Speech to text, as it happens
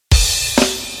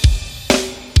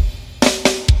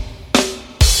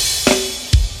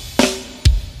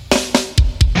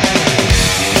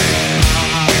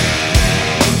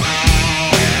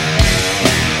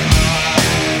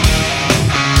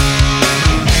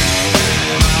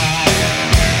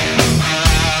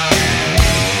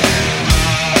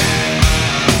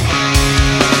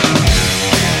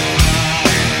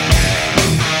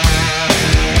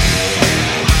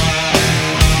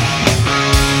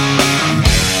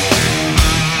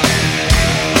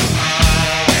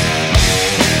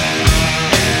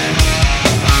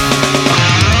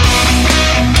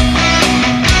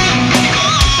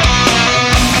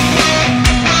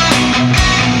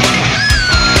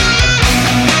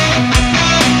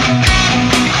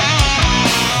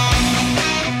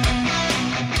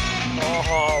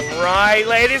right,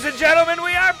 ladies and gentlemen,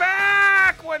 we are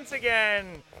back once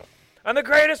again on the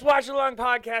greatest watch-along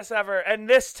podcast ever. And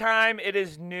this time, it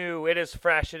is new, it is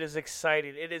fresh, it is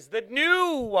exciting. It is the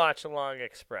new Watch-Along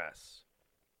Express.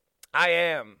 I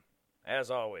am, as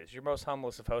always, your most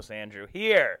humblest of hosts, Andrew,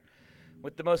 here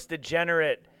with the most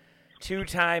degenerate,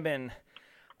 two-time and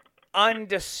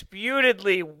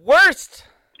undisputedly worst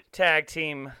tag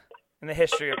team in the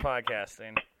history of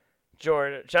podcasting,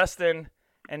 Justin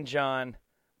and John.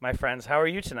 My friends, how are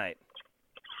you tonight?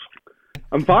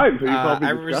 I'm fine. So you called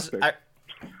me disgusting.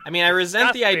 I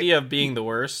resent the idea of being the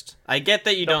worst. I get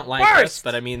that you don't like us,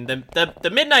 but I mean, the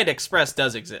Midnight Express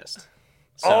does exist.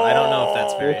 So I don't know if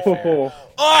that's very fair.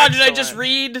 Oh, did I just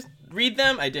read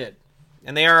them? I did.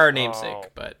 And they are our namesake,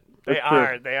 but... They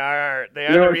are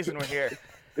the reason we're here.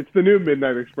 It's the new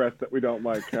Midnight Express that we don't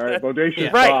like, all right?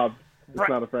 Bodacious Bob. It's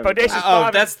not a friend. Bodacious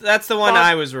Bob. That's the one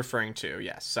I was referring to.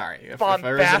 Yes, sorry. If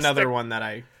there was another one that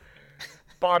I...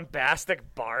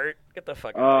 Bombastic Bart. Get the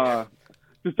fuck out of here.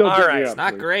 Just don't get me up, it's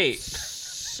not please. great.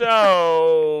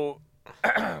 So,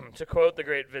 to quote the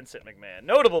great Vincent McMahon,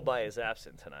 notable by his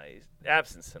absence tonight,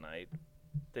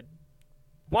 the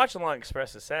Watch Along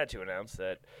Express is sad to announce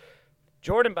that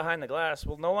Jordan Behind the Glass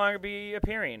will no longer be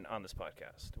appearing on this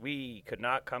podcast. We could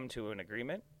not come to an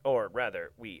agreement, or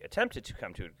rather, we attempted to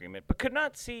come to an agreement, but could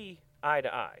not see eye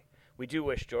to eye. We do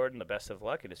wish Jordan the best of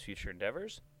luck in his future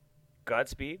endeavors.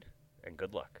 Godspeed and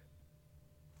good luck.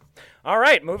 All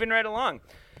right, moving right along.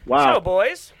 Wow. So,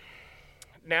 boys,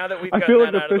 now that we've gotten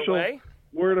that out of the way.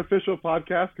 We're an official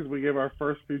podcast because we gave our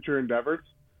first future endeavors.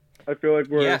 I feel like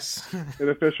we're an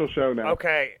official show now.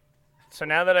 Okay, so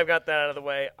now that I've got that out of the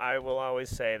way, I will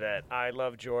always say that I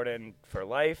love Jordan for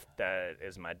life. That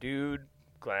is my dude.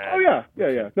 Glad. Oh, yeah.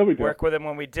 No, we did. Work with him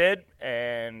when we did,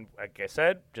 and like I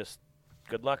said, just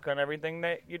good luck on everything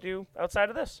that you do outside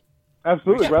of this.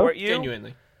 Absolutely, bro.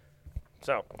 Genuinely.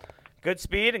 So, good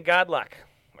speed and God luck.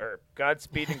 Or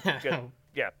Godspeed and good...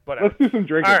 Yeah, whatever. Let's do some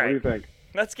drinking. All right. What do you think?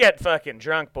 Let's get fucking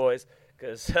drunk, boys,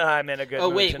 because I'm in a good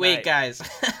mood tonight. Wait, guys.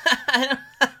 I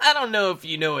don't know if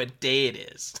you know what day it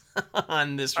is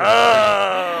on this recording.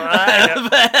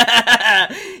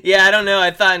 Yeah, I don't know. I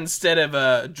thought instead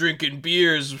of drinking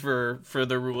beers for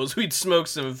the rules, we'd smoke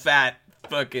some fat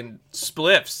fucking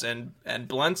spliffs and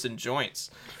blunts and joints,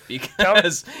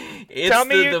 because it's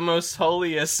the most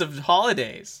holiest of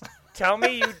holidays. Tell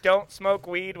me you don't smoke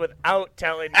weed without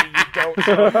telling me you don't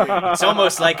smoke weed. It's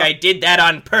almost like I did that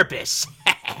on purpose.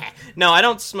 No, I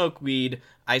don't smoke weed.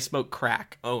 I smoke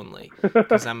crack only,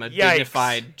 because I'm a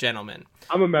dignified gentleman.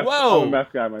 I'm a meth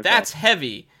guy myself. That's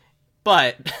heavy,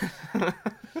 but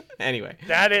anyway.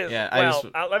 That is, yeah. I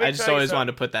just always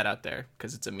wanted to put that out there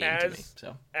because it's a meme to me.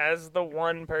 So, as the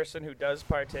one person who does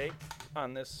partake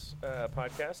on this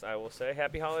podcast, I will say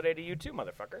happy holiday to you too,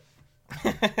 motherfucker.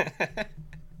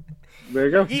 There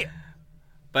you go. Yeah.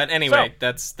 But anyway,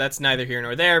 that's neither here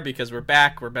nor there, because we're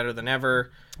back. We're better than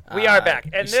ever. We are back,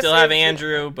 and we still have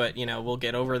Andrew, but we'll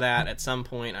get over that at some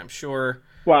point, I'm sure.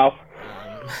 Wow.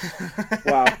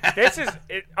 Wow. This is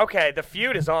it, okay. The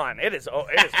feud is on. It is on.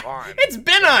 It's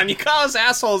been on. You call us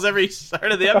assholes every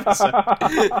start of the episode.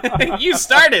 You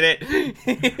started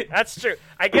it. That's true.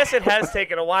 I guess it has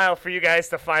taken a while for you guys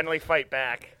to finally fight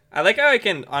back. I like how I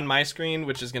can, on my screen,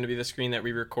 which is going to be the screen that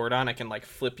we record on, I can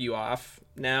flip you off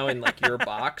now in your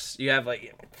box. You have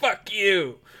fuck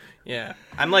you. Yeah,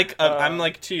 I'm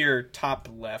to your top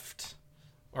left,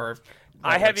 or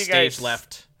I have you stage guys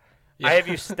left. Yeah. I have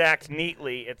you stacked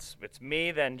neatly. It's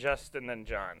me, then Justin, then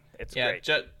John. It's great.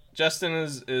 Justin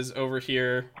is over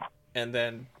here, and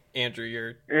then Andrew,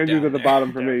 you're Andrew's at the there.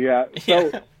 bottom for me. Yeah.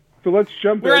 So let's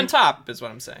jump in. We're on top, is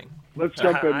what I'm saying. Let's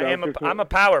jump in. I'm a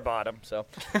power bottom. So.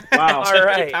 Wow. All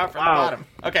right. Power from the bottom.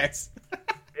 Okay.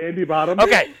 Andy Bottom.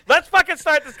 Okay, let's fucking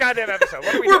start this goddamn episode.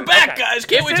 What are We're back, guys.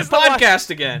 Can't wait to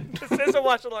podcast again. This is a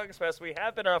Watch Along Express. We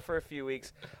have been off for a few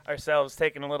weeks ourselves,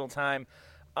 taking a little time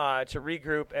to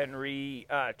regroup and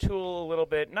retool a little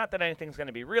bit. Not that anything's going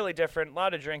to be really different. A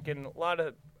lot of drinking, a lot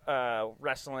of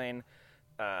wrestling.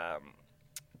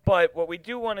 But what we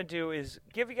do want to do is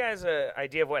give you guys an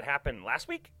idea of what happened last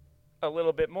week a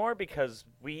little bit more, because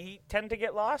we tend to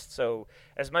get lost. So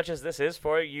as much as this is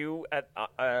for you at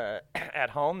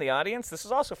home, the audience, this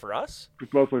is also for us.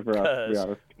 It's mostly for us, to be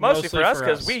honest. Mostly for us,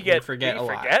 because we forget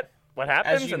what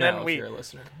happens, as you and know, then if you're a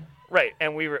listener. Right,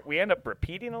 and we end up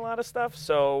repeating a lot of stuff.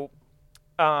 So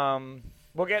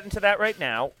we'll get into that right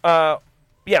now.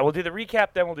 We'll do the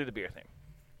recap, then we'll do the beer thing.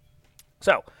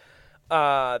 So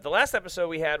the last episode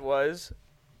we had was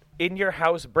In Your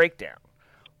House Breakdown,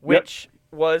 which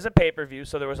was a pay-per-view,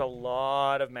 so there was a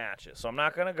lot of matches. So I'm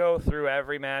not going to go through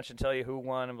every match and tell you who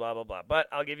won and blah, blah, blah. But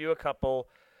I'll give you a couple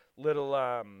little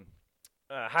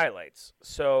highlights.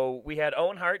 So we had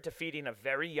Owen Hart defeating a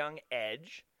very young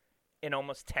Edge in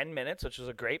almost 10 minutes, which was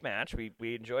a great match.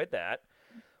 We enjoyed that.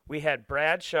 We had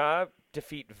Bradshaw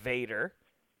defeat Vader,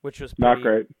 which was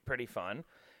pretty fun.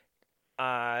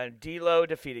 D'Lo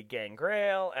defeated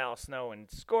Gangrel. Al Snow and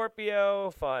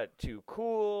Scorpio fought Too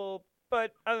Cool.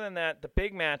 But other than that, the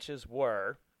big matches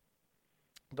were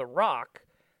The Rock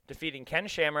defeating Ken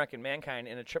Shamrock and Mankind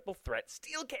in a triple threat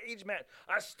steel cage match.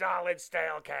 A solid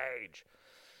steel cage.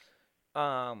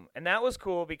 And that was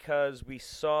cool because we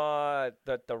saw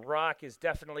that The Rock is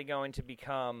definitely going to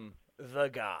become the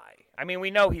guy. I mean,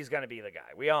 we know he's going to be the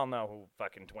guy. We all know who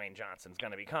fucking Dwayne Johnson's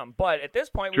going to become. But at this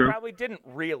point, we probably didn't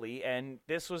really. And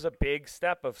this was a big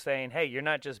step of saying, hey, you're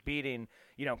not just beating,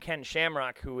 Ken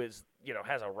Shamrock, who is,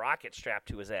 has a rocket strapped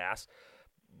to his ass,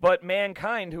 but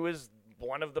Mankind, who is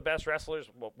one of the best wrestlers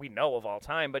we know of all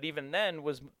time, but even then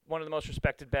was one of the most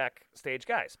respected backstage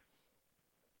guys.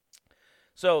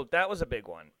 So that was a big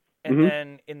one. And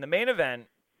then in the main event,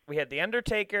 we had The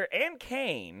Undertaker and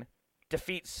Kane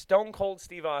defeat Stone Cold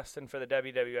Steve Austin for the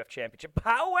WWF Championship.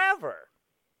 However,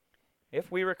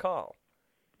 if we recall,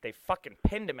 they fucking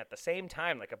pinned him at the same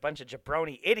time like a bunch of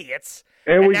jabroni idiots,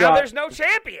 and now there's no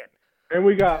champion. And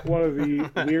we got one of the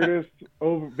weirdest,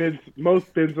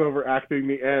 most Vince overacting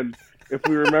the end. If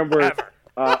we remember,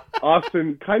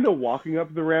 Austin kind of walking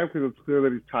up the ramp because it's clear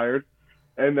that he's tired,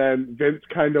 and then Vince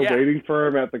kind of waiting for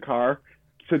him at the car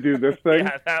to do this thing.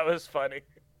 Yeah, that was funny.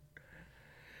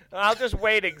 I'll just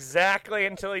wait exactly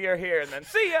until you're here, and then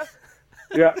see ya.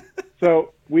 Yeah.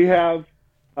 So we have,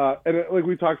 and like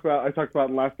I talked about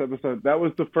in the last episode. That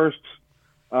was the first.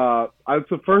 It's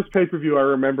the first pay-per-view I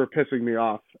remember pissing me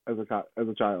off as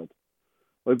a child.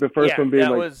 Like the first one being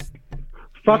like,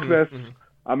 "Fuck this,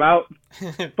 I'm out.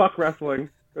 Fuck wrestling.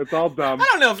 It's all dumb." I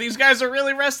don't know if these guys are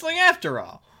really wrestling after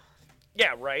all.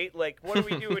 Yeah, right. Like, what are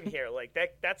we doing here? Like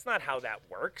that's not how that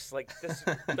works. Like this.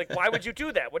 Like, why would you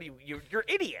do that? What are you're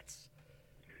idiots.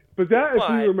 But that, if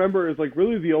you remember, is like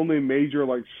really the only major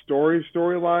like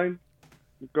storyline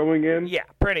going in. Yeah,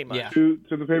 pretty much. To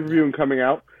the pay-per-view and coming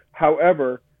out.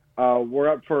 However, we're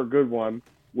up for a good one,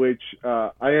 which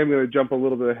I am going to jump a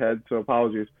little bit ahead, so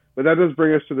apologies. But that does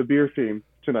bring us to the beer theme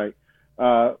tonight.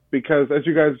 Because, as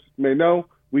you guys may know,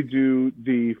 we do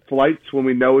the flights when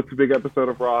we know it's a big episode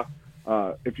of Raw.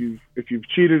 If you've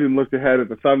cheated and looked ahead at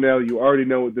the thumbnail, you already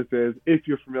know what this is, if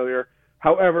you're familiar.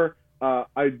 However,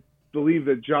 I believe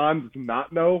that John does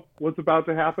not know what's about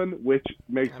to happen, which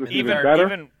makes this even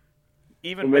better.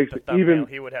 Even with the thumbnail,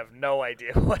 he would have no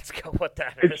idea what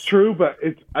that is. It's true, but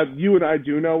you and I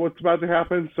do know what's about to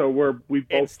happen, so we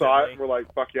both saw it, and we're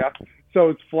like, fuck yeah. So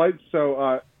it's flights.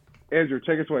 So, Andrew,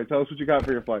 take us away. Tell us what you got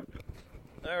for your flight.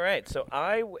 All right, so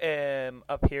I am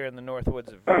up here in the North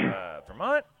Woods of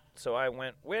Vermont, so I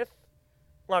went with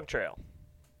Long Trail.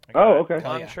 Okay.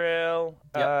 Long Trail,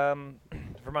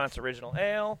 Vermont's original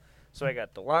ale. So I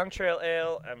got the Long Trail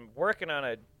Ale. I'm working on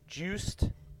a juiced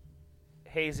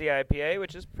hazy IPA,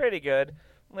 which is pretty good.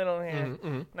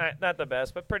 Not the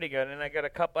best, but pretty good. And I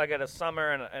got a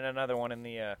summer and another one in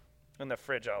the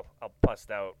fridge. I'll bust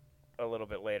out a little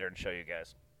bit later and show you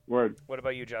guys. Word. What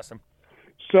about you, Justin?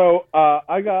 So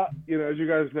I got, as you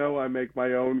guys know, I make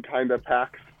my own kind of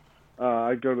packs.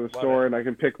 I go to the store and I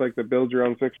can pick like the build your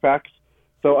own 6-packs.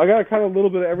 So I got kind of a little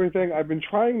bit of everything. I've been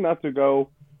trying not to go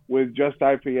with just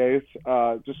IPAs,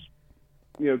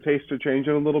 taste to change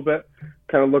it a little bit.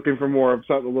 Kind of looking for more of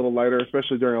something a little lighter,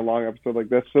 especially during a long episode like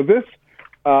this. So this,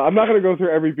 I'm not going to go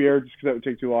through every beer just because that would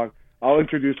take too long. I'll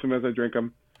introduce them as I drink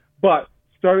them. But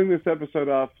starting this episode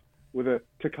off with a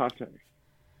Tecate.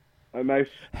 A nice...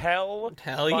 Hell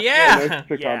yeah!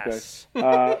 Nice yes.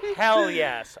 Hell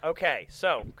yes. Okay,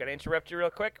 so, I'm going to interrupt you real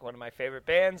quick. One of my favorite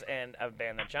bands, and a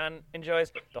band that John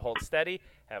enjoys, The Hold Steady,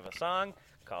 have a song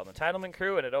called Entitlement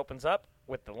Crew, and it opens up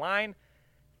with the line,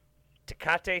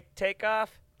 Tecate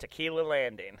takeoff, tequila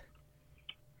landing.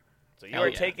 So you are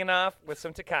taking off with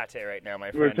some Tecate right now,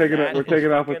 my friend. We're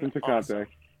taking off with some Tecate. Awesome.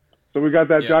 So we got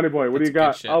that, Johnny boy. What do you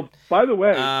got? Oh, by the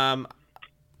way,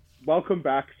 welcome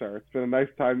back, sir. It's been a nice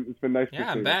time. It's been nice to see you.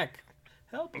 Yeah, I'm back.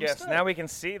 Yes, now we can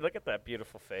see. Look at that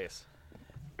beautiful face.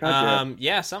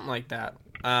 Yeah, something like that.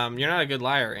 You're not a good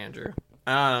liar, Andrew.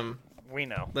 We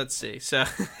know. Let's see. So,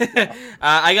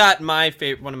 I got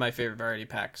one of my favorite variety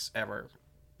packs ever,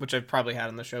 which I've probably had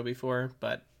on the show before,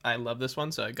 but I love this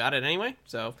one, so I got it anyway.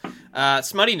 So,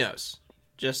 Smutty Nose,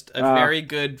 just a very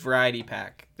good variety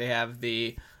pack. They have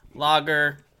the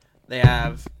lager, they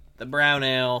have the brown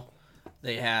ale,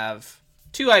 they have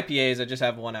 2 IPAs. I just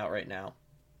have one out right now,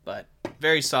 but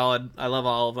very solid. I love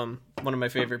all of them. One of my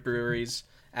favorite breweries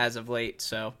as of late.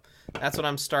 So, that's what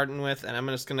I'm starting with, and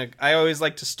I always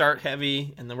like to start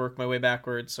heavy and then work my way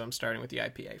backwards, so I'm starting with the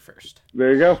IPA first.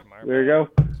 There you go. Smart There you man.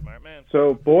 go. Smart man.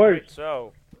 So, boys, Right,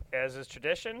 so, as is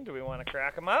tradition, do we want to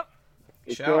crack them up?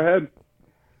 let's go ahead.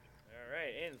 All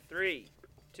right, in 3,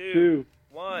 2, 2,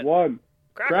 1. 1.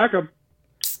 Crack 'em.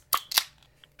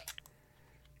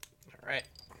 All right.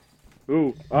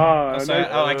 Ooh.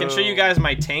 I can show you guys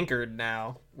my tankard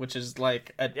now, which is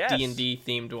like a Yes. D&D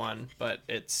themed one, but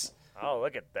it's Oh,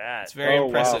 look at that. very Oh, wow.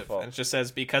 impressive. And it just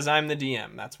says, because I'm the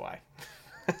DM, that's why.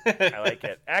 I like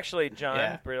it. Actually, John,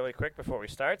 Yeah. really quick before we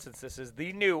start, since this is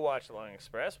the new Watch Along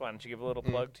Express, why don't you give a little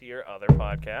plug to your other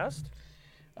podcast?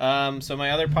 So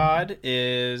my other pod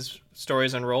is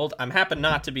Stories Unrolled. I'm happy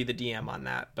not to be the DM on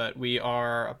that, but we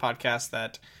are a podcast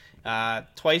that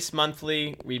twice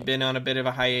monthly. We've been on a bit of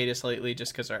a hiatus lately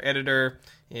just because our editor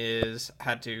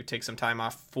had to take some time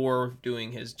off for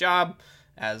doing his job,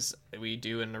 as we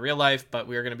do in the real life, but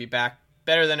we are going to be back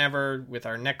better than ever with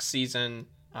our next season,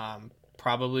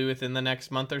 probably within the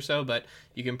next month or so, but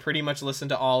you can pretty much listen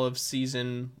to all of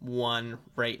season 1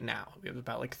 right now. We have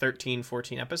about like 13,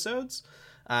 14 episodes.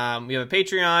 We have a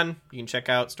Patreon. You can check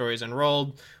out Stories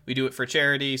Unrolled. We do it for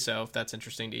charity, so if that's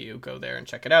interesting to you, go there and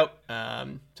check it out.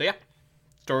 So yeah,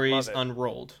 Stories Love it.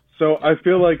 Unrolled. So I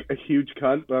feel like a huge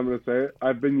cunt, but I'm going to say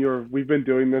it. We've been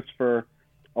doing this for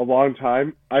a long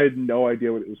time. I had no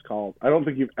idea what it was called. I don't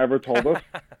think you've ever told us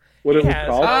what it was has.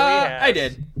 called. he has. I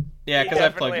did. Yeah, He because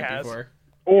I've plugged definitely it has. before.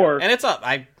 Or And it's up.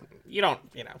 You know.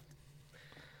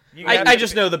 You have I to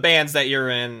just be- know the bands that you're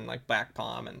in, like Black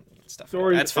Palm and stuff.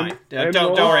 Stories That's fine. and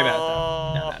Don't roll. worry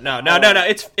about that. No.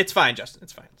 It's fine, Justin.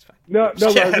 It's fine. no,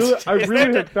 but Yes. I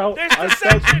really have felt There's I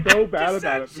felt deception! so bad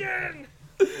about it. Deception!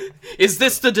 Is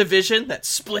this the division that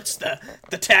splits the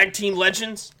tag team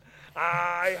legends?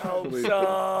 I hope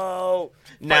so.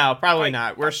 No, probably fight,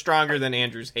 not. We're stronger than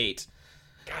Andrew's hate.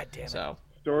 God damn it. So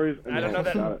Stories. I don't know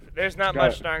Got that. it. There's not Got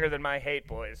much it. stronger than my hate,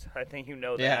 boys. I think you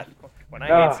know Yeah. that. When I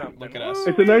Ah, hate something, look at us.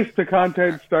 It's a nice to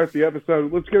content start the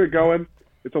episode. Let's get it going.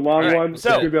 It's a long All right, one. so-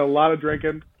 There's gonna be a lot of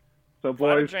drinking. So A lot of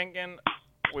boys, drinking.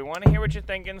 We want to hear what you're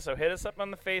thinking, so hit us up on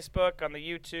the Facebook, on the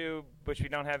YouTube, which we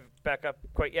don't have back up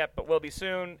quite yet, but will be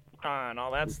soon, on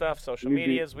all that stuff, social Mhm.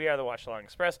 medias. We are the Watch Along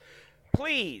Express.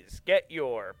 Please get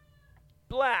your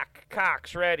black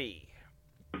cocks ready.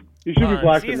 you should be on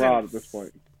black and season rod at this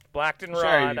point. Blacked and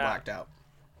sorry Raw. to be blacked out.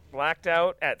 Blacked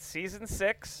out at season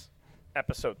 6,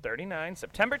 episode 39,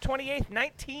 September 28th,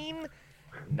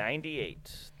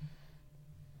 1998.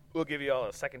 We'll give you all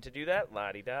a second to do that.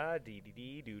 La-di-da,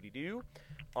 dee-dee-dee, doo-dee-doo.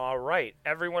 All right,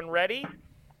 everyone ready?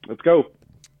 Let's go.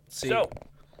 See. So,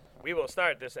 we will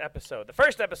start this episode, the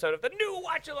first episode of the new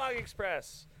Watch Along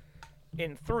Express,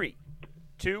 in 3,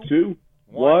 2, 2,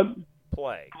 1,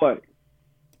 play. play.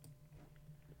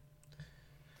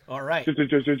 All right. Music.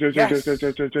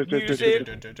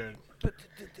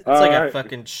 It's like a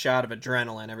fucking shot of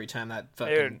adrenaline every time that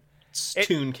fucking Dude, it-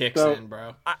 tune kicks So- in,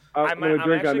 bro. I'm gonna drink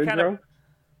on actually kind intro.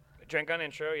 of drink on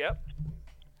intro. Yep.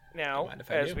 Now, Mind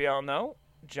if I as do? we all know,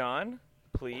 John,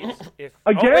 please, if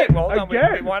Again, oh, wait, hold on,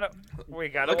 again. we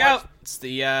gotta Look watch. out! It's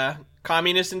the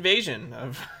communist invasion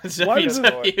of Why does it-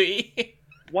 WWE.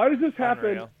 Why does this happen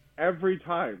Unreal. every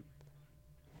time?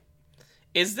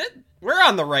 Is that we're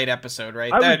on the right episode,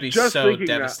 right? I was That'd be just so thinking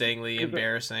that. devastatingly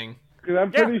embarrassing. Because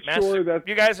I'm Yeah, pretty Master, sure that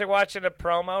you guys are watching a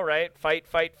promo, right?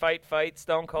 Fight,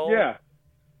 Stone Cold. yeah,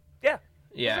 yeah.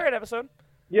 It's a Yeah, great episode.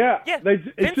 yeah. Yeah, It's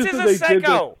Vince just is that a they did this.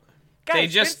 psycho.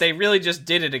 Guys, Vince- they really just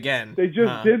did it again. They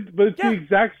just did, but it's Yeah. the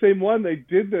exact same one. They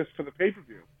did this for the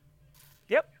pay-per-view.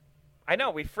 Yep, I know.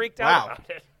 We freaked Wow. out about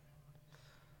it.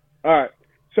 All right,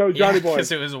 so Johnny boy,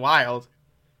 because it was wild.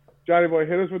 Johnny boy,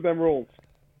 hit us with them rules.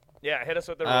 Yeah, hit us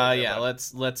with the rules. Yeah,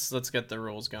 let's get the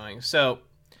rules going. So,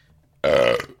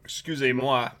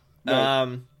 excusez-moi.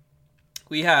 Nice.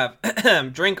 We have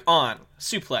drink on,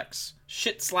 suplex,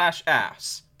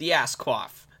 shit/ass, the ass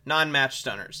quaff, non-match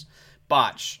stunners,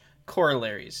 botch,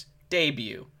 corollaries,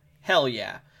 debut, hell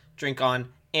yeah, drink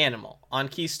on animal, on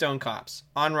Keystone Cops,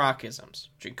 on rockisms,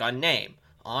 drink on name,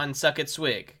 on suck it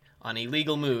swig, on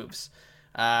illegal moves.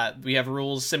 We have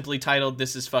rules simply titled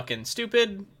 "This is fucking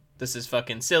stupid," "This is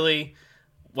fucking silly,"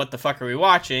 "What the fuck are we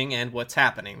watching?" and "What's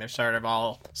happening?" They're sort of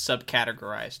all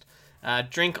subcategorized.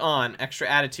 Drink on, extra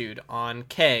attitude, on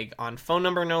keg, on phone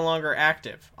number no longer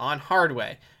active, on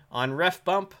hardway, on ref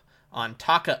bump, on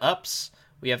Taka ups.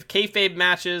 We have kayfabe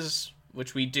matches,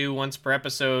 which we do once per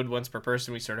episode, once per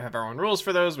person. We sort of have our own rules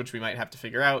for those, which we might have to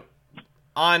figure out.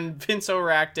 On Vince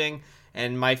overacting,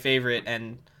 and my favorite,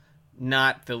 and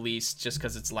not the least, just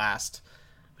because it's last,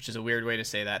 which is a weird way to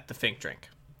say that, the Fink drink.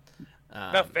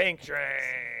 The Fink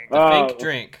drink. The Fink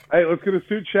drink. Hey, let's get a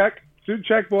suit check. Suit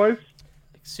check, boys.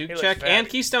 Suit He looks check fat. and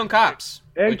Keystone Cops,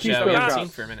 And which Keystone we haven't Cops. seen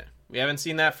for a minute. We haven't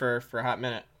seen that for a hot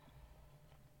minute.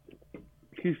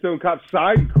 Keystone Cops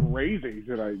signed crazy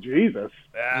tonight. Jesus.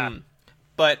 Yeah.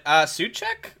 But suit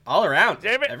check all around. Does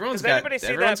anybody see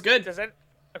everyone's that?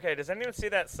 good. Does anyone see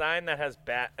that sign that has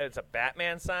it's a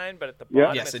Batman sign, but at the Yeah.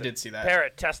 bottom Yes, it's I a did see that. pair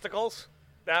of testicles?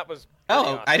 That was pretty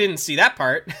Oh, awesome. I didn't see that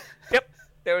part. Yep,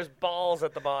 there was balls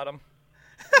at the bottom.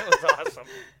 It was awesome.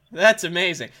 That's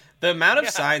amazing. The amount of Yeah.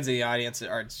 signs in the audience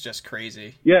are just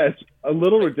crazy. Yeah, it's a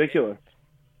little ridiculous.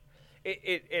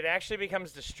 It actually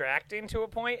becomes distracting to a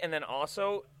point, and then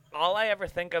also all I ever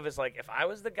think of is like if I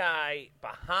was the guy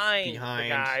behind. the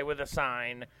guy with a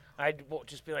sign, I'd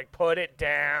just be like, put it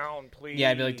down, please. Yeah,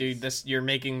 I'd be like, dude, you're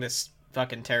making this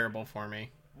fucking terrible for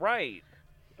me. Right.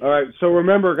 All right, so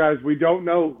remember, guys, we don't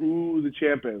know who the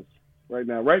champ is right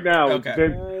now. Right now, Okay.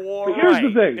 But here's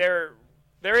the thing.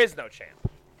 There is no champ.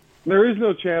 There is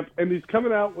no champ, and he's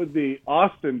coming out with the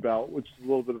Austin belt, which is a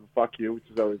little bit of a fuck you, which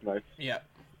is always nice. Yeah.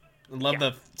 I love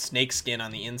the snake skin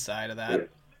on the inside of that.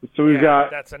 So we've got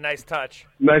That's a nice touch.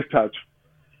 nice touch.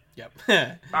 Yep.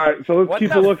 All right, so let's What keep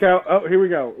the a lookout. Oh, here we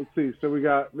go. Let's see. So we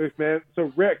got this man.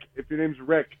 So Rick, if your name's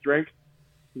Rick, drink.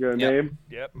 You got a Yep. name?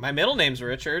 Yep. My middle name's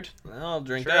Richard. I'll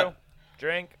drink True. up.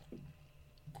 Drink.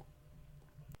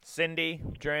 Cindy,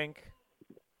 drink.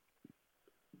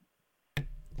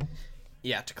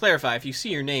 Yeah, to clarify, if you see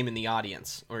your name in the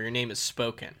audience or your name is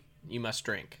spoken, you must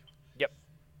drink. Yep.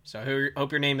 So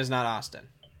hope your name is not Austin.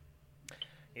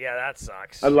 Yeah, that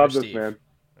sucks. I love this Steve. man.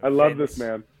 I love Vince. this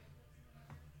man.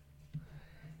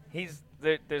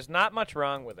 There's not much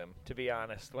wrong with him, to be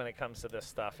honest, when it comes to this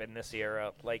stuff in this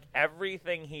era. Like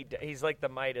everything he's like the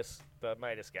Midas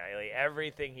guy. Like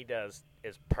everything he does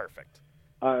is perfect.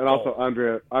 And also,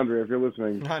 Andrea, if you're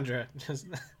listening, Andrea, just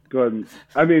go ahead.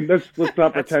 I mean, let's not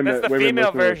That's pretend the that women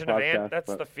female listen to this version of podcast. That's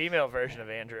but- the female version of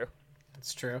Andrew.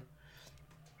 It's true.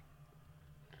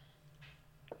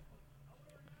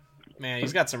 Man,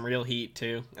 he's got some real heat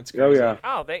too. That's Oh crazy. yeah.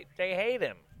 Oh, they hate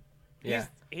him. Yeah.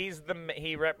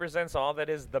 He represents all that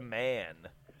is the man.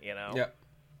 You know. Yep.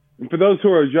 And for those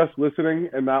who are just listening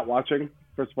and not watching,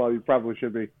 first of all, you probably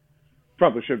should be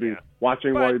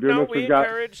watching while you're But doing no,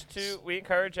 this. we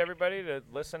encourage everybody to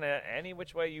listen any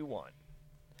which way you want.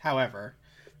 However,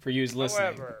 for you listening,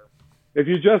 However, If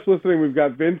you're just listening, we've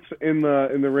got Vince in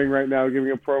the ring right now,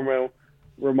 giving a promo,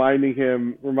 reminding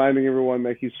everyone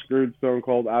that he screwed Stone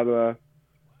Cold out of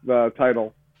the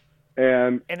title,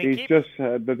 and he just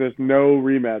said that there's no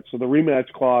rematch, so the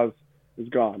rematch clause is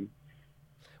gone.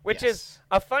 which is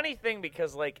a funny thing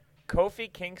because like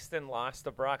Kofi Kingston lost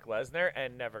to Brock Lesnar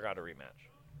and never got a rematch.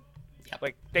 Yep.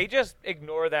 Like they just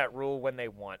ignore that rule when they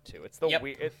want to. It's the Yep.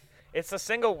 it's the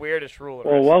single weirdest rule. In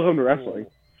Well, wrestling. welcome to wrestling.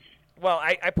 Well,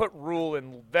 I put rule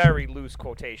in very loose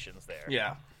quotations there.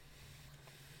 Yeah.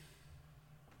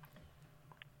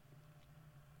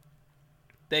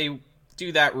 They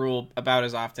do that rule about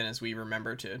as often as we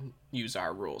remember to use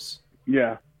our rules.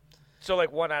 Yeah. So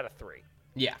like 1 out of 3.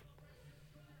 Yeah.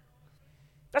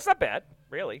 That's not bad,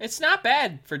 really. It's not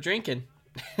bad for drinking.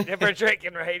 If we're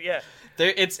drinking, right? Yeah.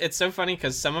 It's so funny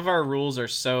because some of our rules are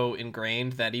so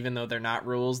ingrained that even though they're not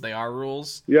rules, they are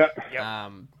rules. Yeah.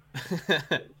 Yep.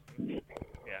 Yeah.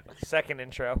 Second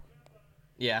intro.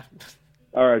 Yeah.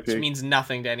 All right, Which Pete. means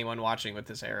nothing to anyone watching with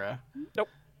this era. Nope.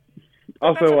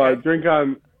 Also, That's okay. drink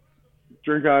on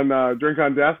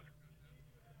death.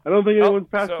 I don't think anyone's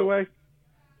passed away.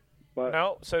 But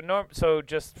No, so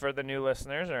just for the new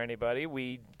listeners or anybody,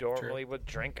 we normally would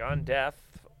drink on death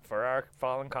for our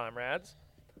fallen comrades.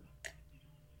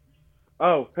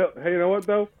 Oh, hey, you know what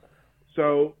though?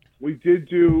 So we did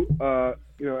do,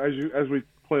 as we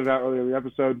pointed out earlier in the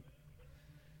episode,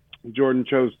 Jordan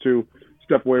chose to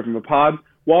step away from the pod.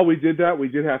 While we did that, we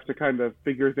did have to kind of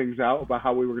figure things out about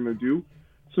how we were going to do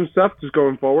some stuff just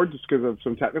going forward, just because of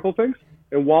some technical things.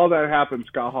 And while that happened,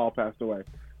 Scott Hall passed away.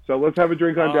 So let's have a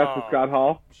drink on death with Scott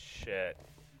Hall. Shit.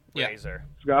 Yeah. Razor.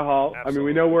 Scott Hall. Absolutely. I mean,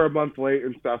 we know we're a month late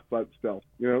and stuff, but still,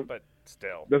 But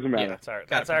still. doesn't matter. Yeah. That's our Gotta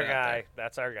that's put our it out guy. there.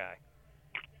 That's our guy.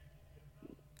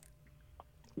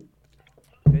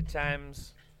 Good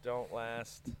times don't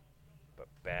last, but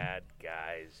bad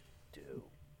guys do.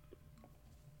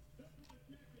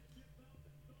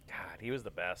 God, he was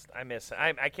the best. I miss.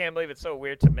 I can't believe it's so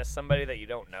weird to miss somebody that you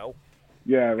don't know.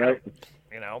 Yeah, right.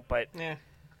 You know, but Yeah.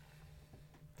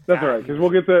 That's all right because we'll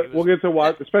get to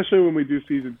watch, especially when we do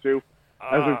season 2,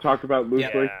 as we've talked about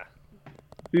loosely. yeah.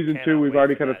 Season Cannot 2, we've wait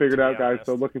already for kind of that, figured to out, be guys. honest.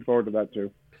 So looking forward to that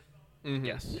too. Mhm.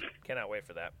 Yes, cannot wait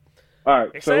for that. All right,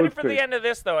 so Excited let's for see. the end of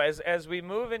this though, as we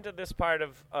move into this part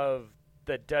of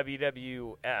the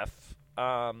WWF.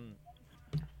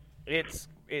 It's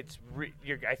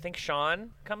I think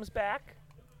Sean comes back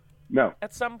No.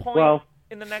 at some point Well.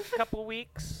 in the next couple of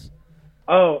weeks.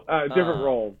 Oh, different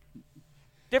role.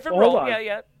 Different Well, hold role, on.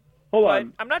 yeah. Hold But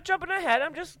on. I'm not jumping ahead.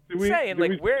 I'm just Do we- saying, do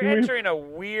like, we- we're do we- entering a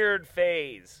weird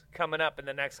phase coming up in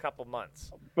the next couple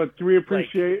months. But do we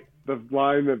appreciate the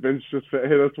line that Vince just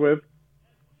hit us with?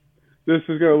 This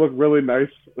is going to look really nice.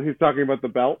 He's talking about the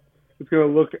belt. It's going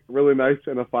to look really nice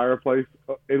in a fireplace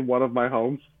in one of my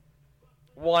homes.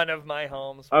 One of my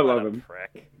homes. I What love a him.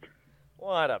 prick.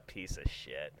 What a piece of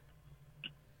shit.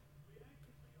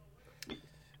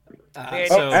 Man,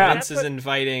 So that's Vince is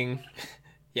inviting.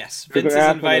 Yes, There's Vince an is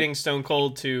ass in inviting Stone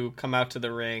Cold to come out to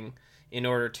the ring in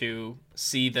order to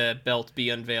see the belt be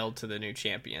unveiled to the new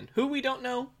champion, who we don't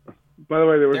know By the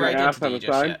way, there was their an ass on identity the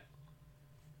just sign. yet.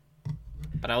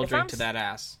 But I'll If drink I'm to s- that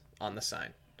ass on the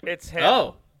sign. It's him.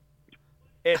 Oh,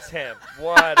 It's him.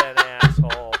 What an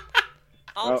asshole.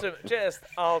 Just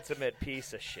ultimate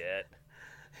piece of shit.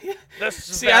 The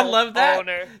See, I svelte love that.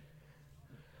 owner.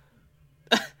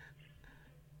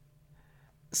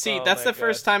 see, Oh that's my the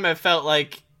first time I felt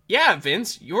like, yeah,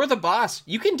 Vince, you're the boss.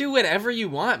 You can do whatever you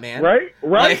want, man. Right?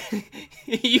 Right? Like,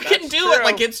 you can That's do true. it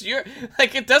like it's your,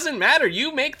 like it doesn't matter.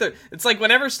 You make the. It's like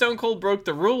whenever Stone Cold broke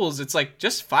the rules, it's like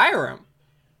just fire him.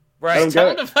 I Right. don't Tell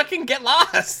get him to fucking get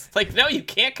lost. Like, no, you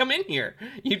can't come in here.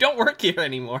 You don't work here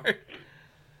anymore.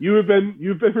 You've been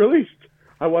released.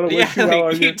 I want to wish you well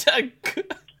on your...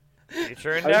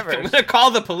 Future I'm endeavors. gonna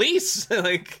call the police.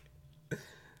 Like,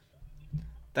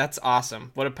 that's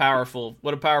awesome. What a powerful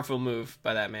move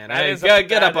by that man. That I is a- gotta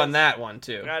get that up on is- that one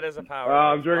too. That is a power.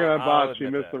 I'm drinking on I'll botch. He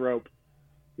admit missed that. the rope.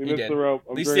 He He missed did. the rope.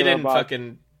 I'm At least he drinking on didn't botch.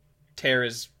 fucking tear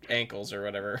his ankles or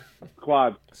whatever.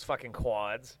 Quad. It's fucking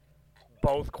quads.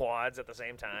 Both quads at the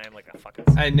same time, like a fucking.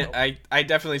 I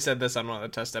definitely said this on one of the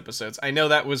test episodes. I know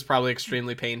that was probably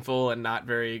extremely painful and not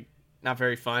very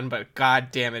fun, but god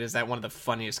damn it, is that one of the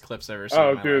funniest clips I've ever seen Oh,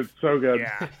 in my dude, so good.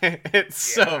 Yeah. life. It's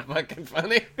so fucking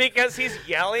funny. Because he's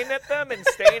yelling at them and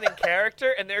staying in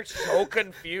character, and they're so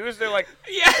confused. They're like,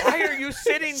 Yeah. "Why are you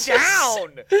sitting Just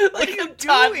down? Like are you a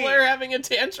toddler doing?" having a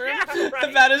tantrum Yeah, right.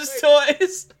 about his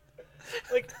toys.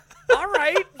 Like, all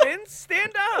right, Vince,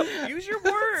 stand up. Use your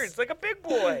words like a big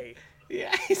boy.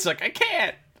 Yeah, he's like, I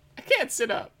can't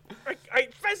sit up. I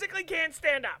physically can't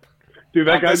stand up. Dude,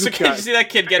 that guy Did just you got... see that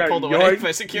kid get got pulled away yoinked.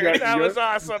 by security? Yeah. That was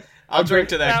awesome. I'll drink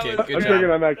to that That kid. was Good I'm job.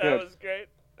 drinking on that That kid. was great.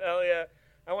 Hell yeah.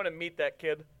 I want to meet that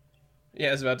kid. Yeah,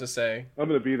 I was about to say. I'm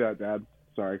going to be that dad.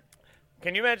 Sorry.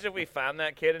 Can you imagine if we found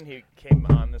that kid and he came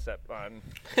on this on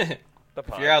the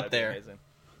pod? you're out That'd be there. amazing.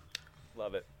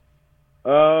 Love it.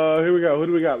 Here we go. Who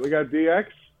do we got? We got DX.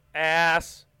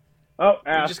 Ass. Oh,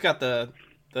 We ass. just got the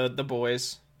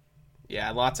boys.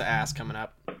 Yeah, lots of ass coming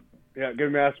up. Yeah, get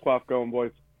an ass quaff going,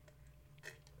 boys.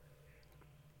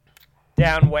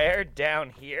 Down where? Down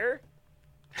here?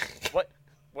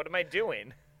 What am I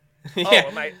doing? Yeah. Oh,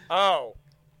 am I? Oh.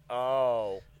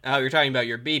 Oh, you're talking about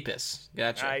your Beepus.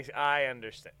 Gotcha. I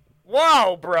understand.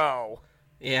 Whoa, bro.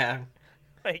 Yeah.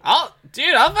 Like, I'll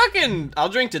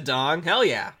drink to Dong. Hell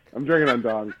yeah. I'm drinking on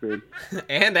dogs, dude.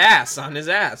 And ass on his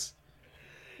ass.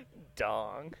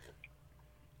 dong.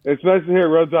 It's nice to hear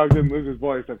Road Dogg didn't lose his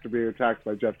voice after being attacked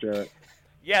by Jeff Jarrett.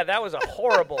 Yeah, that was a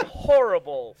horrible,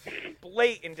 horrible,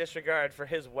 blatant disregard for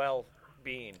his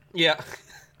well-being. Yeah.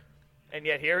 And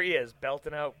yet here he is,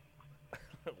 belting out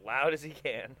loud as he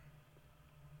can.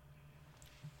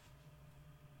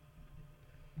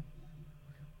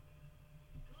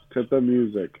 Cut the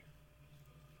music.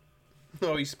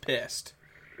 Oh, he's pissed.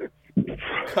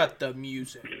 Cut the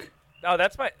music. Oh,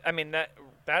 that's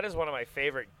that is one of my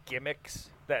favorite gimmicks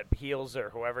that heels or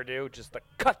whoever do. Just the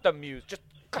cut the music. Just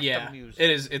cut Yeah, the music. it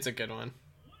is. It's a good one.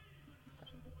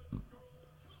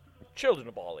 Children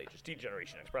of all ages.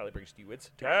 D-Generation X probably brings to you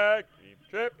its tag team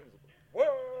champions. Whoa!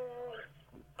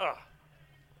 Ugh.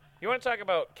 You want to talk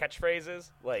about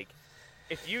catchphrases? Like,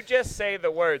 if you just say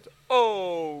the words,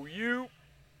 "Oh, you,"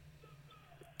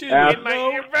 Dude, Ass. in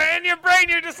your brain,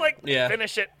 you're just like, Yeah.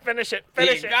 finish it.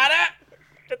 you got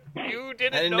it? You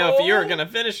didn't. I didn't know if you were gonna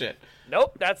finish it.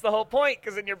 Nope, that's the whole point.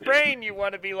 Because in your brain, you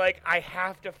want to be like, I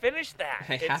have to finish that.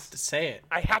 I have to say it.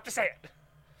 I have to say it.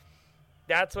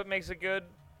 That's what makes a good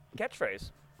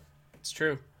catchphrase. It's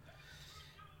true.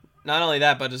 Not only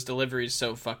that, but his delivery is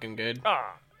so fucking good.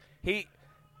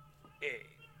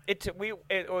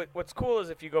 What's cool is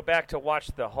if you go back to watch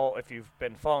the whole, if you've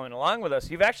been following along with us,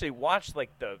 you've actually watched like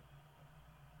the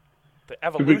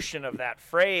evolution of that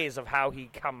phrase of how he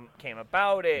came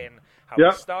about it and how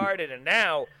Yep. he started, and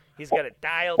now he's got it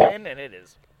dialed in, and it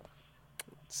is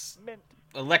mint.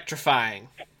 Electrifying.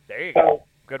 There you go.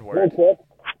 Good word.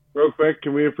 Real quick,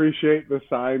 can we appreciate the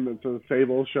sign that says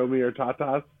 "Sable, show me your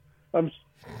tatas"? I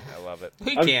love it.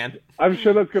 We can. I'm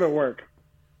sure that's gonna work.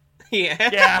 Yeah.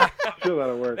 Yeah. I'm sure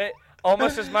that'll work.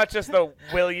 Almost as much as the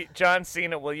John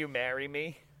Cena, will you marry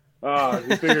me? Oh,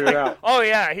 you figured it out. Oh,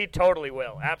 yeah, he totally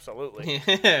will. Absolutely.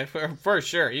 Yeah, for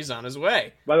sure. He's on his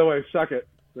way. By the way, suck it.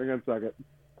 They're gonna suck it.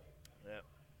 Yep.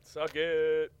 Suck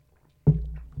it.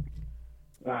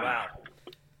 Wow.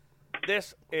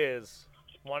 This is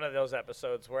one of those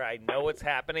episodes where I know what's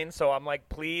happening, so I'm like,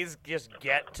 please just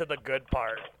get to the good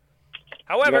part.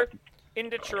 However, in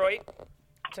Detroit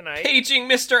tonight... Paging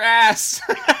Mr. Ass.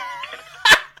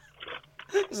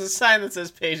 There's a sign that says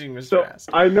paging Mr. So Ass.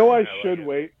 I know I should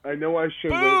wait. I know I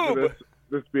should wait for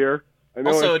this beer. I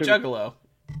know Also I a juggalo.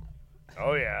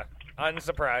 Oh, yeah.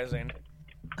 Unsurprising.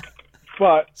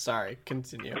 But Sorry,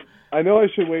 continue. I know I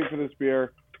should wait for this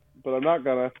beer, but I'm not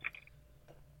gonna.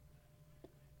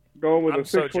 Going with I'm a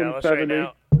so jealous right 617.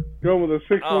 now. Going with a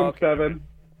 617.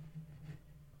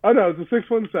 Oh, no, it's a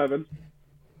 617.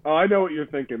 Oh, I know what you're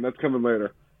thinking. That's coming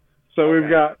later. So Okay. we've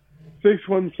got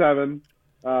 617,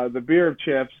 the beer of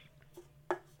chips.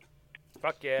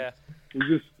 Fuck yeah. We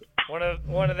just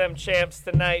One of them champs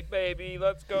tonight, baby.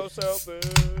 Let's go,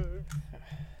 Celtics.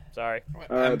 Sorry.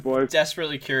 all right, I'm boys.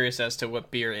 desperately curious as to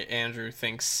what beer Andrew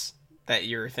thinks that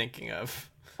you're thinking of.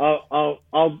 I'll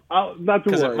not to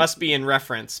Because worry. it must be in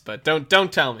reference, but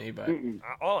don't tell me. But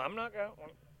I'm not going.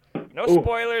 No Ooh.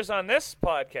 spoilers on this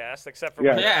podcast, except for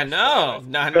Yeah. when- yeah, no,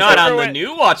 not Except on for the when-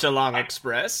 new Watch Along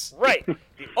Express. Right. The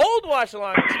old Watch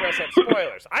Along Express had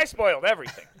spoilers. I spoiled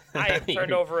everything. I have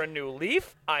turned over a new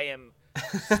leaf. I am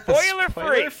spoiler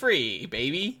free. Free,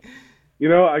 baby. You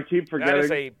know, I keep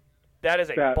forgetting. That is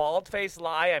a that- bald-faced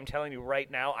lie. I'm telling you right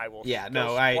now. I will. Yeah, go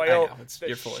no, I spoil know. the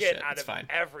You're full of shit shit. out It's of fine.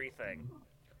 everything.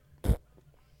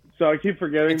 So I keep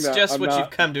forgetting It's that just I'm what not, you've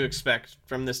come to expect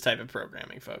from this type of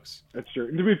programming, folks. That's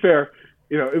true. To be fair,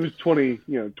 it was 20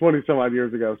 some odd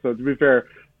years ago. So to be fair,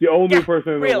 the only Yeah,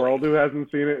 person in the really. world who hasn't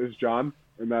seen it is John,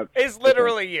 and that's Is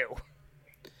literally you.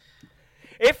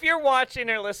 If you're watching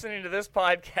or listening to this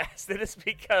podcast, it is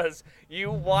because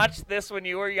you watched this when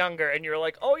you were younger and you're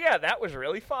like, oh, yeah, that was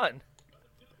really fun.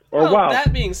 Or Well, wow,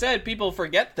 that being said, people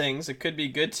forget things. It could be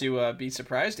good to be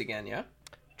surprised again, yeah?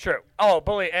 True. Oh,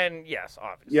 bully, and yes,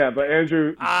 obviously. yeah. But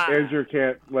Andrew Ah.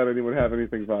 can't let anyone have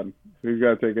anything fun. So you've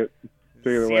got to take it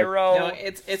away. Zero. No,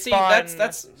 it's see fun,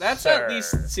 that's sir. at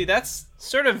least see that's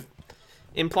sort of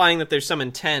implying that there's some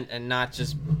intent and not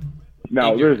just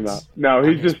No, there's ignorance not. No, on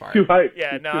he's his just part. too hyped.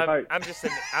 Yeah, He's no, too I'm hyped.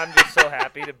 I'm just so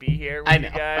happy to be here with I you know.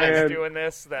 guys And doing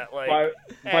this. That like,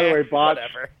 by the way, botch.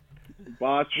 whatever.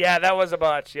 Botch. Yeah, that was a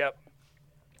botch. Yep,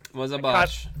 was a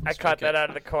botch. I caught that out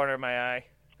of the corner of my eye.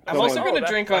 I'm Oh, also oh, going to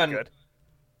that's drink not on. good.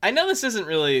 I know this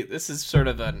is sort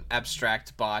of an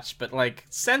abstract botch, but like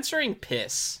censoring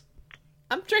piss.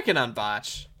 I'm drinking on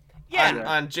botch. Yeah.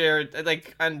 On Jared,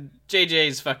 like on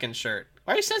JJ's fucking shirt.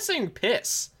 Why are you censoring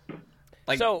piss?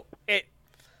 Like, So it,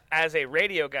 as a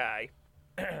radio guy,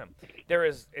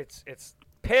 it's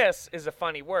piss is a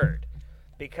funny word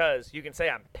because you can say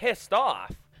I'm pissed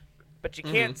off, but you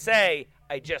can't say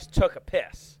I just took a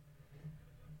piss.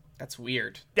 that's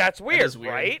weird. That's weird, is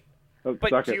weird. right? Oh,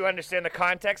 But suck do it. you understand the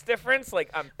context difference? Like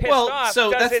I'm pissed Well, off. so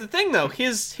that's doesn't- the thing though.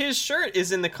 His shirt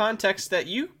is in the context that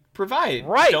you provide.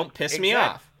 right. Don't piss me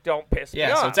exact- off. Don't piss me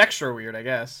Yeah, off. so it's extra weird, I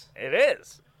guess. It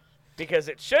is. Because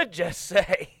it should just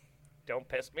say, don't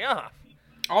piss me off.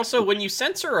 Also, when you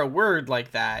censor a word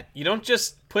like that, you don't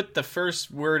just put the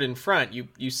first word in front.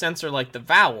 You censor like the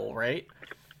vowel, right?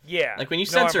 Yeah. Like when you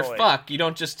censor normally. fuck, you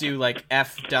don't just do like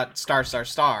F dot star star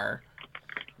star.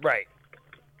 Right.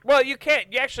 Well, you can't.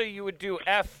 You would do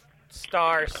F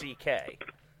star CK.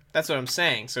 That's what I'm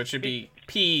saying. So it should be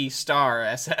P star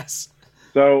SS.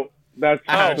 So that's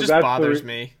I don't know, so it just that's bothers the,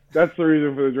 me. That's the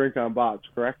reason for the drink on botch,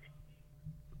 correct?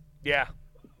 Yeah.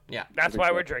 Yeah. That's think why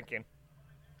so. we're drinking.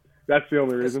 That's the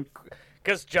only reason.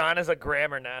 Because John is a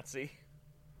grammar Nazi.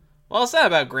 Well, it's not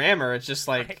about grammar. It's just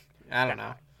like I don't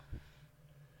know.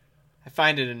 I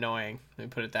find it annoying. Let me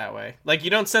put it that way. Like you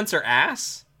don't censor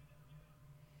ass,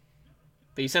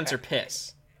 but you censor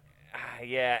piss.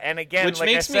 Yeah, and again, which like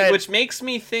makes I said, makes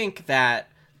me think that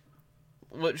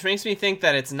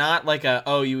it's not like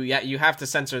you have to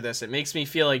censor this. It makes me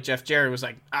feel like Jeff Jarrett was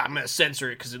like, I'm gonna censor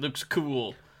it because it looks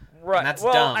cool. right. and that's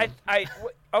well, dumb.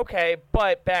 okay,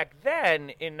 but back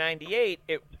then in '98,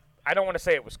 I don't want to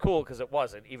say it was cool because it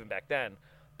wasn't even back then,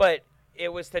 but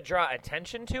it was to draw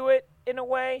attention to it in a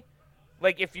way.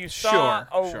 Like if you saw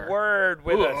Sure. a word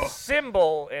with Ugh. a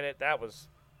symbol in it, that was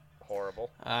horrible.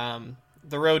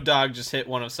 The Road Dogg just hit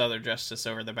one of Southern Justice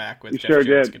over the back with He Jeff sure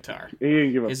Jarrett's did. guitar. He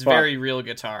didn't give a His fuck. very real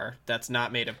guitar that's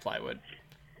not made of plywood.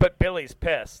 But Billy's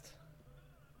pissed.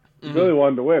 Billy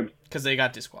wanted to win. Because they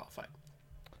got disqualified.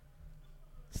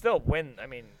 Still win. I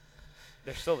mean,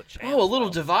 there's still the chance. Oh, a little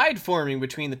though. divide forming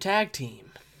between the tag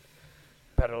team.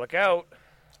 Better look out.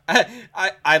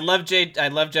 I love Jeff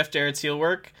Jarrett's heel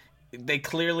work. They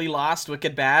clearly lost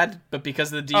wicked bad, but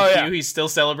because of the DQ, he's still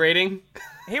celebrating.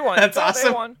 He won. That's They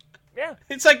awesome. won. Yeah.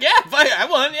 It's like, yeah, I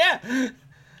won, yeah.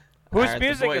 Whose Alright,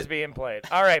 music is being played?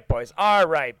 All right, boys. All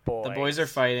right, boys. The boys are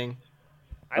fighting.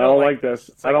 I don't like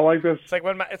this. I don't like this. It's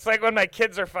like when my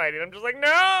kids are fighting. I'm just like,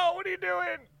 no, what are you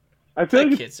doing? I feel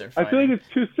like kids are I feel like fighting. it's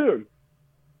too soon.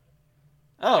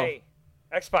 Oh, Hey,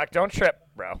 X-Pac, don't trip,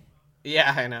 bro.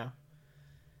 yeah, I know.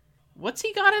 What's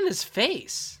he got in his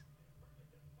face?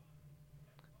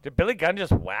 Did Billy Gunn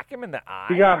just whack him in the eye?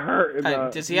 He got hurt in the.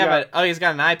 Does he have he's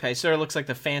got an eye patch. Sort of looks like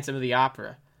the Phantom of the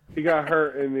Opera. He got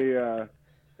hurt in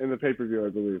the pay-per-view, I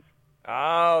believe.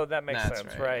 Oh, that makes That's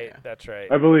sense. right, Right. yeah. That's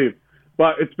right. I believe,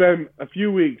 but it's been a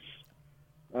few weeks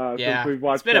Yeah, since we've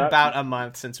watched it's been that. about a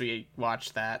month since we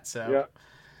watched that. So Yeah.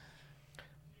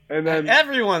 And then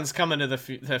everyone's coming to the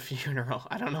funeral.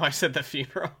 I don't know. I said the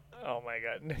funeral. Oh my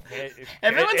god.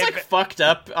 Everyone's like fucked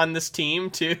up on this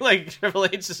team too. Like Triple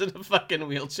H is in a fucking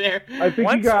wheelchair. I think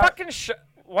he got.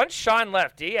 Once Sean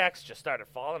left, DX just started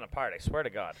falling apart. I swear to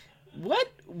God.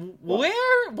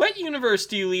 What universe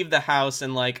do you leave the house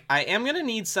and like, I am gonna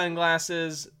need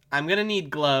sunglasses, I'm gonna need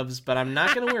gloves, but I'm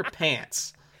not gonna wear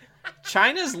pants?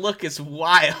 China's look is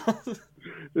wild.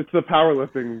 It's the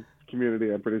powerlifting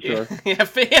community, I'm pretty sure.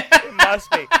 It must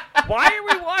be. Why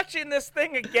are we watching this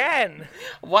thing again?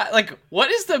 What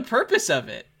is the purpose of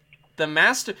it? The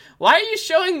master. Why are you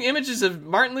showing images of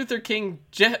Martin Luther King,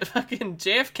 fucking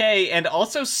JFK, and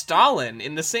also Stalin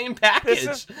in the same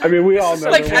package? I mean, we all know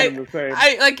Like, they're one and the same.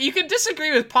 I you can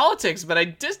disagree with politics, but I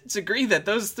disagree that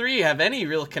those three have any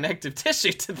real connective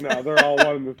tissue to them. No, they're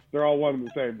all one and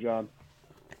the same, John.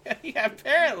 Yeah,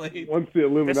 apparently. Once the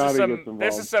Illuminati gets involved.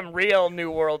 This is some real New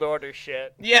World Order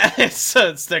shit. Yeah, it's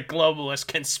the globalist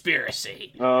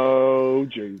conspiracy. Oh,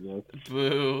 Jesus.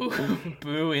 Boo.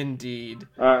 Boo indeed.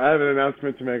 I have an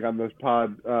announcement to make on this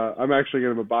pod. I'm actually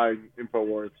going to be buying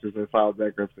InfoWars because they filed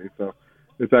bankruptcy, so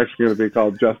it's actually going to be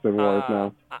called Justin Wars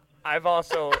now. I've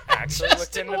also actually looked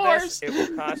Justin into Wars. this.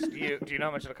 It will cost you. Do you know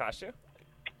how much it'll cost you?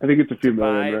 I think it's a few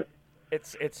million, right?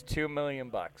 It's $2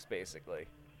 million basically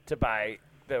to buy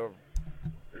the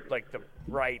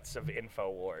rights of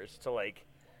InfoWars to like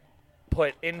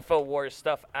put InfoWars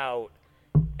stuff out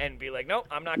and be like, nope,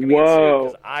 I'm not gonna get sued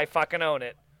because I fucking own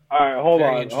it. All right, hold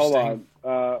Very on.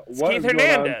 It's What Keith is going on?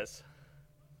 Hernandez.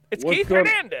 It's What's Keith going-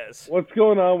 Hernandez. What's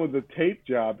going on with the tape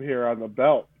job here on the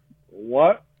belt?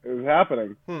 What is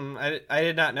happening? I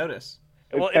did not notice.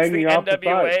 Well, it's the hanging off the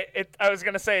NWA. side. I was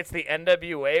gonna say it's the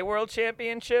NWA World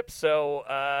Championship, so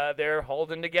they're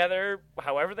holding together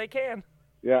however they can.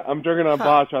 Yeah, I'm drinking on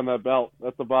botch on that belt.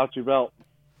 That's a botchy belt.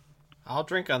 I'll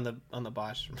drink on the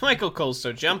Bosch. Michael Cole's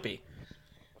so jumpy.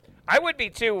 I would be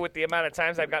too with the amount of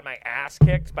times I've got my ass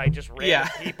kicked by just random Yeah.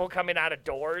 people coming out of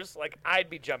doors. Like I'd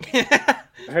be jumping.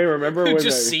 Hey, remember Who when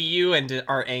just they... see you and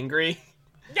are angry.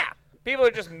 Yeah, people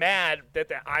are just mad that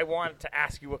I want to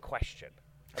ask you a question.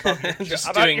 Just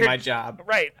about doing your- my job.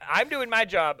 Right, I'm doing my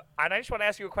job, and I just want to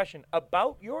ask you a question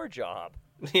about your job.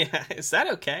 Yeah, is that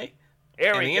okay?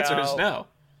 There And we the answer go. is no.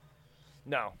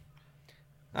 No.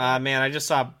 Man, I just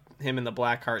saw him in the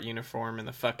Blackheart uniform in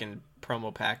the fucking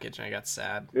promo package, and I got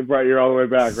sad. It brought you all the way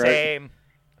back, right? Same.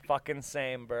 Fucking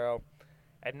same, bro.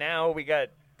 And now we got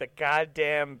the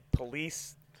goddamn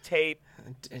police tape.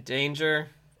 Danger.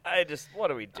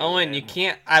 What are we doing? Owen, you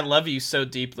can't. I love you so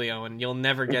deeply, Owen. You'll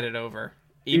never get it over.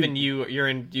 Even you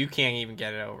can't even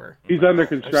get it over. He's under I'm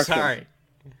construction. sorry.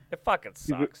 It fucking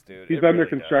sucks, dude. He's It under really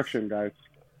construction, guys.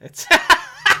 It's.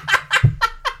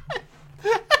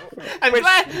 I'm Which-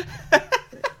 glad.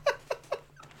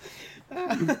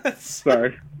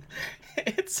 Sorry.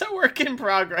 It's a work in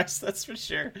progress, that's for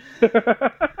sure.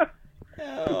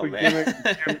 Oh, man.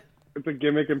 It's a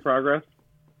gimmick in progress.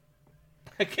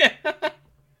 Okay.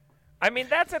 I mean,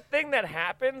 that's a thing that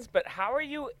happens, but how are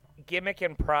you gimmick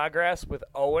in progress with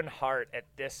Owen Hart at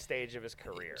this stage of his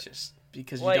career? Just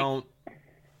because Like- you don't.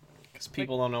 Because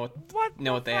people don't know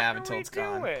what they have until it's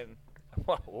gone. doing?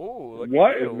 Ooh, look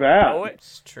What at you. is that? Poet.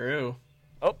 It's true.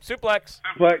 Oh, suplex.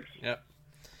 Flex. Yep.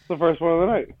 It's the first one of the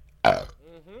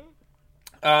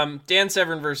night. Dan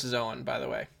Severn versus Owen, by the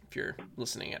way, if you're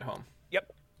listening at home.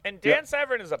 Yep. And Dan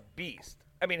Severn is a beast.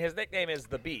 I mean, his nickname is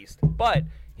the Beast, but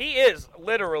he is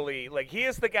literally he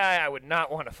is the guy I would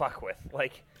not want to fuck with,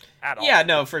 at all. Yeah,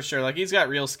 no, for sure. Like, he's got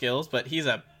real skills, but he's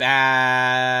a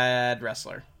bad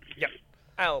wrestler Yep.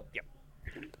 Yep.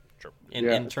 True. in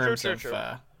Yeah. terms True, of true.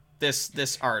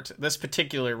 this art, this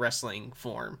particular wrestling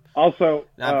form. Also,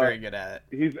 Not very good at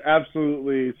it. He's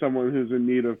absolutely someone who's in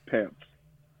need of pants.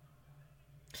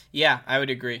 Yeah, I would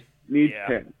agree. Needs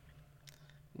pants.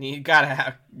 You gotta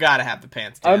have the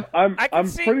pants. Dan. I'm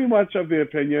pretty much of the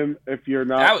opinion if you're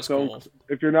not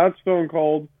if you're not Stone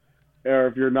Cold, or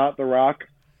if you're not The Rock,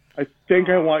 I think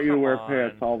I want you to wear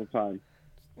pants all the time.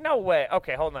 No way.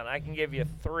 Okay, hold on. I can give you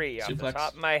 3 off the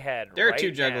top of my head. There are right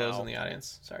 2 juggalos now. in the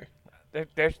audience. Sorry.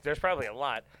 There's probably a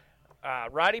lot.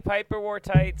 Roddy Piper wore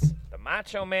tights. The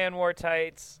Macho Man wore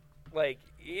tights. Like,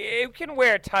 you can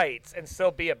wear tights and still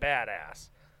be a badass.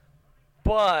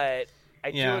 But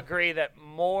I do agree that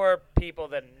more people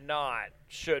than not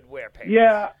should wear pants.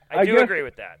 Yeah, I do agree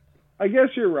with that. I guess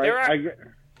you're right.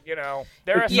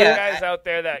 There are some guys out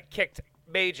there that kicked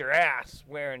major ass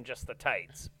wearing just the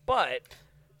tights. But,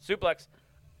 Suplex,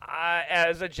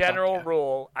 as a general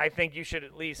rule, I think you should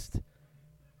at least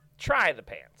try the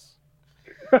pants.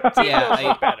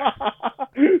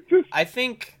 I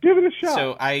think give it a shot.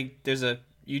 So there's a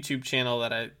YouTube channel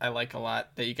that I like a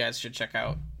lot that you guys should check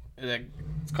out.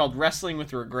 It's called Wrestling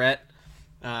with Regret.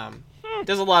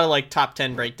 Does a lot of like top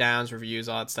 10 breakdowns, reviews,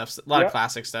 all that stuff. A lot of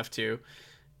classic stuff too.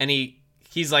 And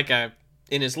he's like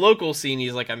in his local scene,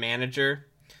 he's like a manager,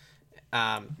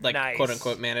 nice. quote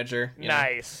unquote manager.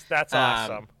 Nice, that's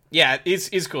awesome. Yeah,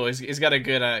 he's cool. He's got a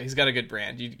good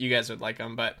brand. You guys would like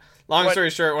him. But long story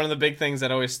short, one of the big things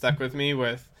that always stuck with me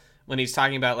with when he's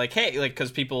talking about like, hey, like,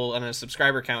 because people on a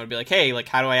subscriber count would be like, hey, like,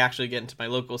 how do I actually get into my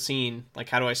local scene? Like,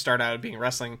 how do I start out being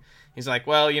wrestling? He's like,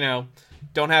 well,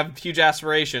 don't have huge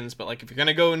aspirations, but like, if you're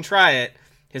gonna go and try it,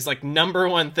 his like number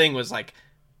one thing was like,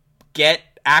 get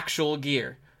actual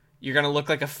gear. You're gonna look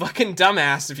like a fucking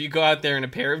dumbass if you go out there in a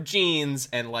pair of jeans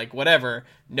and like whatever.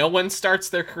 No one starts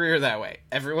their career that way.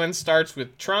 Everyone starts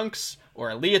with trunks or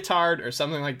a leotard or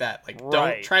something like that. Like,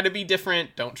 don't try to be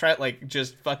different. Don't try, like,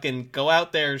 just fucking go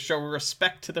out there, show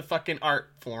respect to the fucking art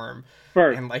form,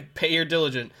 and like pay your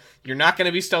diligence. You're not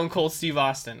gonna be Stone Cold Steve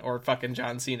Austin or fucking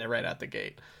John Cena right out the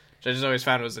gate. Which I just always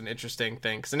found was an interesting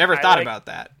thing because I never thought about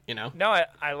that. No,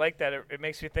 I like that. It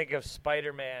makes me think of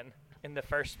Spider-Man. In the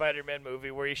first Spider-Man movie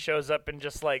where he shows up in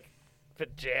just, like,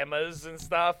 pajamas and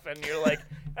stuff, and you're like,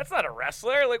 that's not a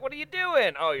wrestler. Like, what are you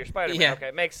doing? Oh, you're Spider-Man. Yeah.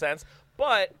 Okay, makes sense.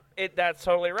 But that's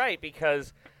totally right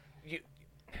because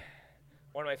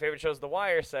one of my favorite shows, The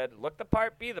Wire, said, look the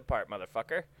part, be the part,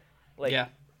 motherfucker. Like,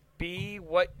 be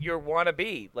what you want to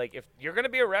be. Like, if you're going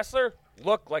to be a wrestler,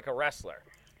 look like a wrestler.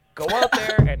 Go out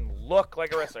there and look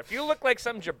like a wrestler. If you look like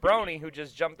some jabroni who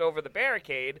just jumped over the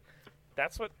barricade,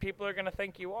 that's what people are going to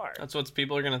think you are. That's what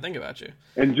people are going to think about you.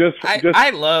 And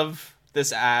I love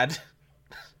this ad.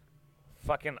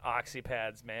 Fucking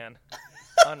Oxypads, man.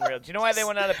 Unreal. Do you know why they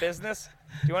went out of business?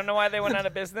 Do you want to know why they went out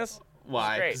of business?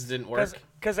 Why? Because it didn't work?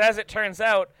 Because as it turns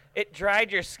out, it dried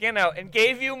your skin out and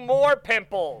gave you more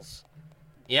pimples.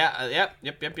 Yeah, yep.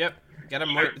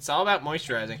 It's all about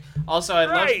moisturizing. Also, I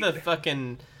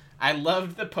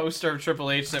loved the poster of Triple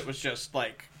H that was just,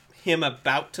 like, him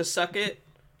about to suck it.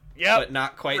 Yep. But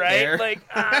not quite there. Like,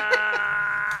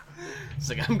 it's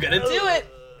like, I'm going to do it.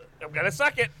 I'm going to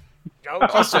suck it.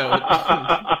 Also,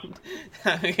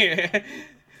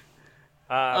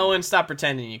 Owen, stop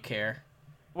pretending you care.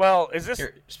 Well, is this...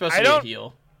 You're supposed to be a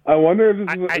heel. I wonder if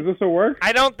is this a work?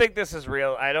 I don't think this is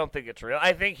real. I don't think it's real.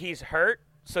 I think he's hurt,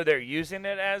 so they're using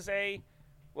it as a,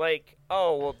 like,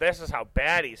 oh, well, this is how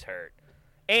bad he's hurt.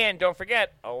 And don't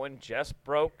forget, Owen just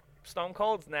broke Stone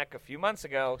Cold's neck a few months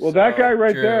ago. Well, that guy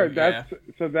right there, that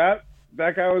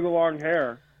guy with the long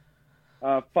hair.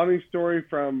 Funny story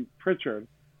from Pritchard.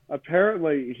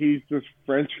 Apparently, he's this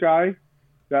French guy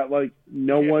that, like,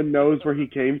 no one knows where he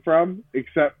came from,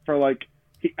 except for, like,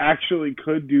 he actually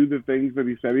could do the things that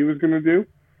he said he was going to do.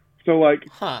 So, like,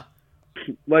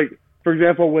 like, for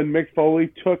example, when Mick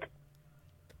Foley took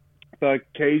the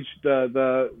cage,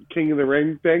 the King of the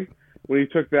Ring thing, when he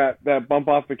took that bump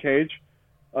off the cage,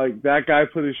 like, that guy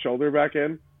put his shoulder back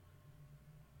in.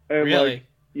 And really? Like,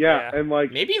 yeah, and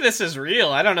like... Maybe this is real.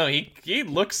 I don't know. He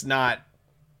looks not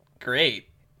great.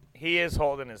 He is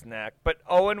holding his neck. But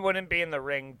Owen wouldn't be in the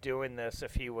ring doing this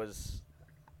if he was...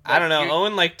 Like, I don't know.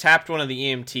 Owen, like, tapped one of the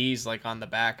EMTs, like, on the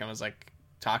back and was, like,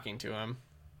 talking to him.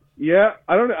 Yeah,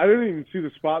 I didn't even see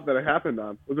the spot that it happened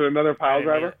on. Was it another pile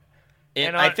driver?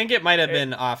 I think it might have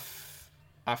been off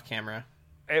camera.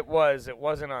 It was. It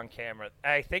wasn't on camera.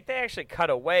 I think they actually cut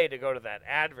away to go to that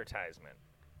advertisement.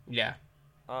 Yeah.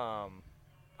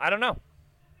 I don't know.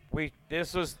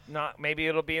 This was not. Maybe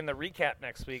it'll be in the recap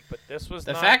next week. But this was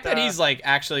the fact that he's like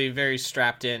actually very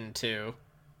strapped in too.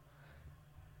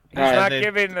 He's not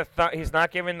giving the he's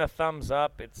not giving the thumbs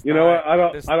up. It's you not, know what? I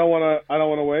don't this, want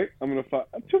to wait. I'm gonna fight.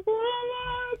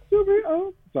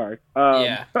 Oh, sorry.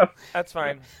 Yeah. That's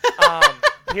fine.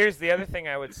 Here's the other thing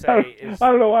I would say is I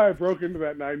don't know why I broke into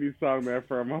that '90s song there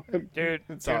for a moment. dude,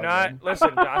 It's do all not good.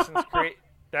 listen. Dawson's Creek.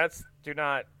 Do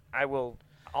not. I will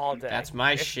all day. That's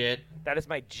my shit, That is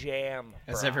my jam.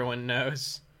 as bro. everyone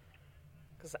knows.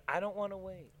 Because I don't want to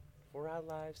wait for our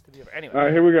lives to be over. Anyway. All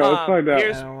right, here we go. Let's find out.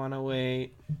 I don't want to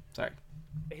wait. Sorry.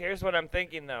 Here's what I'm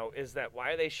thinking, though, is that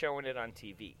why are they showing it on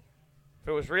TV? If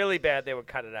it was really bad, they would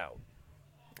cut it out.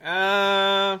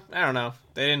 I don't know.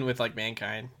 They didn't with like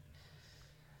Mankind.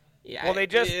 Yeah. Well, they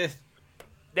just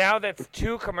now that's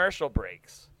 2 commercial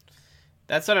breaks.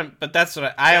 That's what I'm. But that's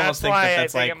what I almost think why that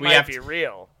that's I think like it we might have be to.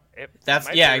 real. That's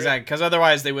exactly. Because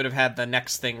otherwise they would have had the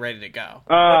next thing ready to go.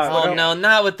 no, No,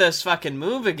 not with this fucking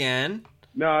move again.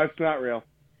 no, it's not real.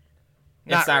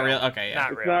 It's not real. Okay, yeah.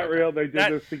 Not It's real. not real. They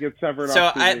did this to get severed So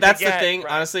off TV. that's the Yeah, thing.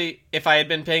 right. Honestly, if I had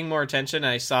been paying more attention and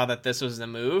I saw that this was the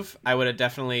move, I would have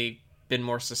definitely been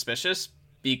more suspicious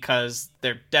because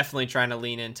they're definitely trying to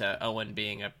lean into Owen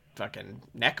being a fucking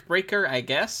neck breaker, I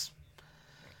guess.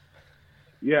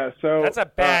 Yeah, so That's a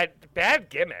bad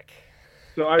gimmick.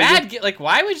 So I Like,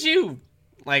 why would you?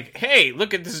 Like, hey,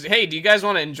 look at this. Hey, do you guys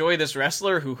want to enjoy this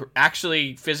wrestler who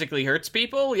actually physically hurts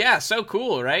people? Yeah, so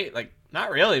cool, right? Like,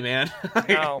 not really, man.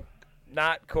 No,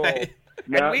 not cool.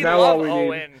 Now- And we now all love we need-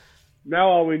 Owen. now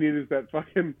all we need is that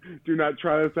fucking "Do not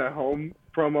try this at home"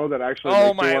 promo that actually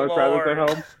Oh makes you my want to try this lord. at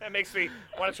home. That makes me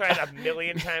want to try it a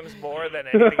million times more than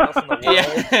anything else in the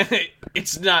world. Yeah,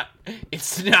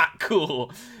 it's not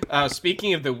cool.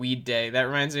 Speaking of the weed day, that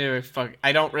reminds me of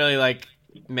I don't really like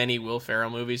many Will Ferrell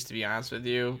movies, to be honest with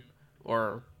you,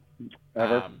 or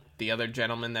Ever. the other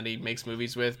gentleman that he makes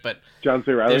movies with. But John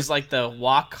C. Reilly. there's like the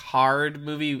Walk Hard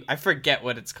movie. I forget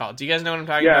what it's called. Do you guys know what I'm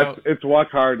talking Yeah, about? it's Walk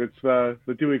Hard. It's the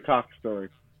Dewey Cox story.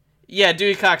 Yeah,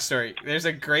 Dewey Cox story. There's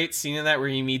a great scene in that where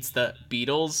he meets the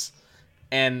Beatles,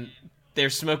 and they're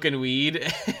smoking weed,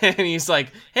 and he's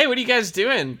like, "Hey, what are you guys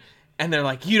doing?" And they're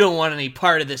like, "You don't want any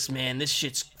part of this, man. This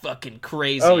shit's fucking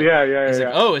crazy." Oh yeah. He's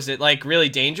like, "Oh, is it like really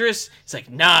dangerous?" He's like,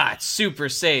 "Nah, it's super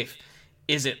safe."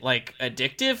 Is it like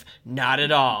addictive? Not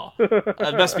at all.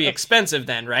 It must be expensive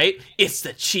then, right? It's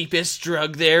the cheapest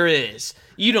drug there is.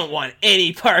 You don't want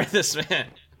any part of this, man.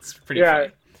 It's pretty funny.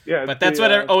 Yeah. But that's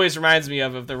what it always reminds me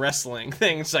of the wrestling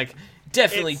thing. It's like,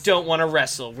 definitely don't want to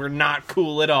wrestle. We're not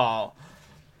cool at all.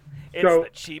 It's So- the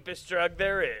cheapest drug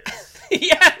there is.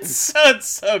 Yeah, it's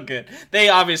so good. They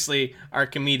obviously are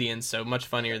comedians, so much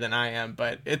funnier than I am,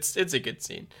 but it's a good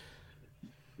scene.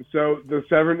 So the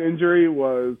Severn injury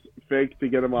was fake to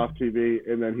get him off TV,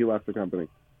 and then he left the company.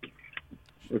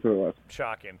 That's what it was.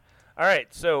 Shocking. All right,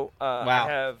 so Wow. I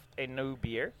have a new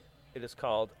beer. It is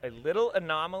called a Little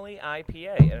Anomaly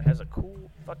IPA, and it has a cool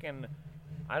fucking,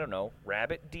 I don't know,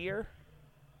 rabbit deer?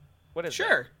 What is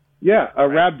Sure. Yeah, a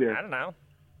that? rab I deer. don't know.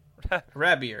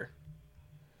 Rabier.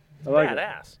 I like it.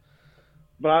 Badass.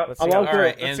 But Let's I'm see, also, all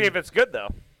right. Let's And- see if it's good, though.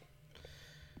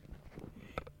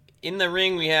 In the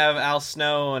ring, we have Al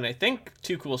Snow and I think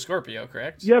Too Cool Scorpio,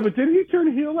 correct? yeah, but didn't he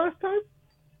turn heel last time?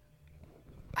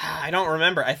 I don't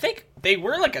remember. I think they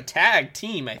were like a tag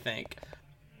team, I think.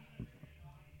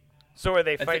 So are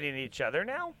they thi- fighting each other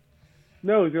now?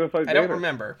 No, he's gonna fight. I don't Vader.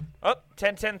 remember. Oh,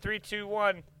 10, 10, 3, 2,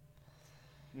 1.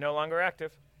 No longer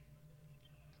active.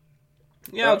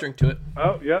 Yeah, I'll drink to it.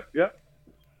 Oh, yep.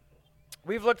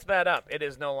 We've looked that up. It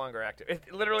is no longer active.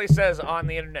 It literally says on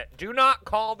the internet, do not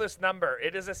call this number.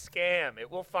 It is a scam. It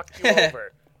will fuck you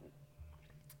over.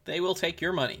 They will take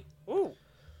your money. Ooh,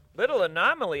 Little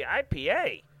Anomaly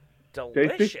IPA.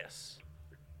 Delicious.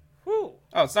 Woo.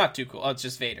 Oh, it's not Too Cool. Oh, it's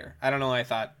just Vader. I don't know why I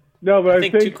thought. No, but I I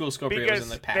think think Too Cool Scorpio was in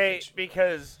the package.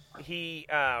 Because he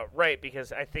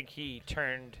because I think he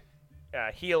turned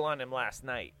heel on him last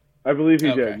night. I believe he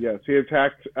Okay. did. Yes, he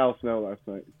attacked Al Snow last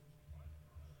night,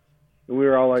 and we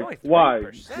were all It's like, only "Why,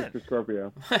 3%. Mr.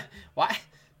 Scorpio?"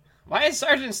 Why is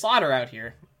Sergeant Slaughter out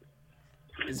here?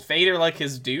 Is Vader like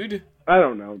his dude? I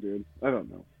don't know, dude. I don't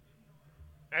know.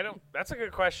 That's a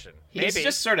good question. He's Maybe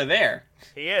just sort of there.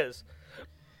 he is.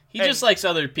 He And- just likes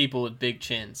other people with big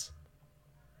chins.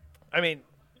 I mean,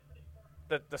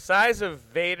 the size of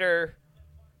Vader,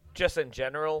 just in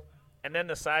general, and then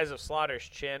the size of Slaughter's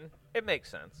chin, it makes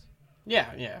sense.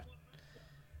 Yeah. Yeah,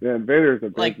 and Vader's a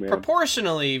big Like, man.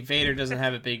 proportionally, Vader doesn't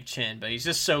have a big chin, but he's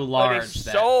just so But large he's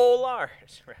that so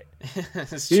large, right?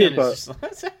 his He chin is is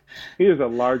just... He is a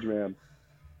large man.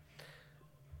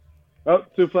 Oh,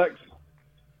 suplex.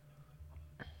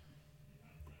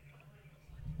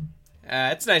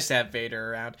 It's nice to have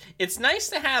Vader around. It's nice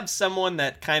to have someone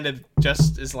that kind of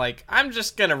just is like, I'm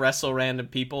just gonna wrestle random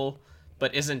people,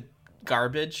 but isn't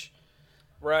garbage.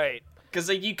 Right. Because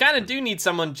like, you kind of do need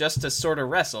someone just to sort of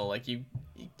wrestle. Like you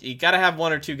got to have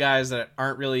one or two guys that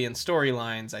aren't really in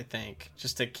storylines, I think,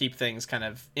 just to keep things kind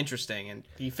of interesting. And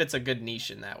he fits a good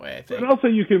niche in that way, I think. And also,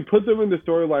 you can put them into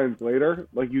storylines later.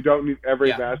 Like, you don't need every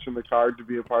match in the card to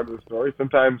be a part of the story.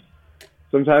 Sometimes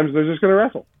they're just going to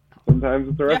wrestle. Sometimes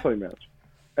it's a wrestling match.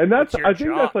 And I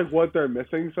think that's like what they're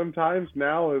missing sometimes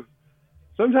now is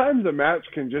sometimes a match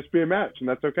can just be a match, and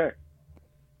that's okay.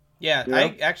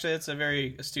 Yeah, actually, that's a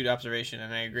very astute observation,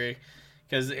 and I agree.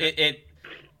 Because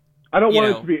I don't want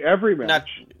it to be every match.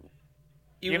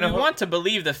 We want to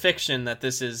believe the fiction that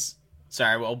this is...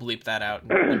 Sorry, we'll bleep that out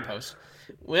in post.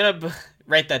 We want to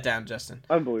write that down, Justin.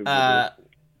 Unbelievable.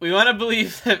 We want to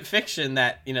believe the fiction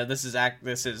that, this is a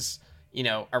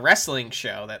wrestling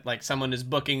show, that like someone is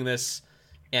booking this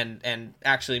and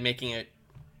actually making it,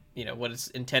 what it's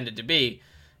intended to be.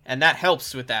 And that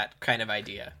helps with that kind of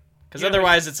idea. Because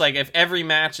otherwise it's like if every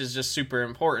match is just super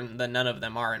important, then none of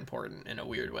them are important in a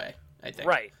weird way, I think.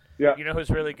 Right. Yeah. You know who's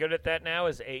really good at that now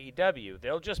is AEW.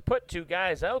 They'll just put two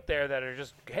guys out there that are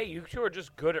just, hey, you two are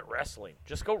just good at wrestling.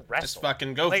 Just go wrestle. Just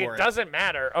fucking go for it. It doesn't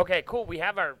matter. Okay, cool. We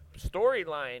have our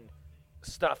storyline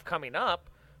stuff coming up,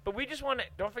 but we just want to,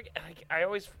 don't forget,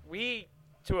 we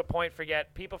to a point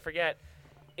people forget,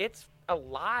 it's a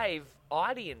live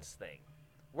audience thing.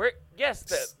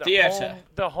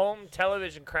 The home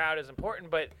television crowd is important,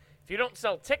 but if you don't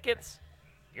sell tickets,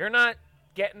 you're not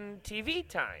getting TV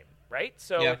time. Right,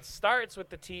 so it starts with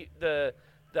the ticket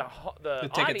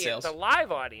audience, sales. the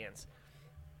live audience.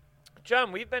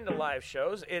 John, we've been to live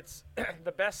shows. It's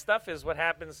the best stuff is what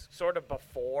happens sort of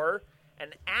before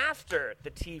and after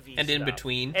the TV and stuff. in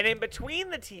between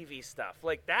the TV stuff.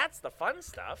 Like that's the fun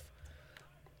stuff.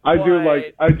 I do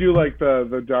like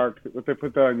the dark that they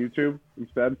put that on YouTube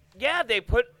instead. Yeah,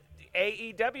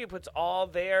 AEW puts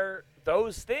all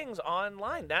those things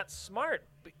online. That's smart.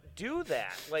 Do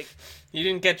that. Like you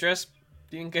didn't get dressed,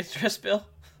 Bill?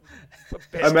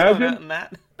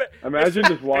 Imagine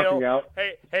just walking out.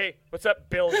 Hey, what's up,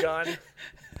 Bill Gunn?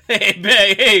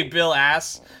 hey, Bill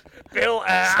Ass. Bill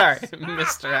Ass. Sorry,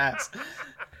 Mr. Ass.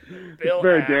 Bill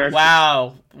very Ass. daring.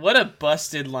 Wow, what a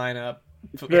busted lineup.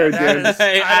 Very daring.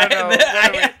 I don't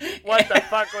know. What the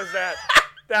fuck was that?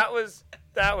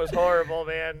 That was horrible,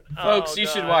 man. Folks, you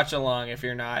should watch along if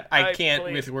you're not. I can't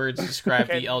with words describe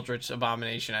the eldritch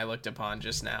abomination I looked upon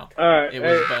just now. All right, it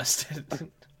was busted.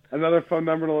 Another phone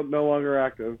number no longer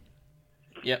active.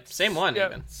 Yep, same one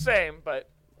even. Same, but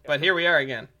here we are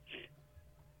again.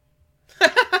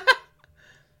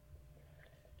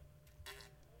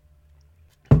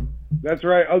 That's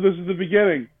right. Oh, this is the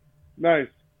beginning. Nice.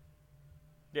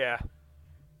 Yeah.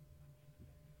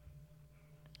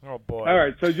 Oh boy. All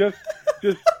right, so just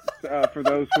for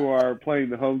those who are playing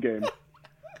the home game,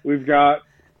 we've got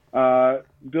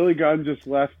Billy Gunn just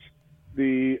left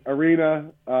the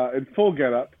arena in full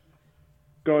getup,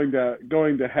 going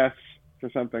to Hess for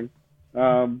something.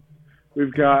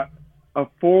 We've got a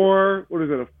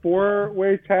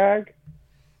four-way tag?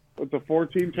 What's a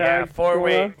 4-team tag?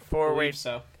 Yeah, four-way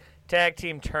so. Tag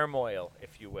team turmoil,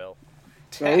 if you will.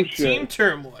 Tag team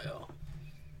turmoil.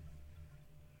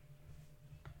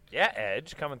 Yeah,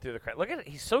 Edge coming through the crowd. Look at it.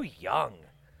 He's so young.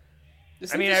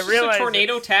 I realize a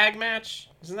tornado tag match.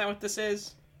 Isn't that what this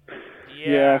is?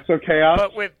 Yeah, so chaos.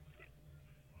 But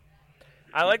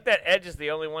I like that Edge is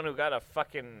the only one who got a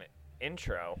fucking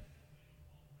intro.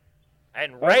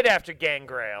 And right after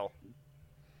Gangrel.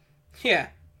 Yeah.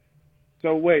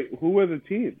 So wait, who are the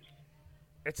teams?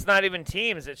 It's not even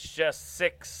teams. It's just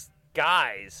 6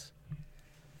 guys.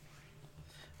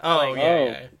 Oh, yeah.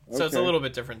 Okay. So it's a little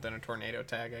bit different than a tornado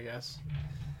tag, I guess.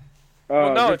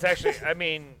 Well, no, it's actually,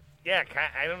 yeah,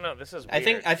 I don't know. This is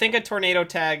weird. I think a tornado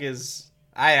tag is,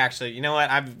 you know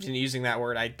what? I've been using that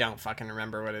word. I don't fucking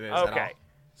remember what it is at all. Okay.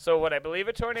 So what I believe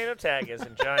a tornado tag is,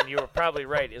 and John, you were probably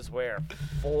right, is where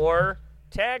 4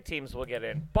 tag teams will get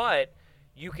in, but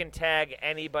you can tag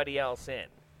anybody else in.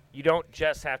 You don't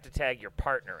just have to tag your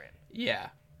partner in. Yeah.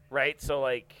 Right? So,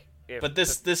 like... But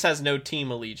this has no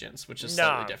team allegiance, which is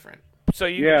slightly different. So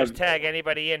you can just tag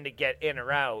anybody in to get in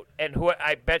or out, and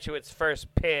I bet you its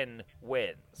first pin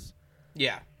wins.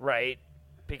 Yeah. Right?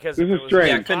 Because this is strange.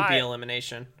 Yeah, it couldn't be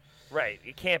elimination. Right.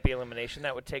 It can't be elimination.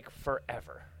 That would take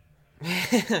forever.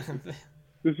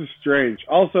 This is strange.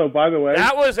 Also, by the way...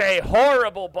 That was a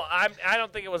horrible... I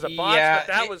don't think it was a botch, but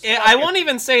that was... I won't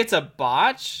even say it's a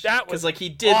botch. That was because he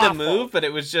did awful. the move, but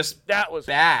it was just that was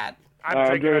bad.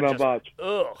 I'm drinking on botch.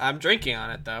 Ugh. I'm drinking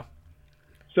on it, though.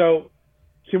 So,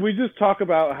 can we just talk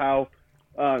about how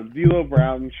D'Lo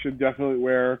Brown should definitely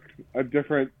wear a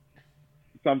different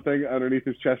something underneath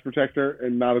his chest protector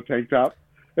and not a tank top.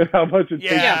 And how much it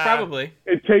Yeah, probably.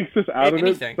 it takes us out of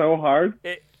Anything. it so hard.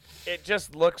 It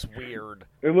just looks weird.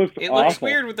 It looks It awful. looks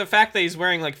weird with the fact that he's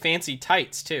wearing like fancy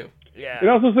tights too. Yeah. It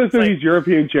also says It's that like- he's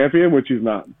European champion, which he's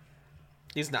not.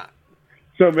 He's not.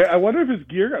 So man, I wonder if his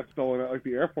gear got stolen at like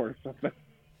the airport or something.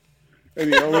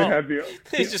 And he only had the.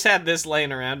 He's just had this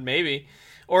laying around, maybe,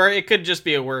 or it could just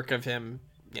be a work of him,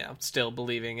 still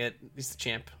believing it. He's the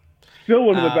champ. Still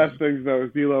one of the best things though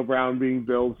is D'Lo Brown being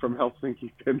billed from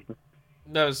Helsinki, Finland.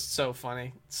 That was so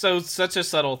funny. Such a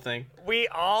subtle thing. We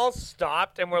all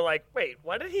stopped and we're like, wait,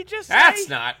 what did he just say? That's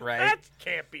not right. That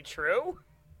can't be true.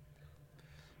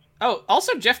 Oh,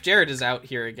 also Jeff Jarrett is out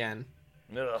here again.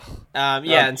 Ugh.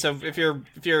 And so if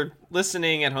you're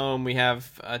listening at home, we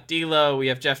have D'Lo, we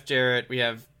have Jeff Jarrett, we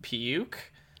have Puke,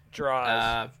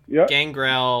 Draws. Yep.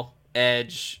 Gangrel,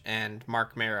 Edge, and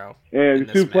Mark Marrow. And in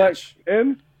this suplex match.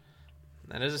 in.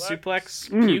 That is a Suplex.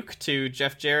 suplex Puke to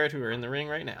Jeff Jarrett, who are in the ring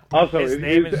right now. Also, his it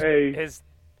name is is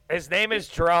his name is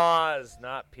Draws,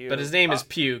 not Puke. But his name is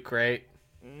Puke, right?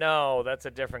 No, that's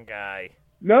a different guy.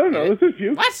 No. This is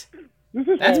Puke. What? This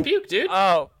is That's Puke. Puke, dude.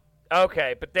 Oh,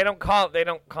 okay, but they don't call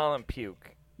him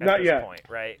Puke at Not this yet. point,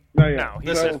 right? Not yet. No, he's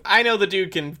Listen, So- I know the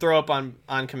dude can throw up on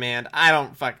command. I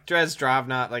don't fuck Drez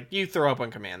Dravna. Like, you throw up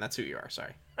on command. That's who you are.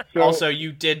 Sorry. So- Also,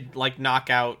 you did like knock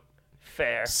out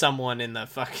fair. someone in the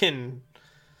fucking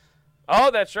Oh,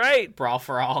 that's right. brawl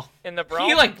for all. In the brawl.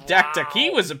 He like decked Wow. He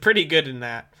was pretty good in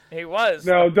that. He was.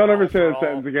 No, the don't ever brawl say for that all.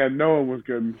 sentence again. No one was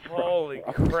good. Holy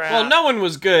crap. Well, no one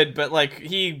was good, but like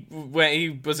he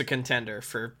was a contender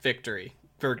for victory,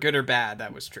 for good or bad.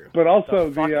 That was true. But also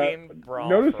The fucking brawl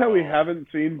notice for how we all. haven't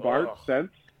seen Bart Ugh.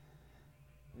 since.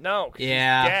 No. 'Cause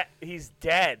Yeah. He's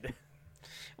dead.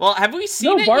 Well, have we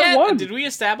seen No, it Bart yet? won. Did we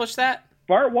establish that?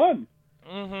 Bart won.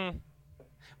 Mm-hmm.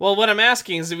 Well, what I'm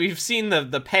asking is, we've seen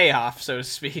the payoff, so to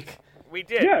speak. We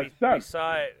did. Yeah, we it's done.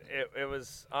 saw it. It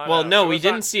was on. Well, no, it we was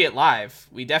didn't on- see it live.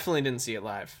 We definitely didn't see it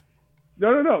live.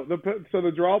 No. So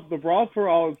the brawl for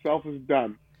all itself is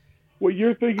done. What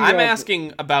you're thinking? I'm of,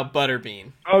 asking about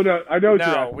Butterbean. Oh no, I know what you're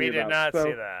No, asking we did about. not So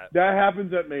see that. That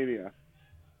happens at Mania.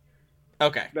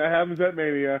 Okay. That happens at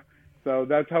Mania. So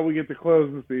that's how we get to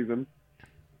close the season.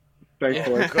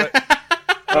 Thankfully. Good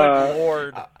Uh,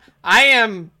 Lord. I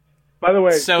am By the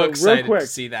way, so real excited quick, to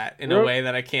see that in a Real- way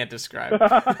that I can't describe.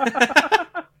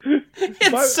 But-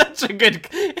 It's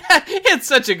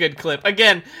such a good clip.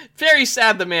 Again, very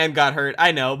sad the man got hurt.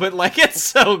 I know, but like it's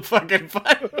so fucking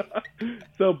fun.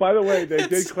 So, by the way, they did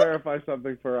It's- clarify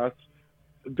something for us.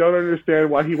 Don't understand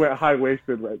why he went high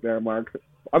waisted right there, Mark.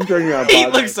 I'm drinking on He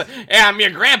podcast. looks like, yeah, I'm your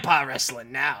grandpa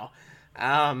wrestling now.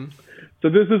 So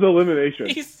this is elimination.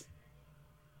 He's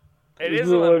It This is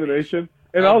is elimination.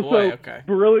 And Oh, also, boy, okay.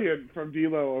 brilliant from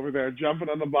D'Lo over there, jumping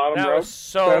on the bottom That rope. was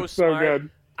so That's smart. so good.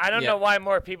 I don't Yeah. know why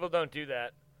more people don't do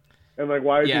that. And like,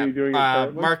 why is yeah. he doing it?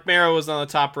 currently? Mark Marrow was on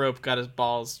the top rope, got his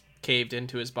balls caved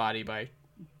into his body by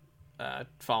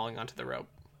falling onto the rope.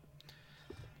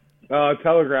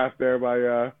 Telegraphed there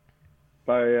by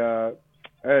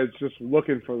Edge, just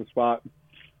looking for the spot.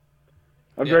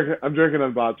 I'm drinking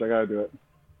on botch. I gotta do it.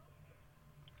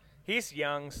 He's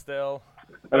young still.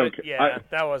 I don't But, care. yeah,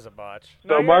 that was a botch. So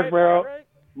you're Mark right, Marrow- you're right.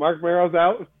 Mark Marrow's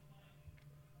out.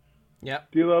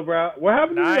 Yep. D'Lo Brown. What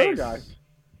happened to the other Nice. guys?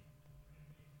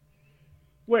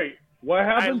 Wait, what I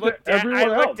happened to looked, everyone I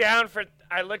looked else?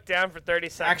 down for 30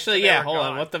 seconds. Actually, and they yeah. were Hold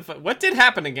on. gone. What did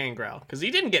happen to Gangrel? Because he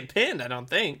didn't get pinned. I don't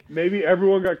think. Maybe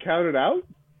everyone got counted out.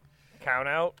 Count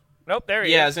out. Nope, there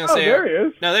he Yeah, I is. was gonna Oh, say. there he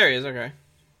is. No, there he is. Okay.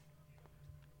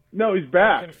 No, he's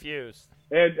back. Confused.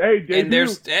 And hey, debut, And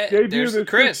there's this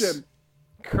Chris. Christian.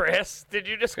 Chris? Did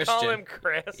you just call Christian. him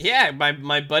Chris? Yeah,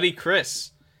 my buddy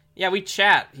Chris. Yeah, we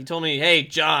chat. He told me, "Hey,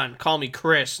 John, call me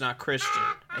Chris, not Christian.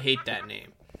 I hate that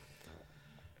name."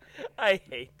 I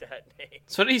hate that name.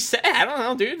 So what did he say? I don't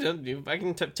know, dude. I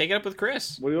can take it up with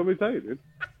Chris. What do you want me to tell you, dude?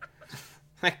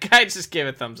 That guy just gave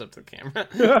a thumbs up to the camera.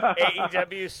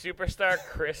 AEW superstar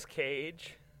Chris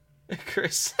Cage.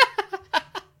 Chris.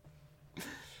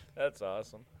 That's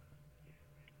awesome.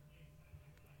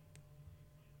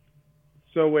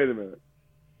 So wait a minute.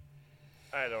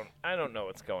 I don't know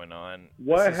what's going on.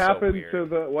 What This is so happened weird. to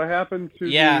the? What happened to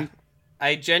Yeah, the?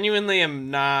 I genuinely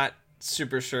am not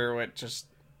super sure what just.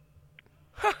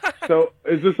 So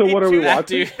is this a what are we that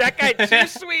watching? dude- That guy too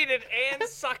sweeted and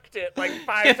sucked it like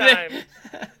 5 And then- times.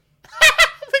 Look at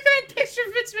that picture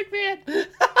of Vince McMahon.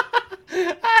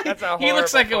 That's a He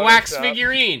looks like horrible a wax Photoshop.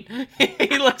 figurine.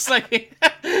 He looks like.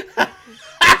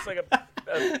 Looks like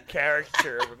a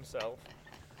caricature of himself.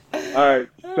 All right,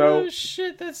 so Oh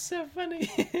shit, that's so funny.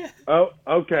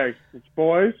 okay,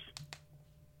 boys.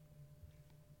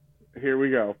 Here we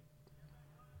go,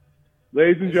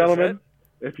 ladies and Is this gentlemen.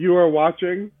 If you are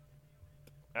watching,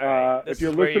 All right, this if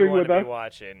you're is where listening you want with to us, be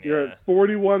watching. you're Yeah. at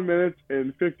 41 minutes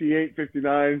and 58,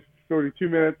 59, 42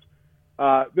 minutes.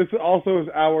 This also is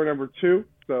hour number 2,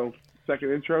 so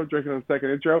second intro, drinking on second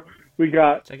intro. We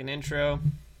got Second intro.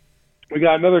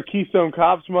 another Keystone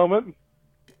Cops moment.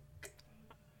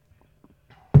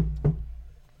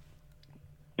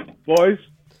 Boys,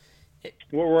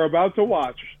 what we're about to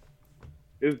watch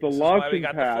is the This is why we launching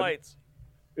got the pad. flights.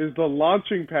 Is the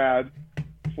launching pad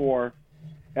for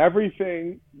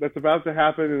everything that's about to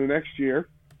happen in the next year,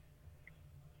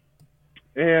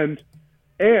 and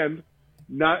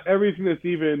not everything that's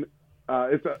even.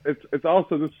 It's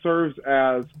also, this serves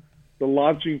as the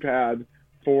launching pad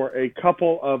for a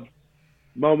couple of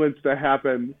moments that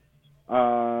happen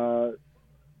that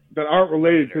aren't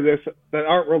related to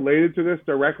this,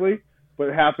 directly,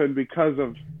 but happen because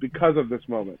of this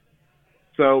moment.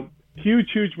 So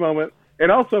huge moment, and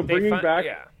also bringing back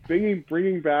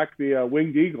the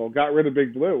Winged Eagle. Got rid of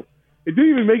Big Blue. It didn't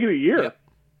even make it a year. Yep.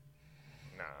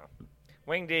 Nah.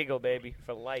 Winged Eagle, baby,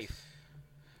 for life.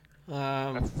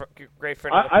 Um, Great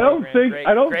friend of the I don't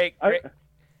program. think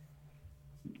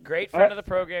Great friend of the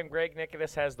program, Greg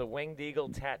Nicholas, has the Winged Eagle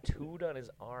tattooed on his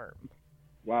arm.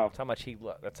 Wow. That's how much he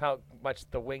loves. That's how much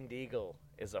the Winged Eagle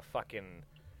is a fucking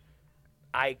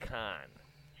icon.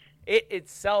 It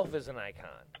itself is an icon.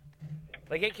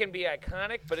 Like, it can be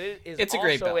iconic, but it's a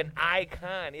great also belt. an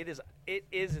icon. It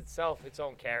is itself its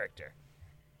own character.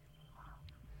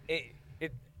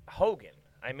 Hogan.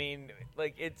 I mean,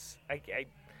 like, it's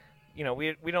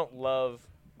we don't love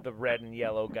the red and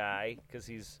yellow guy because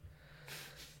he's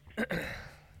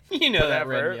you know that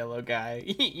red Whatever. and yellow guy.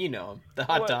 You know him, the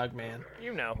hot What? dog man.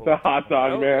 you know who The hot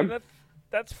dog man.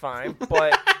 That's fine,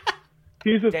 but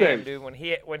He's the damn, thing. dude,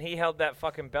 when he held that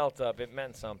fucking belt up, it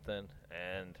meant something,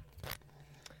 and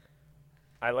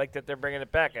I like that they're bringing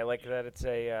it back. I like that it's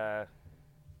a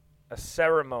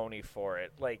ceremony for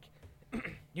it. Like,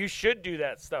 you should do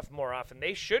that stuff more often.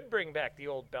 They should bring back the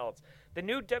old belts. The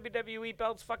new WWE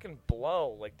belts fucking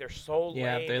blow. Like, they're so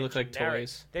Yeah, lame they and look like generic.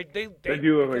 toys. They do look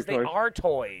because like they toys. are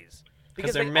toys.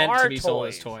 Because they they're meant are to be sold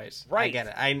as toys. Right. I get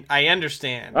it. I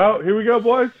understand. Oh, here we go,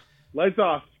 boys. Lights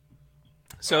off.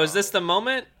 So is this the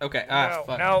moment? Okay. No,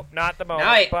 Fuck. no, not the moment.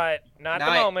 Now but not now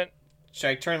the I- moment. Should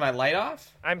I turn my light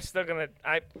off? I'm still gonna.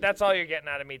 That's all you're getting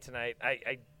out of me tonight.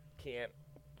 I can't.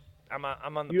 I'm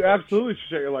on the. You porch. absolutely should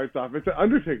shut your lights off. It's an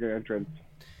Undertaker entrance.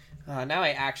 Now I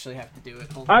actually have to do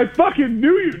it. Hold on. I fucking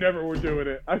knew you never were doing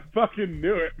it. I fucking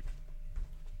knew it.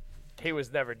 He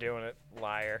was never doing it,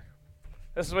 liar.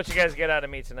 This is what you guys get out of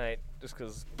me tonight, just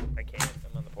because I can't.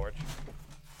 I'm on the porch.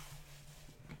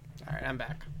 All right, I'm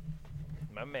back.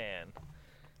 My man.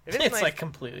 It is It's nice, like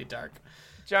completely dark.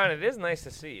 John. It is nice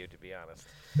to see you, to be honest.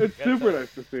 It's Gotta super tell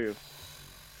nice to see you.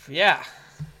 Yeah.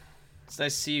 It's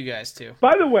nice to see you guys too.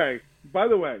 By the way,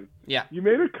 Yeah. you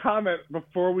made a comment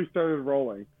before we started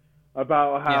rolling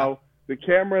about how the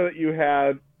camera that you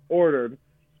had ordered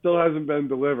still hasn't been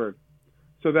delivered,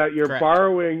 so that you're Correct.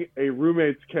 borrowing a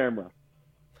roommate's camera.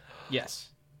 Yes.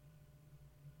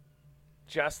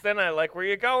 Justin, I like where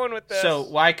you're going with this. So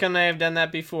why couldn't I have done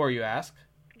that before, you ask?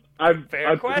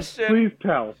 Fair question. Please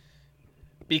tell.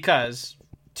 Because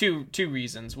two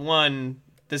reasons. One,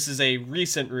 this is a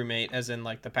recent roommate, as in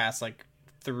like the past like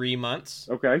 3 months.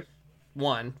 Okay.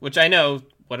 One, which I know.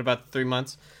 What about the 3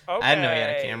 months? okay. I didn't know he had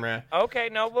a camera Okay,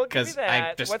 no, we'll give you because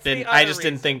that. I just What's didn't. the I other just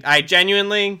didn't reason? think. I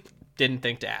genuinely didn't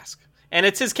think to ask. And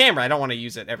it's his camera. I don't want to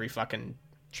use it every fucking.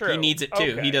 True. He needs it too.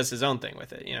 Okay. He does his own thing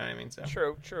with it. You know what I mean? So.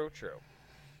 True.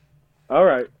 All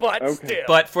right. But Okay. still.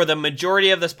 But for the majority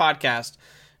of this podcast,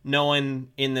 no one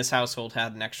in this household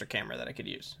had an extra camera that I could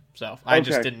use. So I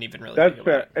just Okay. didn't even really That's think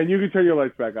fair. about it. And you can turn your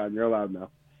lights back on. You're allowed now.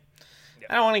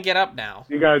 I don't want to get up now.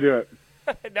 You gotta do it.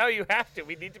 now you have to.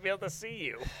 We need to be able to see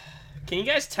you. Can you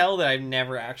guys tell that I've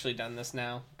never actually done this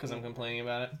now because I'm complaining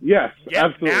about it? Yes, Yep,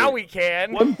 absolutely. now we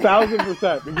can.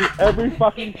 1000%. Because every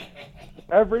fucking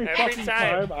Every fucking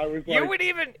time. I was You like,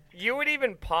 would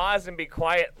even pause and be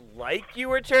quiet like you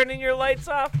were turning your lights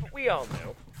off. We all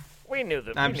knew. We knew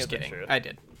the. I'm we just knew the kidding. truth. I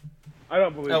did. I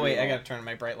don't believe. Oh him wait, at I all. gotta turn on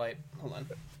my bright light. Hold on.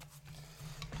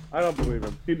 I don't believe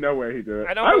him. He no way he did it.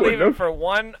 I don't believe wouldn't him have. for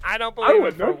one. I don't believe him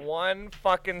wouldn't for have. one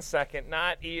fucking second.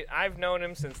 I've known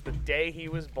him since the day he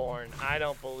was born. I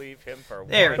don't believe him for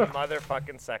There. one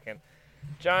motherfucking second.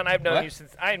 John, I've known What?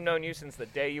 you since the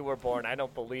day you were born. I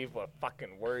don't believe a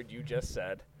fucking word you just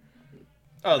said.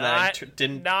 Oh, that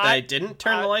I didn't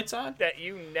turn the lights on? That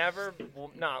you never,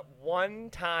 not one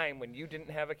time when you didn't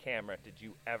have a camera, did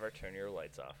you ever turn your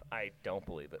lights off? I don't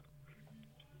believe it.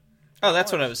 Oh,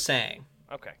 that's what I was saying.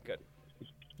 Okay, good.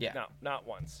 Yeah. No, not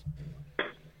once.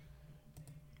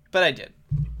 But I did.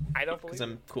 I don't believe Because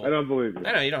I'm cool. I don't believe you.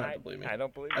 I know, you don't have to believe me. I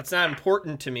don't believe That's not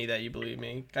important to me that you believe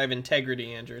me. I have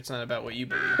integrity, Andrew. It's not about what you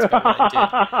believe. It's about what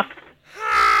I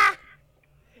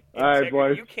All right,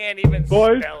 boys. You can't even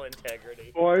spell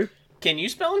integrity. Boys. did. Can you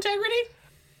spell integrity?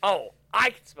 Oh, I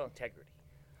can spell integrity.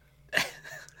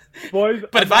 Boys.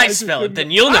 But if I spell it,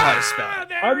 then you'll know how to spell it.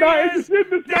 I'm not interested in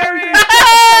the There he spelling.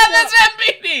 is. That's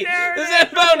Zamboni!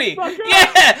 That's Zamboni!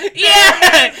 Yeah!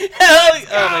 Yeah! Hell,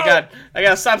 oh my god. I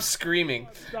gotta stop screaming.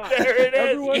 There it is.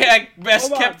 Everyone- Yeah, best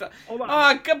Hold on, kept. hold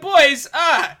on. Good boys.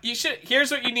 You should.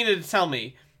 Here's what you needed to tell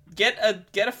me. Get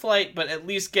a flight, but at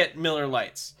least get Miller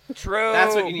Lights. True.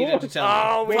 That's what you needed to tell me.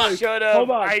 Oh, we Boys, should have.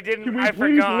 Hold on. I didn't. Can we I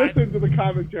please forgot. listen to the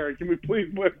commentary? Can we please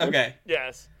listen? Okay.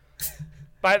 Yes.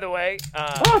 By the way,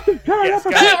 Austin, turn yes,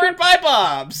 up guys. Hey, we're at Buy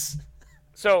Bob's.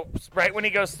 so right when he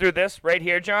goes through this, right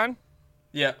here, John,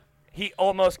 Yeah. he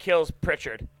almost kills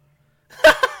Pritchard.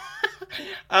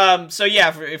 So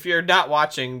yeah, if you're not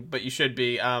watching, but you should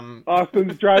be.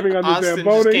 Austin's driving on the Austin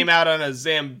Zamboni. just came out on a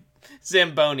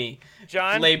Zamboni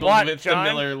John, labeled what? with John,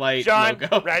 the Miller Lite John,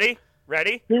 logo. ready?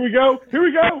 Ready? Here we go. Here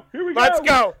we go. Here we Let's go.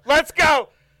 go. Let's go.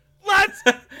 Let's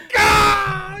go.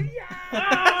 Yeah.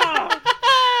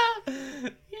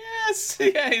 Yes.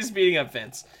 Yeah, he's beating up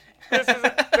Vince. This is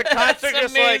the cops are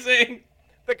That's just like amazing.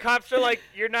 the cops are like,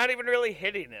 you're not even really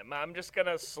hitting him. I'm just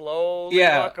gonna slowly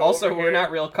Yeah. walk Also, over we're here.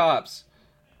 not real cops.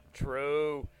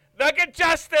 True. Look at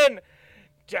Justin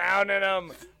downing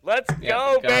him. Let's Yeah,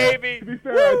 go, we got it. baby. To be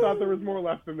fair, I thought there was more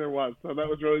left than there was, so that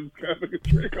was really just kind of like a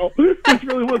trickle. Which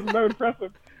really wasn't that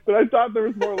impressive, but I thought there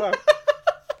was more left.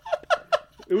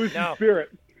 It was No. in spirit.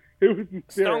 It was in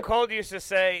spirit. Stone Cold used to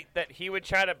say that he would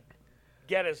try to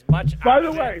get as much By out the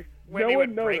of way, it when no he one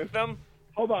would break noticed. them.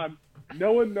 Hold on.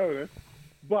 No one noticed,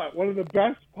 but one of the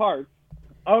best parts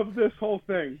of this whole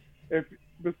thing, if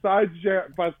besides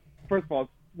but first of all,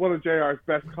 it's one of JR's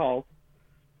best calls.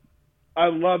 I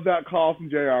love that call from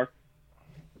JR.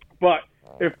 But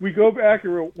if we go back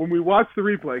and when we watch the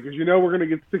replay, because you know we're going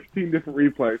to get 16 different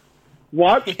replays,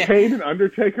 watch Kane and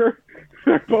Undertaker.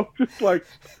 They're both just like,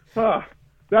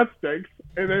 that stinks,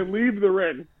 and they leave the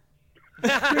ring.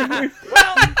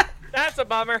 Well, that's a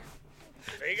bummer.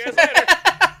 See you guys later.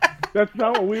 That's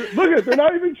not what we look at. They're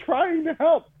not even trying to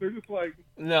help. They're just like,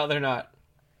 No, they're not.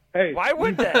 hey. Why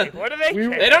would they? What do they We-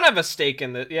 care? They don't have a stake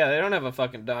in the. Yeah, they don't have a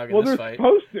fucking dog in Well, this they're fight.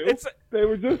 supposed to. It's- They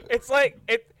were just. It's like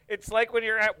it's like when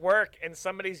you're at work and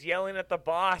somebody's yelling at the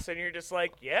boss and you're just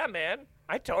like, yeah, man,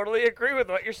 I totally agree with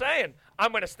what you're saying.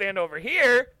 I'm going to stand over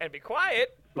here and be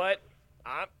quiet, but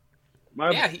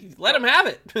Yeah, let him have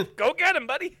it. go get him,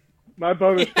 buddy. My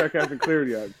bonus check hasn't cleared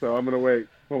yet, so I'm gonna wait.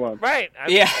 Hold on. Right.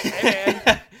 Yeah. Hey,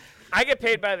 man, I get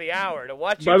paid by the hour. To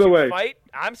watch By you the two way- fight,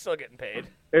 I'm still getting paid.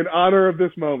 In honor of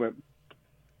this moment,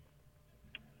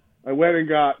 I went and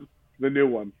got the new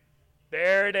one,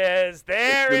 There it is.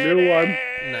 There It's the it new one.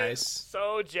 is. Nice.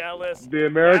 So jealous. the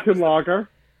American That was Lager.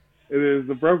 It is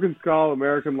the Broken Skull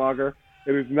American Lager.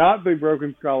 It is not the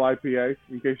Broken Skull IPA.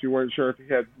 In case you weren't sure if he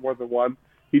had more than one,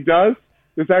 he does.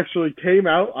 This actually came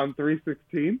out on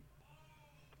 3/16.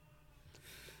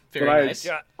 Very But nice.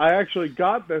 Yeah. I actually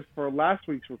got this for last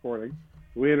week's recording.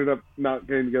 We ended up not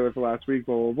getting together for last week,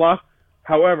 blah, blah, blah.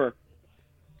 However,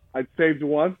 I saved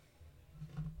one.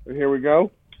 And here we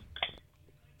go.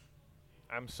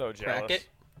 I'm so jealous. Crack it.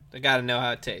 They gotta know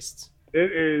how it tastes.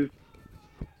 It is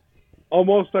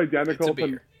almost identical It's a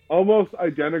beer.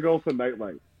 to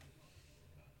Nightlight.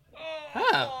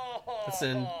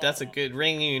 Oh, that's a good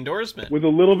ringing endorsement. With a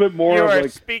little bit more You of are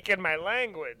like speaking my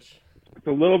language. it's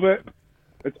a little bit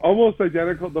it's almost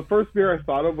identical. The first beer I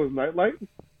thought of was Nightlight,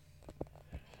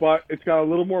 but it's got a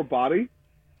little more body.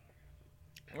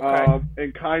 Okay.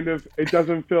 And kind of it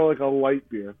doesn't feel like a light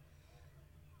beer.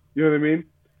 You know what I mean?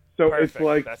 So Perfect. it's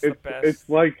like That's the best. it's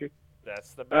like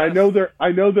That's the best. I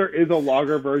know there is a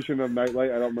lager version of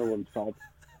Nightlight. I don't remember what it's called,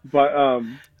 but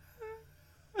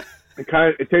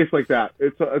it tastes like that.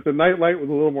 It's a Nightlight with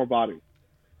a little more body,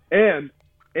 and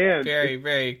Very, it's,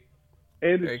 very.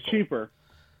 and very it's cool. cheaper,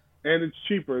 and it's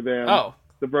cheaper than Oh,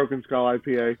 the Broken Skull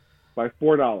IPA by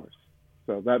 $4.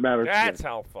 So that matters. to That's me.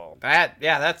 helpful.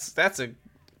 that's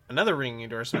another ringing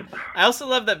endorsement. I also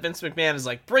love that Vince McMahon is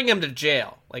like, bring him to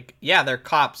jail. Like, yeah, they're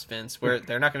cops, Vince.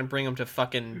 They're not going to bring him to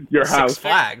fucking Your Six house.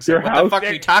 Flags. Your Like, what house. the fuck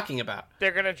are you talking about?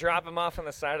 They're gonna drop him off on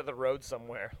the side of the road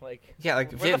somewhere. Like, Yeah,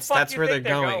 like where Vince, the fuck that's do you where they're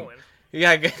think going.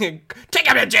 Yeah, take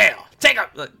him to jail. Take him.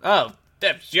 Like, oh,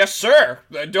 Yes, sir.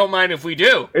 Don't mind if we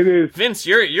do. It is. Vince,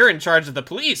 you're in charge of the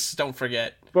police. Don't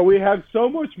forget. But we have so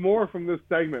much more from this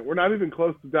segment. We're not even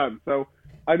close to done. So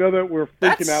I know that we're freaking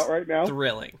That's out right now.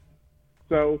 Thrilling.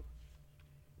 So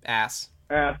Ass.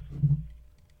 ass.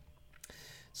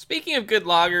 Speaking of good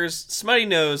lagers, Smutty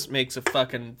Nose makes a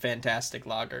fucking fantastic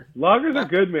lager. Lagers are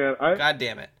good, man. God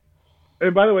damn it.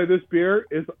 And by the way, this beer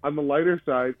is on the lighter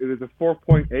side. It is a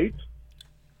 4.8.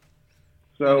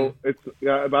 So it's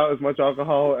about as much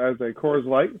alcohol as a Coors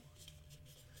Light.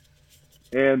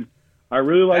 And I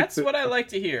really like That's what I like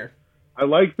to hear. I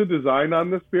like the design on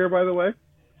this beer, by the way.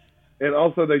 And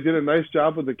also they did a nice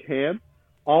job with the can.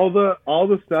 All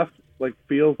the stuff like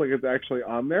feels like it's actually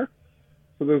on there.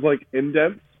 So there's like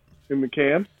indents in the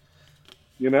can,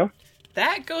 you know?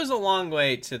 That goes a long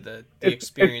way to the It's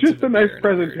experience just of a a nice beer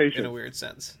presentation. in a weird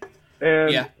sense.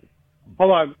 And Yeah.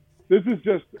 hold on, this is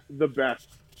just the best.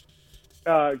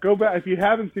 Go back if you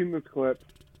haven't seen this clip.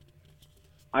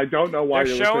 I don't know why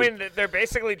They're you're showing. listening. They're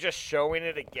basically just showing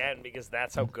it again because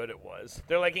that's how good it was.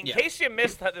 They're like, in Yeah. case you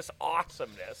missed this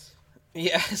awesomeness.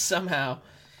 Yeah, somehow.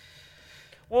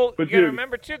 Well, But you gotta dude-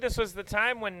 remember too. This was the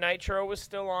time when Nitro was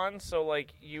still on, so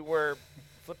like you were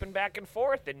flipping back and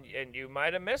forth, and you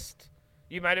might have missed.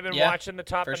 You might have been Yeah, watching the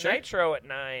top for of sure. Nitro at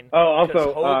 9. Oh, also,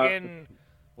 'cause Hogan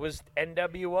was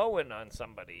NWOing on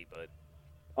somebody, but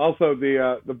Also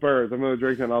the birds. I'm gonna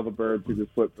drink on all the birds who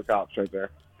just flipped the cops right there.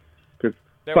 'Cause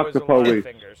there fuck was the a lot of police.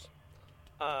 fingers.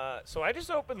 So I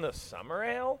just opened the Summer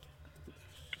Ale.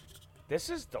 This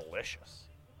is delicious.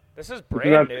 This is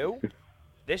brand new.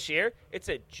 This year, it's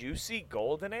a juicy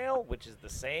golden ale, which is the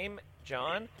same,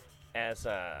 John, as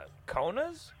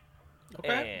Kona's. Okay,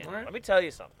 Oh, And all right. let me tell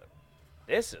you something.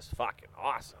 This is fucking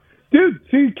awesome. Dude,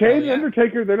 see, Kane and yeah.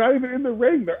 Undertaker, they're not even in the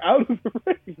ring. They're out of the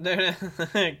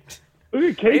ring. Look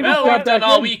at Kane. Well, just well, got we've done back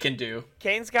all in. we can do.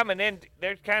 Kane's coming in.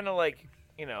 They're kind of like,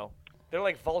 they're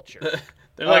like vultures.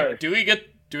 They're All like, right. do we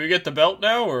get the belt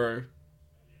now, or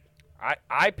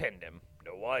I pinned him.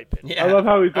 No, I pinned him. yeah? I love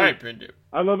how he's all like- right, Brindu.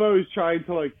 I love how he's trying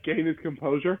to like gain his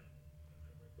composure.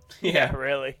 Yeah.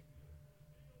 Really.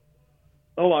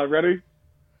 Hold on, ready?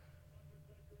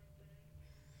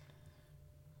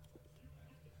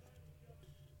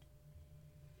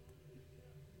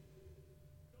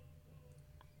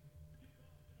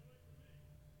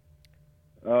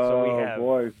 So we Oh have-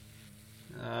 boy,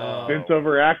 Oh. Vince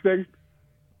overacting.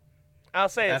 I'll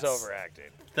say it's That's-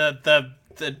 overacting.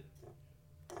 The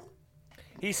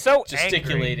He's so angry.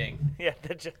 gesticulating. Yeah,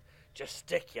 the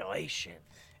gesticulation.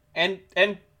 And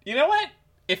you know what?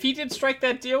 If he did strike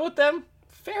that deal with them,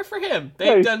 fair for him.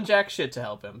 They've Hey. done jack shit to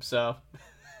help him. So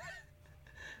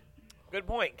Good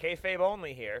point. Kayfabe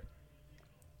only here.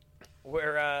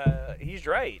 Where he's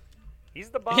right. He's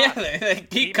the boss. yeah,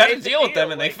 he He cut a made the deal with them,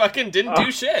 deal, and like- they fucking didn't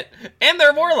do shit. And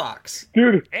they're warlocks.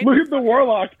 Dude, And look you're at the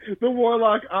warlock. The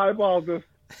warlock eyeball just.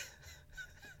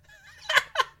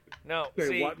 No, Say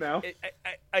see, what now?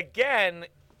 Again,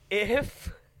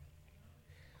 if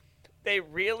they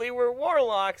really were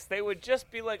warlocks, they would just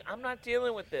be like, "I'm not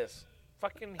dealing with this.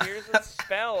 Fucking here's a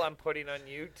spell I'm putting on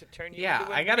you to turn you Yeah,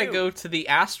 into a I gotta mute." go to the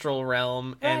astral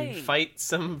realm and Right. fight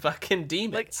some fucking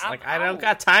demons. I'm Like, I don't out.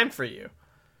 got time for you.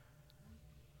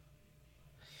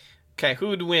 Okay, who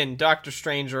would win, Doctor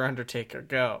Strange or Undertaker?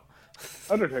 Go.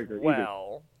 Undertaker. easy.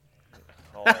 Well,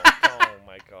 oh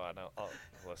my God! Oh,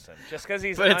 listen, just because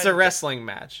he's But it's a wrestling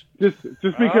match. just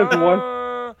because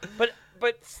one.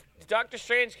 But Doctor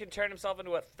Strange can turn himself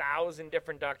into 1,000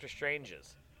 different Doctor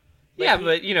Stranges. Like, Yeah, he-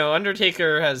 but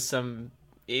Undertaker has some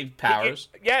powers.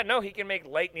 He can make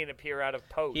lightning appear out of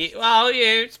posts. Yeah,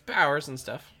 it's powers and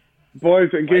stuff. Boys,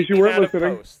 in case you Lightning weren't out of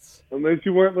listening, posts. unless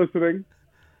you weren't listening,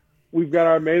 we've got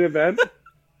our main event.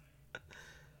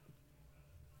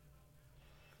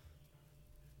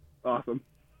 Awesome.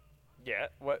 Yeah.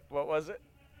 What was it?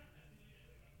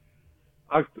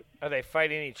 Oct- Are they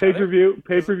fighting each other?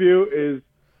 Pay-per-view is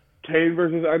Kane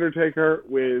versus Undertaker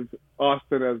with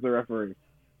Austin as the referee.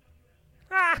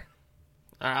 Ah,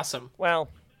 Awesome. well,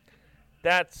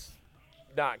 that's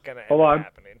not gonna end Hold up on.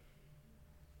 happening.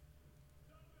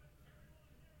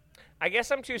 I guess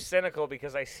I'm too cynical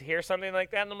because I hear something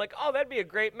like that and I'm like, oh, that'd be a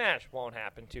great match. Won't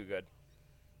happen. Too good.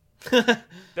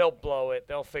 They'll blow it.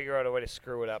 They'll figure out a way to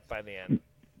screw it up by the end.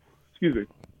 Excuse me.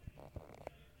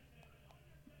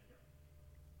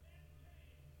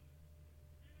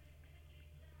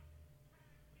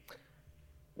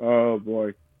 Oh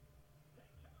boy.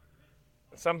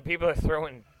 Some people are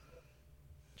throwing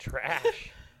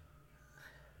trash.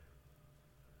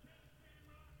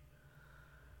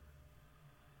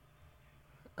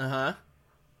 Uh-huh.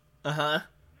 Uh-huh.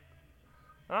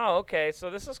 Oh, okay. So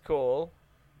this is cool.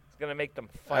 It's gonna make them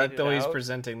I fight like the way he's out.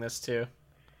 presenting this too.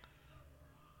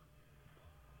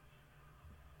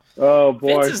 Oh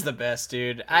boy, Vince is the best,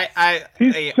 dude.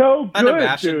 he's so good, dude.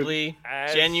 unabashedly,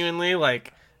 As- genuinely,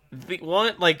 like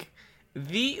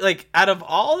out of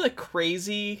all the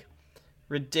crazy,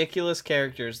 ridiculous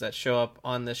characters that show up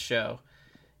on this show,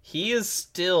 he is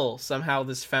still somehow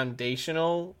this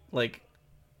foundational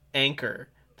anchor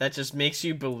that just makes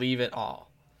you believe it all.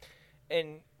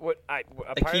 And a Like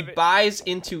part he of it, buys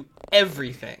into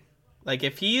everything. Like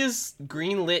if he is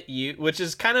greenlit you, which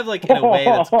is kind of like in a way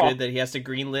that's good that he has to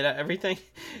greenlit everything.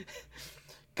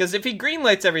 Because if he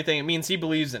greenlights everything, it means he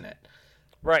believes in it.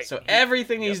 right? So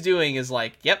everything he's doing is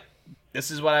like, yep,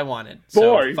 this is what I wanted.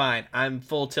 Boy. So fine, I'm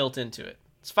full tilt into it.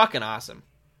 It's fucking awesome.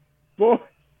 Boy,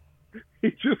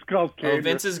 he just called Kane. Oh,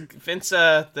 Vince,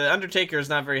 the Undertaker is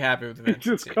not very happy with He Vince. it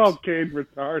just seems. called Kane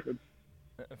retarded.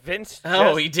 Vince. Oh,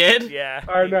 just- he did? Yeah,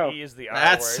 I know. He used the R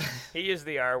That's- word. He used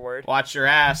the R word. Watch your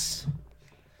ass.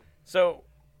 So,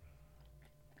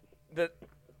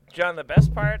 John, the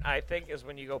best part I think is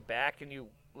when you go back and you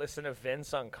listen to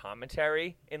Vince on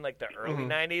commentary in like the early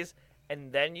 '90s,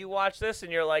 and then you watch this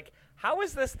and you're like, "How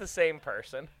is this the same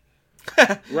person?"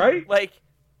 Right? Like,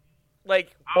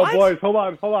 Oh what? boys, hold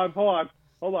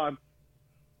on.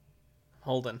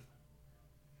 Holden.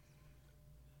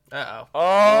 Uh-oh.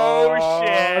 Oh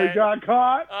shit! He got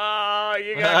caught. Oh,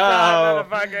 you got caught,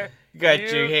 motherfucker. Got You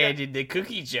your hand in the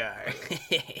cookie jar.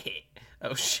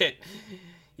 Oh, shit.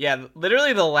 Yeah,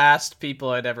 literally the last people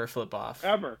I'd ever flip off.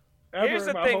 Ever Here's in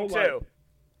the my thing whole too. life.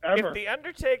 Ever. If the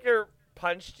Undertaker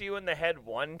punched you in the head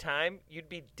one time, you'd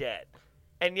be dead.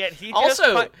 And yet he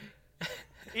Also-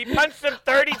 he punched him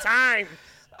 30 times.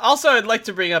 Also, I'd like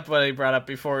to bring up what I brought up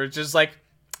before, which is like,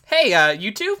 hey,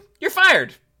 you two, you're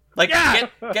fired. Like, Yeah,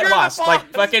 get you're the lost.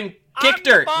 Like, boss. fucking I'm kick the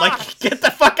dirt. boss. Like, get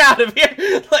the fuck out of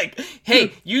here. Like,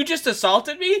 hey, you just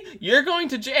assaulted me. You're going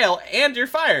to jail and you're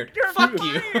fired. You're Fuck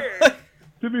fired. you.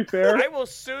 To be fair, I will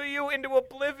sue you into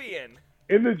oblivion.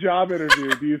 in the job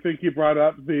interview, do you think he brought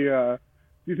up that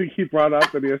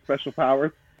he has special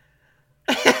powers?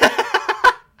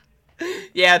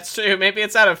 Yeah, it's true. Maybe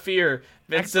it's out of fear.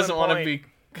 Vince Excellent doesn't want to point.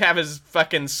 have his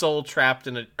fucking soul trapped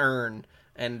in an urn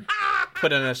and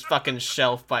put on a fucking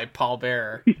shelf by Paul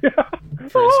Bearer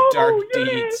for his dark yeah.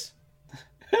 deeds.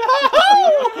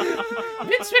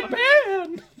 Vince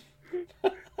McMahon!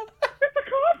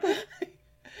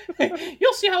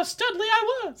 You'll see how studly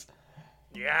I was.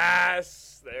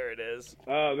 Yes, there it is.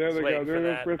 Oh, there they go. Waiting for There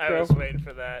that. goes I was Briscoe. waiting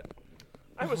for that.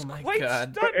 I was my quite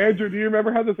God. stunned. Andrew, do you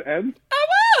remember how this ends? I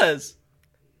was!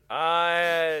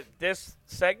 This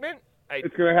segment,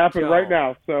 It's going to happen right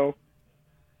now, so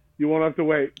you won't have to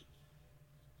wait.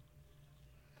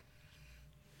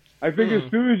 I think as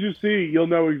soon as you see, you'll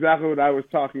know exactly what I was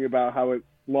talking about, how it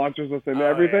launches us into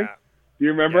everything. Yeah. Do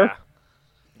you remember?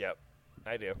 Yeah. Yep,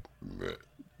 I do.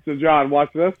 So, John, watch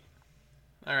this.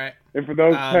 All right. And for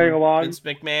those playing along, Vince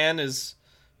McMahon is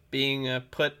being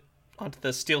put onto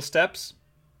the steel steps.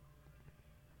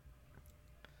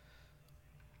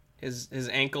 His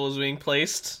ankle is being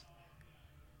placed.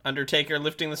 Undertaker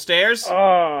lifting the stairs.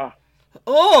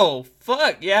 Oh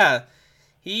fuck yeah!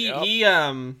 He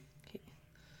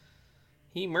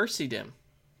mercied him.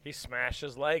 He smashed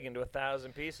his leg into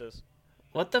 1,000 pieces.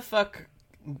 What the fuck?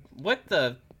 What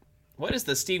is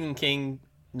the Stephen King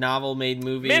novel made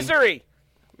movie? Misery.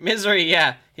 Misery,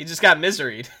 yeah. He just got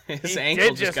miseried. His He ankle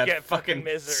did just got get fucking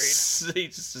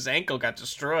miseried. his ankle got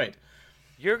destroyed.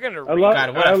 You're gonna I read love- it.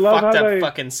 God, what I a love fucked how up they-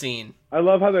 fucking scene. I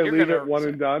love how they You're leave gonna- it one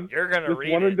and done. You're gonna Just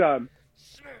read one it. and done.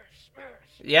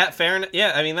 Yeah, fair enough.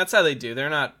 Yeah, I mean that's how they do.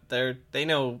 They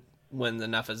know when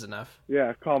enough is enough.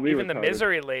 Yeah, call me Even the retarded.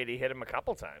 misery lady hit him a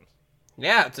couple times.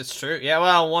 Yeah, it's true. Yeah,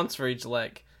 well, once for each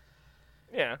leg.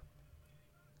 Yeah.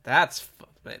 That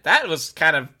was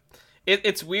kind of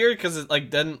it's weird because it like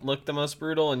doesn't look the most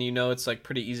brutal, and you know it's like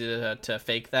pretty easy to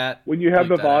fake that. When you have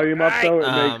the Like that. volume up, though, it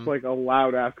Um, makes like a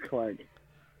loud ass clank.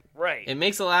 Right. It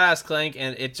makes a loud ass clank,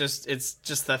 and it's just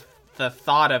the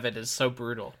thought of it is so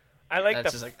brutal. I like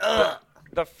It's just like the,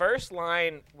 the first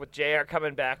line with JR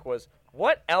coming back was,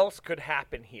 "What else could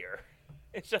happen here?"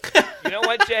 It's just, you know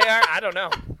what, JR? I don't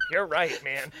know. You're right,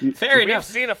 man. fair We've enough.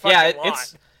 seen a fucking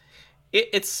lot.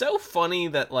 It's so funny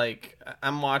that like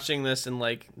I'm watching this and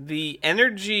like the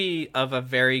energy of a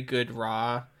very good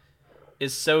Raw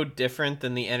is so different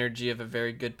than the energy of a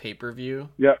very good pay-per-view.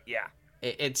 Yep. Yeah.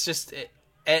 It's just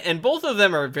and both of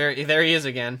them are very. There he is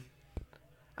again.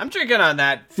 I'm drinking on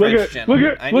that Look French at- gentleman.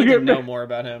 look at- I look need to at know Mick. more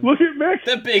about him. Look at Mick.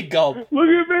 The big gulp. Look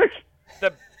at Mick.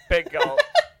 The big gulp.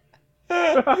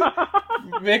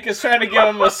 Mick is trying to give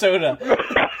him a soda.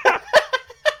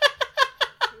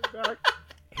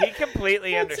 He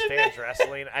completely understands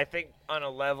wrestling. I think on a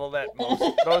level that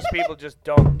most people just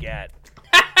don't get.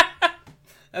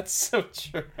 That's so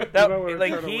true.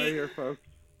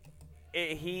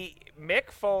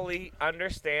 Mick Foley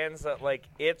understands that like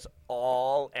it's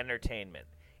all entertainment.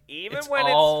 It's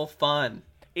all fun.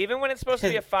 Even when it's supposed to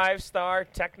be a 5-star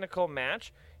technical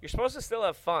match, you're supposed to still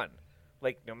have fun.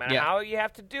 Like no matter how you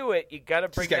have to do it, you got to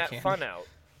bring that fun out.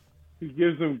 He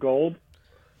gives him gold.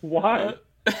 Why?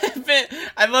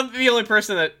 I love the only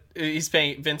person that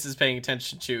Vince is paying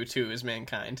attention to is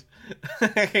Mankind.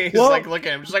 He's like looking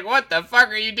at him, just like, what the fuck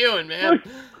are you doing, man?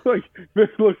 Like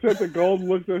Vince looks at the gold, and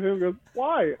looks at him, and goes,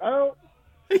 "Why? I don't."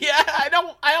 Yeah, I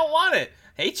don't want it.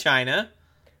 Hey, China.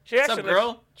 What's up,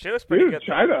 girl? She looks pretty good.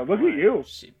 China, look at you.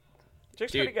 She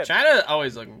looks pretty good. China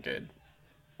always looking good.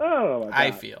 Oh,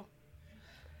 I feel.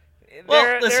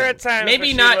 Well, there are times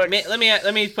maybe not.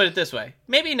 Let me put it this way.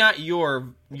 Maybe not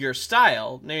your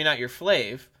style, maybe not your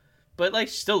flav, but like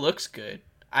still looks good.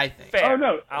 I think. Fair. Oh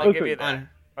no, I'll give you that.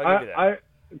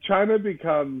 China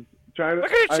becomes China.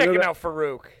 Look at her checking out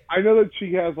Farouk. I know that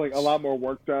she has like a lot more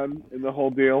work done in the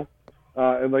whole deal,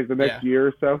 in like the next year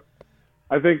or so.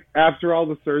 I think after all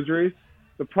the surgeries,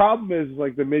 the problem is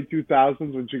like the mid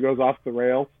 2000s when she goes off the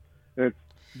rails and it's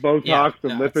Botox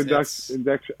and lip injection.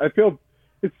 I feel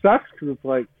it sucks because it's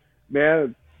like,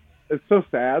 man, it's so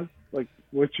sad. Like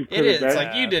what you could have done. It's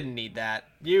like you didn't need that.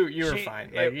 You were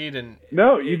fine. Like you didn't.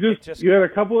 No, you had a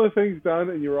couple of things done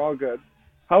and you were all good.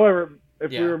 However,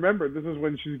 if we remember, this is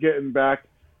when she's getting back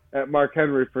at Mark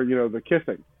Henry for the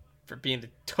kissing. For being the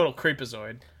total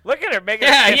creepazoid. Look at her making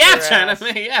China.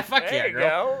 Yeah, fuck there yeah,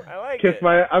 girl. Go. I like kiss it.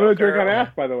 I'm gonna drink on ass,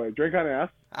 by the way. Drink on ass.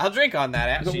 I'll drink on that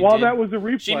ass. While that was a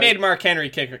replay, she made Mark Henry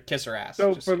kiss her ass.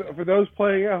 So for those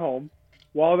playing at home,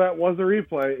 while that was a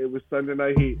replay, it was Sunday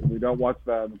Night Heat, and we don't watch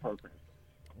that on the program.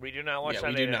 We do not watch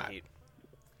Sunday Night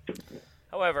Heat.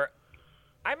 However,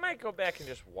 I might go back and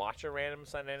just watch a random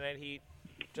Sunday Night Heat.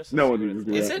 No one needs to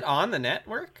do that. Is it on the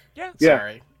network? Yeah.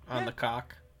 Sorry, on the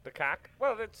cock. The cock?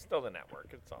 Well, it's still the network.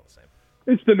 It's all the same.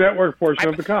 It's the network portion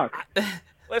of the cock.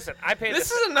 Listen, I paid. This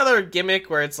is another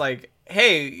gimmick where it's like,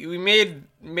 hey, we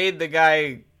made the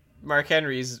guy Mark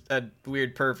Henry's a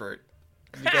weird pervert.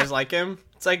 You guys like him?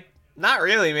 It's like, not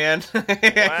really, man.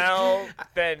 Well,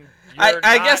 then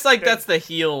I guess like that's the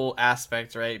heel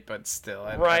aspect, right? But still,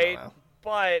 I don't know.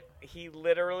 But he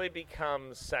literally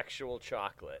becomes sexual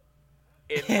chocolate.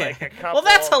 In like a couple well,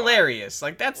 that's hilarious.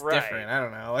 Like that's different. I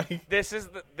don't know. Like this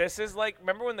is like,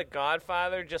 remember when The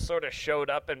Godfather just sort of showed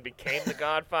up and became The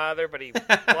Godfather, but he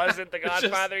wasn't The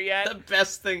Godfather yet? The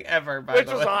best thing ever, which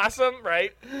was awesome,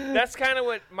 right? That's kind of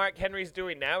what Mark Henry's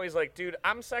doing now. He's like, dude,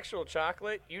 I'm sexual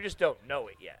chocolate. You just don't know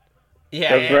it yet.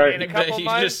 Yeah, that's right. In a couple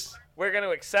months, we're going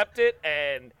to accept it,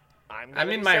 and I'm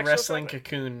in my wrestling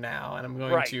cocoon now, and I'm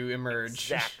going to emerge.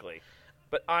 Exactly.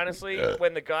 But honestly,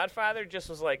 when The Godfather just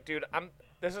was like, dude,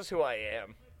 this is who I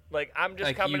am. Like, I'm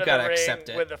just coming to the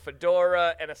ring with a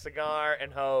fedora and a cigar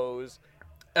and hose.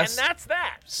 And that's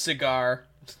that. Cigar.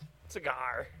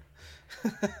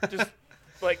 Just,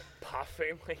 like,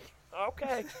 puffing. Like,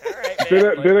 okay. All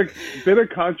right, bit of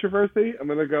controversy. I'm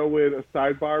going to go with a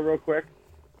sidebar real quick.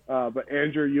 But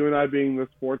Andrew, you and I being the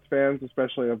sports fans,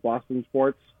 especially of Boston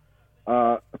sports,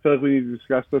 I feel like we need to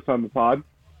discuss this on the pod.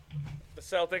 The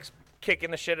Celtics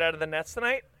kicking the shit out of the Nets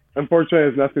tonight? Unfortunately,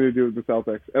 it has nothing to do with the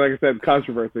Celtics. And like I said,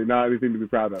 controversy, not anything to be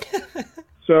proud of.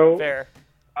 So, fair.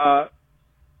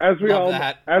 As we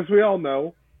all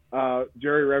know,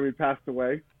 Jerry Remy passed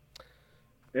away,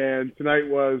 and tonight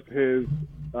was his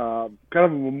kind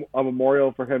of a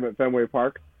memorial for him at Fenway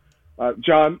Park.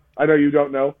 John, I know you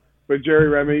don't know, but Jerry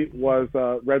Remy was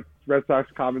a Red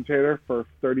Sox commentator for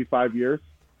 35 years.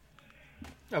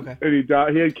 Okay. And he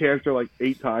died. He had cancer like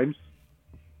 8 times.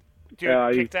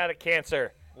 Dude, kicked out of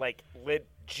cancer like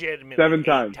legitimately 7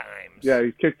 times. 8 times. Yeah,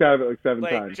 he's kicked out of it like 7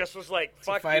 times. Just was like,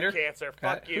 fuck you, cancer.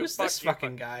 Fuck you. Who's this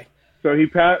fucking guy? So he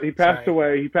passed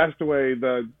away. He passed away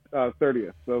the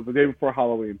 30th, so the day before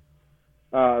Halloween,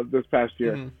 this past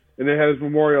year. Mm-hmm. And they had his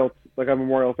memorial, like a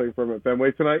memorial thing for him at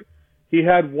Fenway tonight. He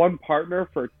had one partner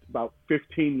for about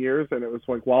 15 years, and it was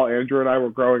like while Andrew and I were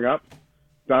growing up,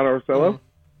 Don Orsillo. Mm-hmm.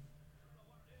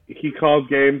 He called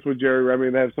games with Jerry Remy,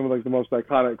 and they have some of like the most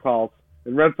iconic calls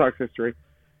in Red Sox history.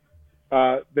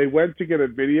 They went to get a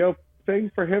video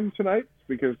thing for him tonight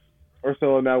because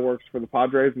Orsillo now works for the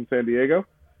Padres in San Diego.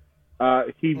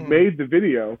 He made the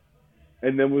video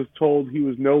and then was told he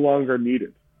was no longer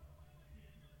needed.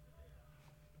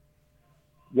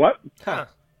 What? Huh.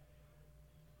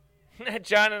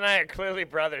 John and I are clearly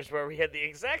brothers where we had the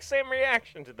exact same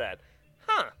reaction to that.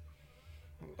 Huh.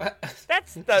 What?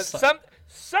 That's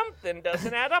Something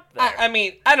doesn't add up there. I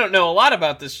mean, I don't know a lot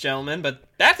about this gentleman, but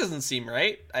that doesn't seem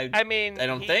right. I mean, I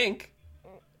don't think.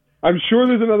 I'm sure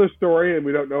there's another story, and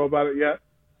we don't know about it yet.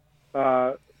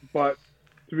 But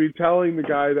to be telling the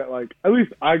guy that, like, at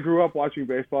least I grew up watching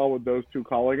baseball with those two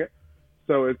calling it,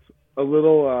 so it's a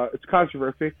little, it's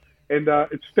controversy, and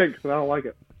it stinks, and I don't like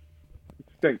it. It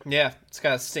stinks. Yeah, it's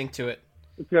got a stink to it.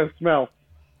 It's got a smell.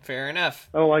 Fair enough.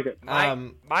 I don't like it.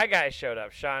 My guy showed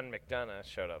up. Sean McDonough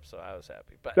showed up, so I was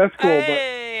happy. But that's cool.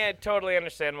 I totally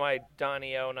understand why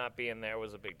Donnie O not being there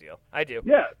was a big deal. I do.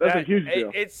 Yeah, that's a huge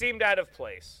deal. It seemed out of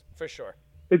place, for sure.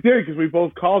 It did, because we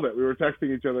both called it. We were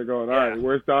texting each other going, all right,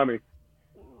 where's Donnie?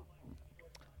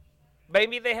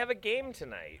 Maybe they have a game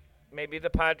tonight. Maybe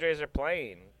the Padres are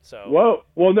playing. So. Whoa.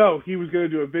 Well, no, he was going to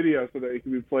do a video so that it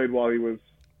could be played while he was.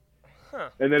 Huh.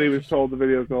 And then he was told the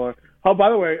video's no longer. Oh,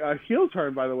 by the way, a heel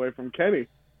turn, by the way, from Kenny.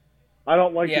 I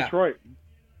don't like Detroit.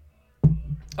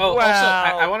 Oh, also,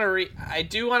 I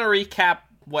do want to recap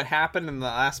what happened in the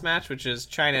last match, which is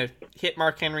trying to hit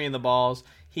Mark Henry in the balls.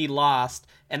 He lost,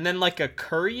 and then like a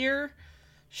courier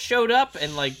showed up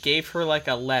and like gave her like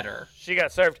a letter. She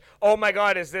got served. Oh my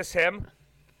God, is this him?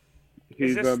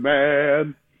 He's a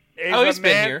man. He's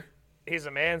been here. He's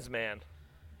a man's man.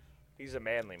 He's a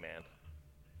manly man.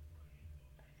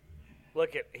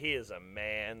 Look at, he is a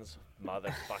man's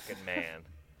motherfucking man.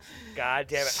 God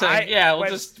damn it. So, we'll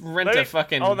just rent a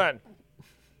fucking... Hold on.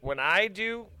 When I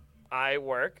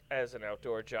work as an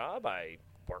outdoor job. I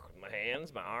work with my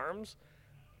hands, my arms.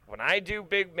 When I do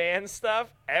big man stuff,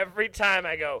 every time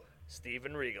I go,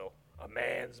 Steven Regal, a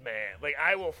man's man. Like,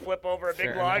 I will flip over a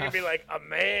big log and be like, a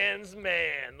man's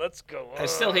man. Let's go. I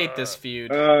still hate this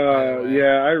feud. Yeah,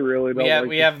 I really don't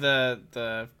We have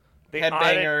the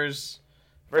Headbangers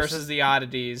versus the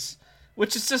Oddities,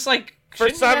 which is just like, for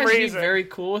some reason, be very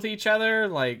cool with each other.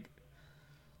 Like,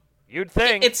 you'd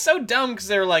think it's so dumb because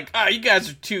they're like, "Oh, you guys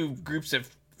are two groups of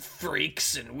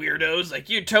freaks and weirdos. Like,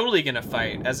 you're totally gonna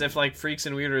fight." As if like freaks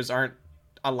and weirdos aren't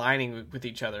aligning with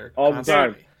each other all the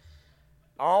time.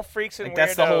 All freaks and like, weirdos.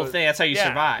 That's the whole thing. That's how you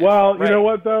survive. Well, you know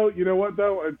what though?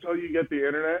 Until you get the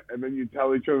internet, and then you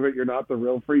tell each other that you're not the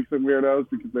real freaks and weirdos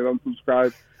because they don't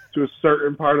subscribe to a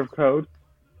certain part of code.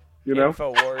 You know,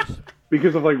 InfoWars.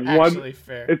 Because of like Actually,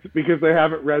 fair. It's because they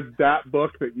haven't read that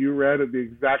book that you read at the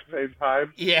exact same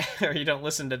time. Yeah, or you don't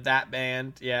listen to that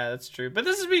band. Yeah, that's true. But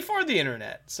this is before the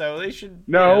internet, so they should.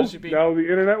 No, should be... no, the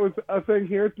internet was a thing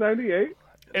here. It's 98.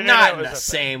 Not in the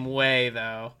same way,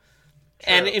 though.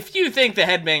 True. And if you think the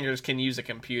Headbangers can use a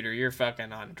computer, you're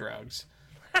fucking on drugs.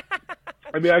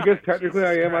 I mean, I guess technically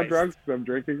I am on drugs because I'm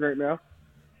drinking right now.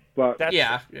 But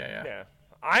yeah.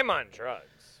 I'm on drugs.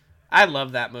 I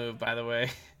love that move, by the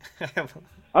way.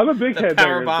 I'm a big Headbangers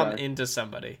power bomb guy. Into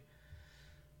somebody.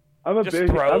 I'm a big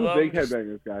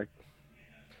Headbangers guy.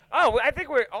 Oh, I think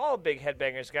we're all big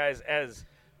Headbangers guys as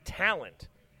talent.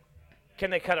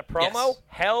 Can they cut a promo? Yes.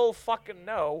 Hell fucking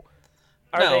no.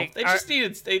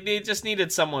 They just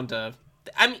needed someone to.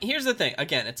 I mean, here's the thing.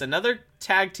 Again, it's another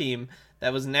tag team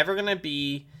that was never gonna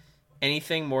be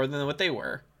anything more than what they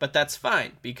were, but that's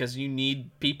fine because you need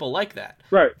people like that.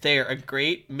 Right. They're a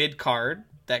great mid card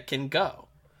that can go,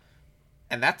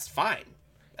 and that's fine.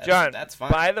 John, that's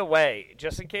fine. By the way,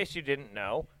 just in case you didn't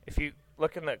know, if you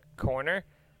look in the corner,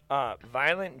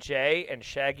 Violent J and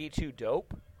Shaggy 2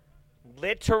 Dope,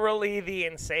 literally the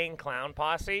Insane Clown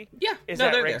Posse. Yeah, is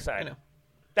at ringside. I know.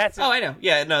 That's it. Oh, I know.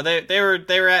 Yeah, no, they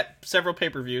were at several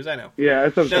pay-per-views. I know. Yeah,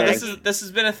 it's okay. No, this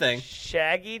has been a thing.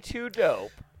 Shaggy 2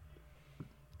 Dope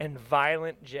and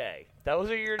Violent J. Those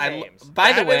are your names.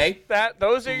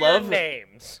 Those are your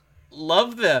names.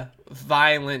 Love the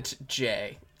Violent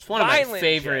J. It's one of my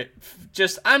favorite.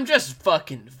 I'm just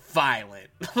fucking violent.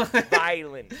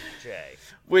 Violent J.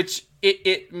 Which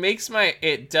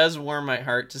it does warm my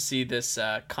heart to see this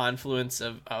confluence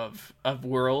of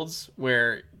worlds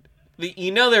where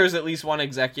there was at least one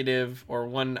executive or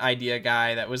one idea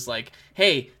guy that was like,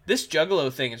 hey, this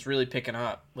Juggalo thing is really picking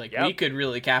up. Like, we could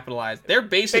really capitalize. They're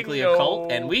basically a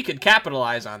cult, and we could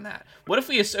capitalize on that. What if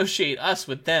we associate us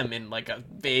with them in, like, a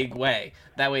vague way?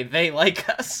 That way they like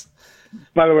us.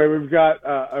 By the way, we've got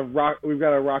a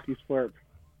Rocky Slurp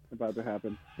about to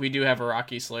happen. We do have a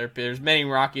Rocky Slurp. There's many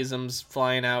Rockisms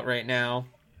flying out right now.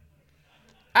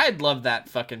 I'd love that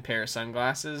fucking pair of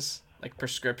sunglasses. Like,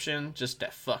 prescription, just to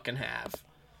fucking have.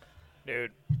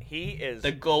 Dude, he is...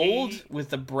 The gold with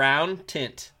the brown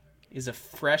tint is a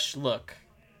fresh look.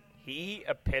 He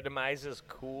epitomizes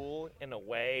cool in a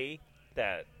way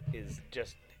that is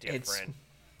just different.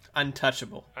 It's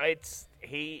untouchable.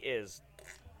 He is...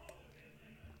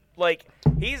 Like,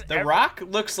 he's... The Rock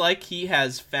looks like he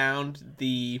has found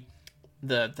the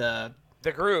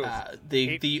The groove.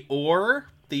 The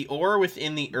ore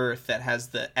within the earth that has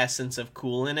the essence of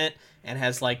cool in it and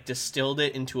has like distilled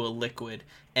it into a liquid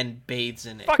and bathes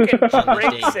in it. Fucking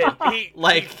drinks it.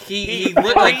 He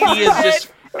looked like he is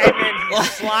just. And then he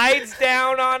slides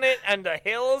down on it and the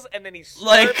hills, and then he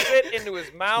slurps it into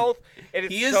his mouth. And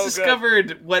it's he has so discovered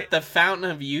good. what the fountain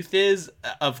of youth is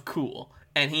of cool,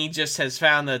 and he just has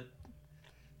found that.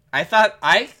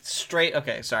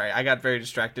 Okay, sorry, I got very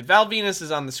distracted. Val Venus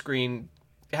is on the screen,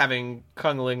 having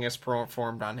cunnilingus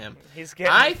performed on him. He's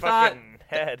getting fucking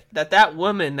head. That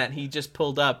woman that he just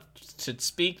pulled up to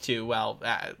speak to while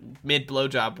mid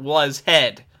blowjob was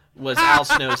Al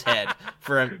Snow's head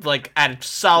for at a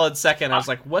solid second. I was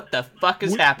like, "What the fuck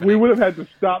is happening?" We would have had to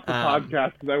stop the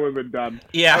podcast because I would have been done.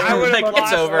 Yeah, I would have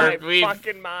it's over. My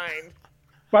fucking mind.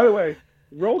 By the way,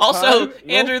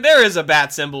 Andrew, there is a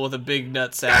bat symbol with a big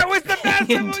nutsack. That was the bat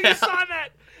symbol. You saw that.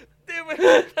 It was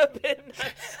the big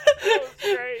nutsack. That was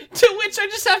great. To which I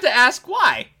just have to ask,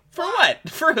 why? For what?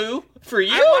 For who? For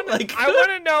you? I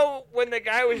want to know when the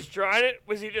guy was drawing it.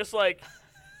 Was he just like,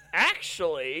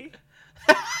 actually?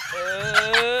 Oh,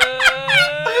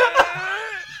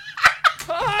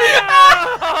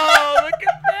 look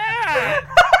at that!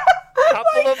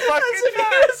 Couple of fucking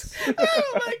nuts.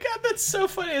 Oh my god, that's so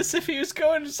funny. As if he was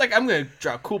going, just like, I'm gonna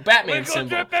draw a cool Batman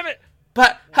symbol.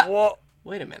 But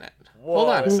wait a minute. Whoa. Hold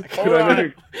on a second. Hold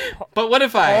on. But what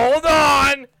if I? Hold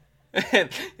on.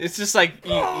 It's just like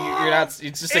you're not.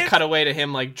 It's just a cutaway to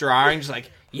him like drawing, just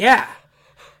like yeah.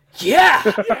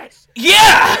 Yes.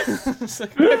 Yeah! It's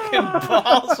like fucking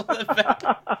balls on the back.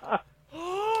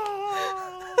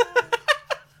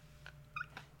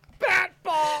 Bat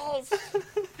balls!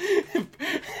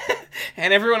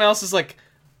 And everyone else is like,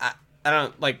 I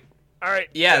don't, like, all right,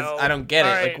 yeah, no. I don't get it.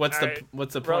 All Like, right,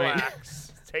 what's the point?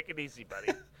 Relax. Take it easy,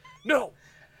 buddy. No!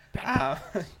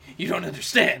 You don't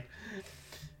understand.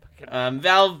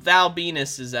 Val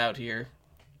Venus is out here.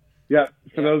 Yeah,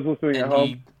 for those listening at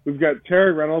home, we've got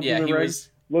Terry Reynolds in the ring,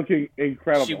 looking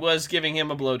incredible. She was giving him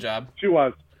a blowjob. She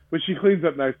was, but she cleans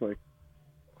up nicely.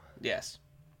 Yes.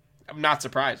 I'm not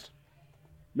surprised.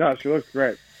 No, she looks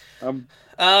great.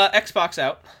 Xbox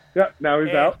out. Yeah, now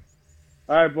he's out.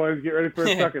 All right, boys, get ready for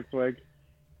a second swig.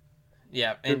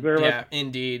 Yeah,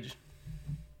 indeed.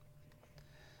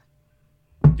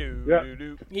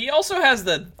 He also has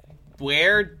the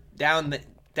down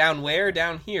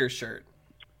here shirt.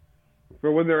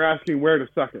 For when they're asking where to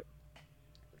suck it.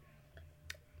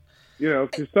 You know,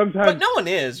 because sometimes... But no one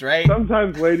is, right?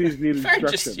 Sometimes ladies need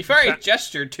instructions. You've already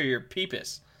gestured to your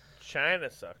peepus. China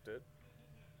sucked it.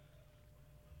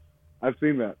 I've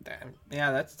seen that.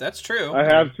 Yeah, that's true. I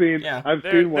have seen. Yeah. I've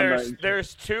seen one night.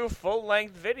 There's 2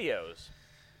 full-length videos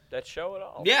that show it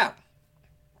all. Yeah.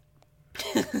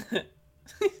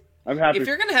 I'm happy. If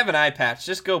you're gonna have an eye patch,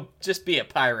 just be a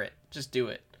pirate. Just do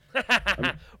it.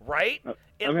 Right?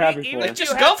 I'm happy for it.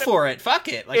 Just go for it. Fuck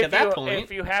it. Like at that point,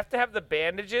 if you have to have the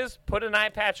bandages, put an eye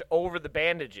patch over the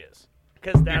bandages,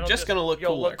 because you're just gonna look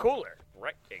cooler. Look cooler,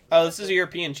 right? Exactly. Oh, this is a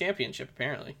European Championship,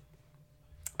 apparently.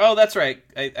 Oh, that's right.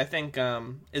 I think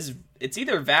it's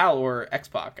either Val or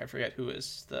X-Pac. I forget who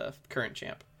is the current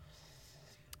champ.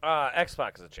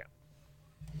 X-Pac is a champ.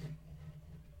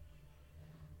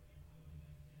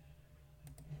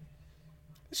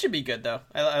 This should be good, though.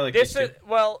 I like this. These two.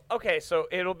 Well, okay, so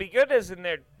it'll be good as in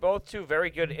they're both 2 very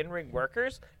good in-ring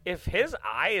workers. If his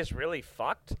eye is really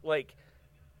fucked,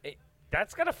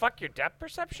 that's gonna fuck your depth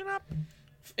perception up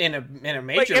in a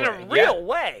major in a real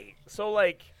way. So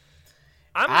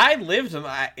I lived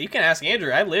you can ask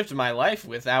Andrew. I lived my life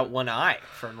without one eye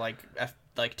for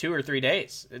like 2 or 3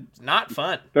 days. It's not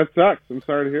fun. That sucks. I'm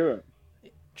sorry to hear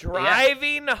that.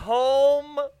 Driving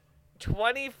home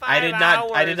 25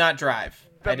 hours. I did not drive.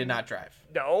 I did not drive.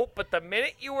 No, but the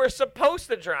minute you were supposed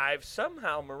to drive,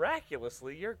 somehow,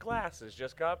 miraculously, your glasses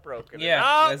just got broken.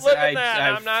 Yeah. Look at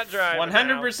that. I'm not driving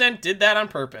 100% did that on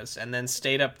purpose and then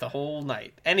stayed up the whole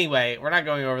night. Anyway, we're not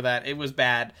going over that. It was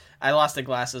bad. I lost a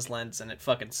glasses lens and it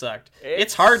fucking sucked.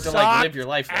 It's hard to live your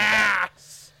life like that.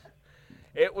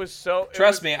 It was so...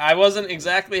 Trust me, I wasn't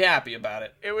exactly happy about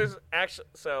it. It was actually...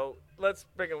 So, let's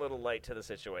bring a little light to the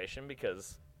situation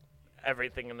because...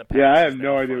 Everything in the past. Yeah, I have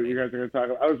no idea what you guys are going to talk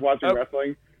about. I was watching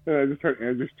wrestling, and I just heard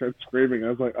Andrew start screaming. I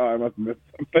was like, oh, I must have missed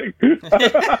something.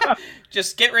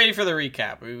 Just get ready for the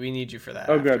recap. We need you for that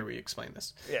after we explain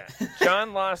this. Yeah.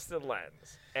 John lost the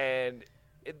lens. And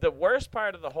the worst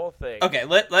part of the whole thing... Okay,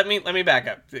 let me back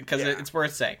up, because it's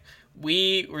worth saying.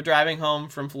 We were driving home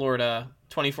from Florida,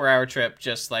 24-hour trip,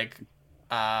 just like...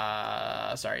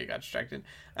 sorry, you got distracted.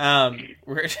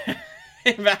 We're...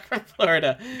 back from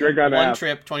Florida. Drink on one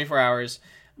trip, 24 hours.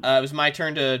 It was my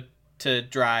turn to to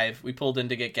drive. We pulled in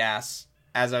to get gas.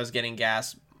 As I was getting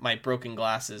gas, my broken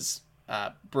glasses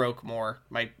broke more.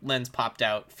 My lens popped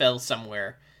out, fell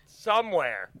somewhere.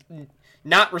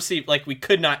 Not received. Like, we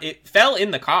could not. It fell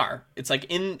in the car. It's like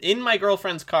in my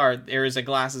girlfriend's car, there is a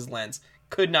glasses lens.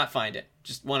 Could not find it.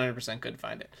 Just 100% couldn't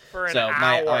find it. For an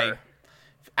hour.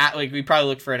 We probably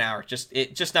looked for an hour.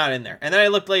 Just not in there. And then I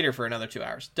looked later for another 2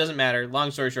 hours. Doesn't matter.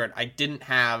 Long story short, I didn't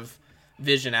have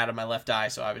vision out of my left eye,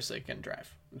 so obviously I couldn't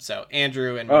drive. So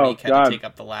Andrew and Monique had to take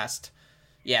up the last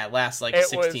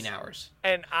 16 hours.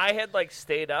 And I had like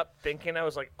stayed up thinking, I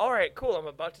was like, all right, cool, I'm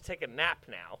about to take a nap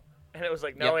now. And it was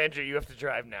like, no, Andrew, you have to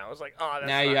drive now. I was like, oh,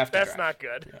 that's not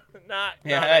good.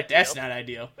 Yeah. That's not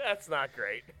ideal. That's not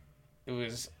great. It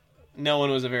was. No one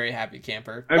was a very happy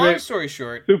camper. I Long mean, story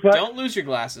short, Suplex? Don't lose your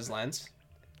glasses lens.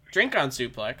 Drink on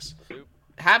Suplex.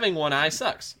 Having one eye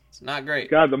sucks. It's not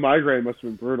great. God, the migraine must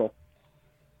have been brutal.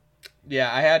 Yeah,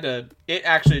 I had to. It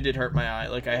actually did hurt my eye.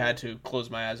 Like, I had to close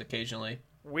my eyes occasionally.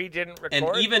 We didn't record.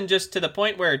 And even just to the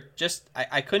point where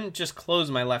I couldn't just close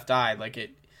my left eye. Like,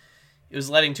 it was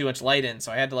letting too much light in,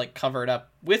 so I had to, like, cover it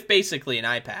up with basically an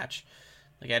eye patch.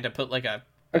 Like, I had to put, like, I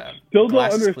still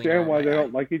don't understand why they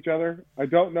don't like each other. I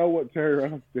don't know what Terry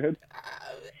Reynolds did.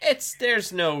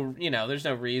 There's no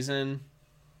reason.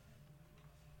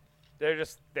 That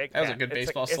was a good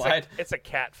baseball slide. It's a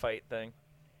cat fight thing.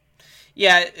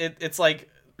 Yeah, it's like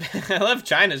I love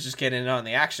China's just getting in on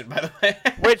the action. By the way,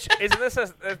 which isn't this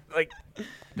like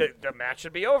the match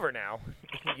should be over now?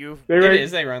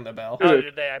 They rung the bell. Oh,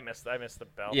 did they? I missed the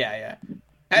bell. Yeah.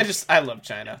 I love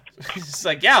China. It's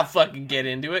like, yeah, I'll fucking get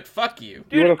into it. Fuck you.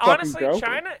 Dude, honestly,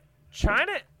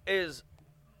 China is...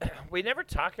 We never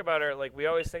talk about her. Like, we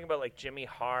always think about, like, Jimmy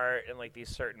Hart and, like, these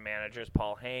certain managers,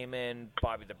 Paul Heyman,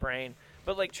 Bobby the Brain.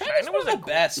 But, like, China was the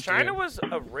best, China was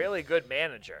a really good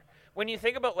manager. When you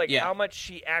think about, like, how much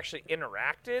she actually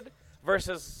interacted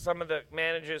versus some of the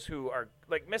managers who are...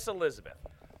 Like, Miss Elizabeth.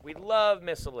 We love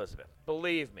Miss Elizabeth.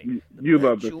 Believe me. You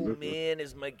love Miss Elizabeth. Man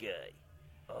is my guy.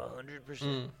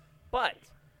 100%. But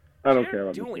I don't care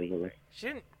about do anything. She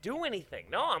didn't do anything.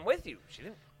 No, I'm with you. She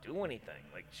didn't do anything.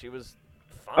 Like, she was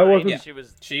fine.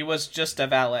 She was just a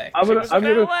valet. She was a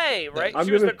valet, right?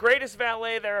 She was the greatest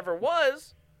valet there ever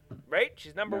was, right?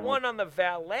 She's number one on the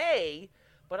valet,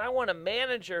 but I want a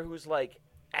manager who's, like,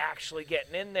 actually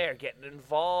getting in there, getting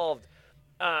involved.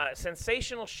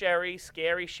 Sensational Sherry,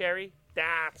 Scary Sherry,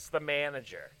 that's the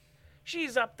manager.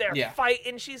 She's up there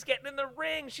fighting. She's getting in the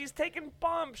ring. She's taking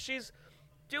bumps. She's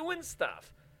doing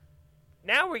stuff.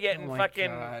 Now we're getting fucking...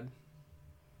 God.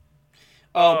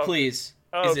 Oh, please.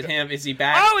 Is it him? Is he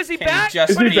back? Oh, is he back?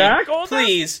 Is he back?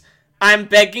 Please. I'm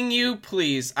begging you,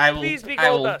 please. I will. Please be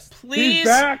Goldust. Please. He's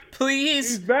back. Please.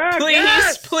 He's back. Please.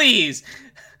 Yes! Please.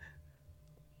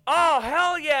 Oh,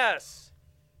 hell yes.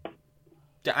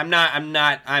 I'm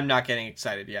not getting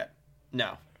excited yet.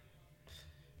 No.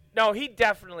 No, he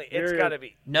definitely. It's got to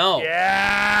be. No.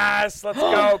 Yes. Let's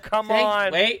go. Come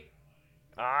on. Wait.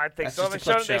 I think That's still just haven't a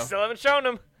shown. clip They show. still haven't shown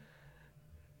him.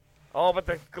 Oh, but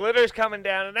the glitter's coming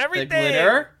down and everything. The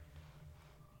glitter?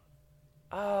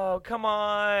 Oh, come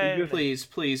on. Please,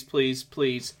 please, please,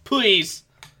 please, please.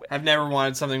 I've never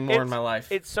wanted something more in my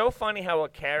life. It's so funny how a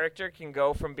character can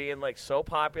go from being, like, so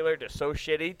popular to so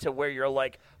shitty to where you're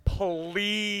like,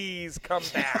 please come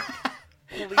back.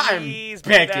 Please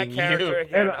be that character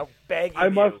again. I'm begging you. I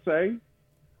must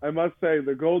say,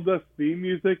 the Goldust theme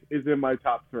music is in my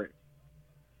top 3.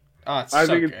 Oh, it's I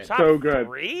so think good. it's so good. Top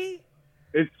 3?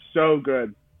 It's so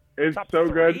good. It's top so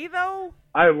 3, good. Though?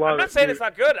 I love it. I'm not saying dude. it's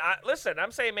not good. Listen,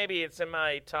 I'm saying maybe it's in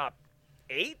my top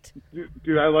 8.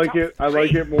 Dude, I like Top it. I 3?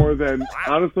 like it more than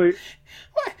honestly.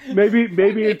 What? Maybe Why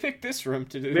did it's they pick this room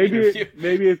to do the interview.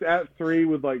 maybe it's at 3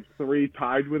 with like 3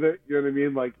 tied with it. You know what I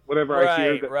mean? Like whatever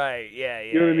I hear. Right. Yeah.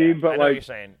 You know what I mean? But I know like, what you're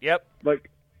saying. Yep. like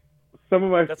some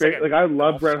of my That's favorite. like Like, a I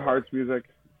love golf Bret score. Hart's music.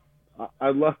 I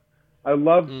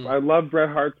love Bret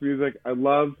Hart's music.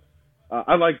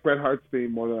 I like Bret Hart's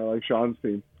theme more than I like Sean's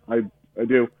theme. I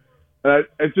do.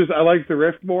 It's just I like the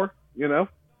riff more. You know.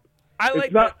 I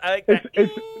like not, that. I like that.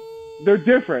 They're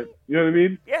different. You know what I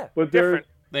mean? Yeah. But different.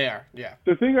 They are, yeah.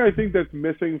 The thing I think that's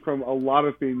missing from a lot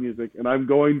of theme music, and I'm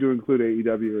going to include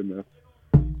AEW in this,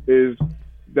 is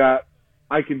that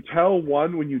I can tell,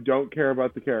 one, when you don't care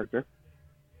about the character.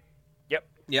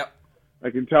 Yep. I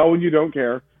can tell when you don't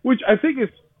care, which I think is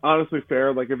honestly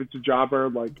fair. Like, if it's a jobber,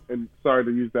 like, and sorry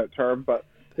to use that term, but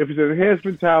if it's an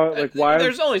enhancement talent, like, why?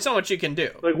 There's only so much you can do.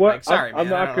 Like, what? Like, sorry, I'm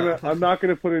man, not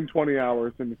gonna put in 20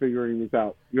 hours into figuring this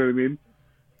out. You know what I mean?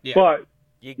 Yeah. But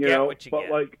You get what you but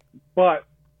get. like, but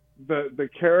the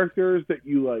characters that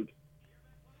you like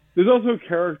there's also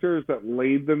characters that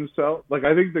laid themselves. Like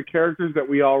I think the characters that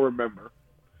we all remember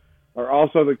are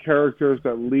also the characters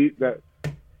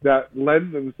that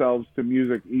lend themselves to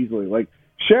music easily. Like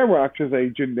Shamrocks is a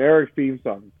generic theme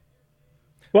song,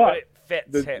 but it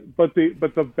fits him. But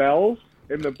the bells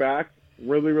in the back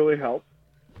really help.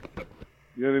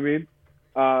 You know what I mean?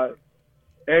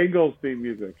 Angle's theme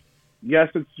music. Yes,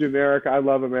 it's generic. I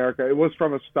love America. It was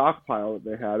from a stockpile that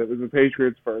they had. It was the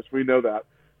Patriots first. We know that.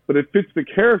 But it fits the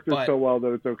character so well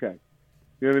that it's okay.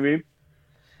 You know what I mean?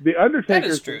 The Undertaker's...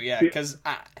 That is true, yeah, because...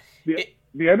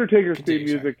 The Undertaker's theme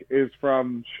music is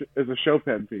a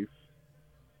Chopin piece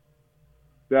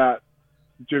that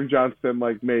Jim Johnston,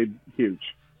 like, made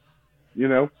huge. You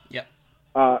know? Yep.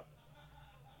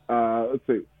 Let's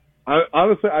see.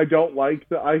 Honestly, I don't like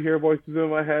the I Hear Voices in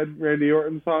My Head Randy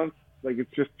Orton songs. Like,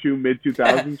 it's just too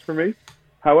mid-2000s for me.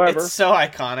 However... It's so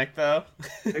iconic, though.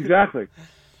 Exactly.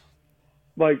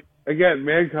 Like, again,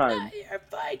 Mankind. I hear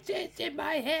voices in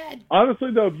my head.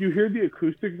 Honestly, though, if you hear the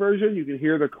acoustic version, you can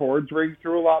hear the chords ring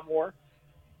through a lot more.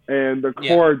 And the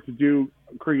chords do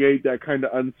create that kind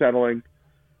of unsettling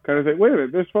kind of thing. Wait a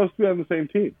minute, they're supposed to be on the same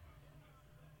team.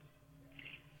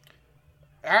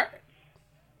 All right.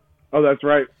 Oh, that's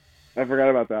right. I forgot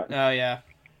about that. Oh, yeah.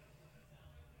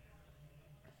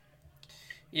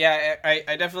 Yeah,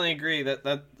 I definitely agree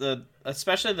that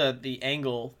especially the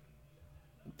Angle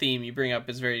theme you bring up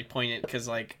is very poignant because,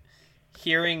 like,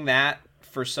 hearing that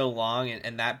for so long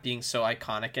and that being so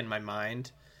iconic in my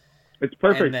mind. It's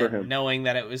perfect and then for him. Knowing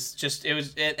that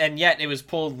and yet it was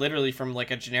pulled literally from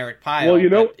like a generic pile. Well, you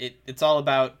know, it's all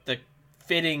about the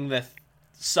fitting the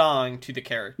song to the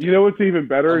character. You know what's an even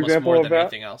better example of that?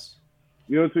 Anything else.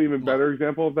 You know what's an even better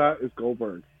example of that is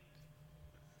Goldberg.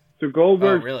 So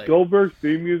Goldberg's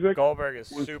theme music. Goldberg is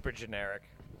super generic.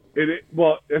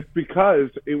 It's because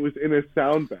it was in a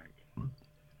sound bank,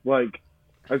 like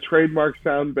a trademark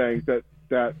sound bank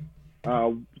that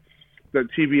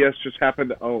TBS just happened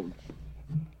to own,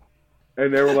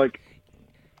 and they were like,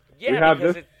 "Yeah, we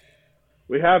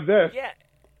have this, yeah,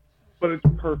 but it's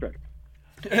perfect."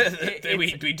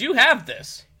 We do have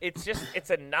this. It's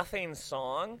a nothing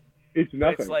song. It's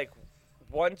nothing. It's like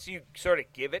once you sort of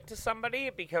give it to somebody,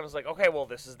 it becomes like, okay, well,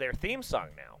 this is their theme song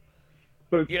now.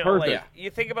 But it's perfect. Like, you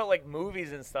think about like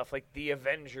movies and stuff, like the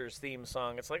Avengers theme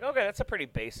song. It's like, okay, that's a pretty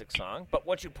basic song, but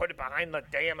once you put it behind the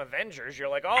damn Avengers, you're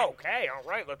like, oh, okay, all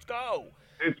right, let's go.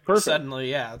 It's perfect.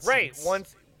 Suddenly, yeah.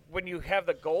 When you have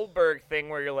the Goldberg thing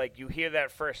where you're like, you hear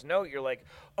that first note, you're like,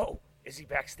 oh, is he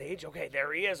backstage? Okay,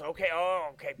 there he is. Okay,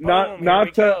 boom, here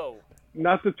we go.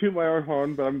 Not to toot my own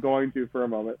horn, but I'm going to for a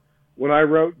moment. When I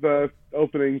wrote the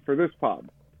opening for this pod,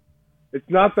 it's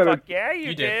not that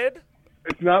you did.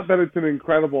 It's not that it's an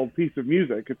incredible piece of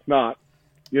music. It's not,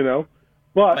 you know,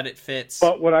 but it fits.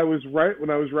 But when I was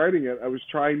writing it, I was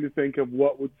trying to think of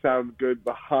what would sound good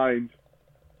behind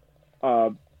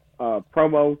a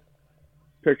promo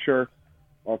picture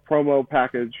or promo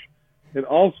package, and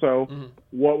also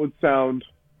what would sound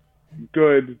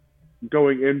good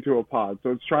going into a pod.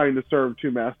 So it's trying to serve two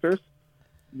masters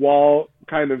while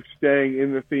kind of staying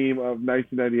in the theme of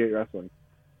 1998 wrestling.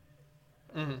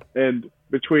 And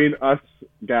between us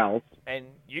gals, and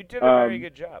you did a very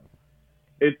good job.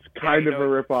 It's kind of a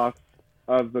ripoff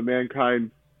of the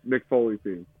Mankind Mick Foley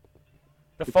theme.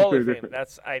 The Foley theme.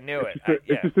 I knew it.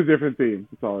 It's just a different theme.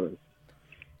 That's all it is.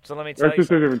 So let me tell you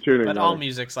just a different tuning. But all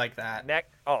music's like that.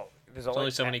 There's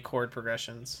only so many chord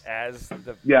progressions. But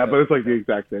it's like the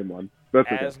exact same one.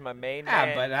 That's my main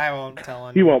man. But I won't tell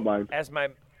him. He won't mind. As my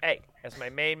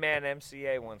main man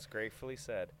MCA once gratefully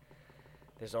said,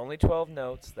 there's only 12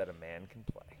 notes that a man can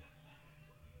play.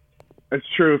 It's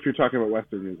true if you're talking about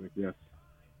Western music, yes.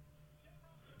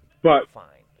 But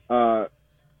fine.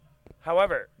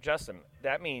 However, Justin,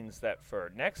 that means that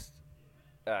for next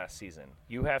season,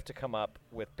 you have to come up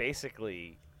with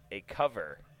basically a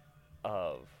cover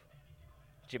of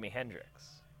Jimi Hendrix.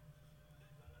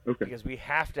 Okay. Because we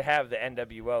have to have the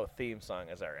NWO theme song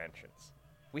as our entrance.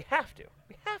 We have to.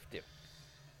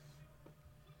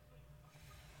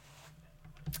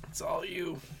 It's all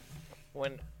you.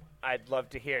 I'd love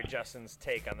to hear Justin's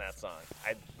take on that song.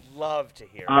 I'd love to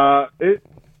hear it.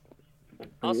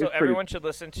 Also, everyone should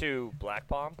listen to Black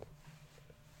Palm.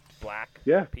 Black,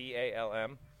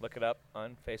 Palm. Look it up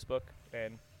on Facebook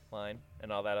and line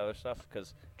and all that other stuff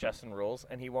because Justin rules,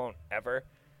 and he won't ever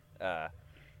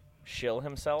shill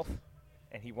himself,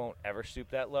 and he won't ever stoop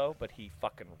that low, but he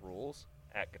fucking rules.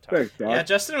 at guitar. Thanks, Doc. Yeah,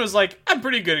 Justin was like, I'm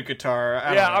pretty good at guitar.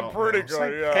 I don't know. I'm pretty It's good.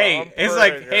 like, Yeah, hey, I'm it's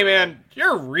like, pretty hey good. man,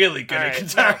 you're really good at Alright,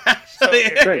 guitar. no. So,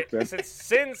 Actually. Thanks, man.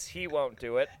 since he won't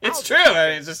do it, It's I'll true. do it. I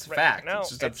mean, it's just a Right, fact. no, it's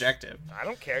just objective. I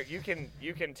don't care. You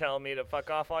can tell me to fuck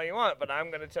off all you want, but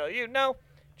I'm gonna tell you no.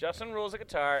 Justin rules a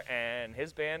guitar, and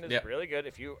his band is Yep. really good.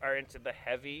 If you are into the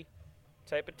heavy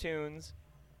type of tunes,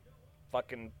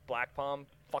 fucking Black Palm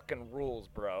fucking rules,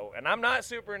 bro. And I'm not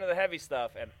super into the heavy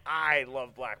stuff, and I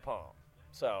love Black Palm.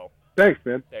 So Thanks,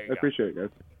 man. There you I go. appreciate it, guys.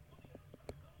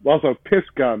 Also, Piss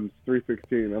Gums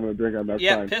 316. I'm gonna drink on that.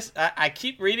 Yeah, sign. piss. I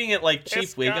keep reading it like Piss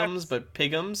Chief Wiggums, guns. but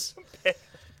Pigums.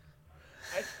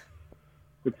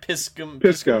 Piscum.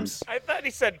 Piss Gums. I thought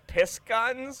he said piss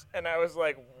guns, and I was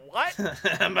like, what?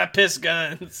 My piss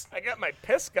guns. I got my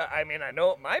piss gun. I mean, I know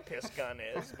what my piss gun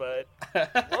is, but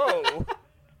whoa.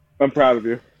 I'm proud of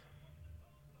you.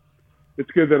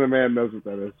 It's good that a man knows what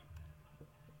that is.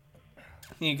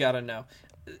 You gotta know.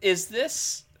 Is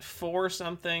this for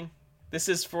something? This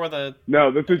is for the.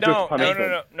 No, this is No, just no,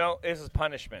 punishment. no. This is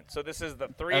punishment. So this is the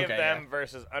three of Okay, them yeah.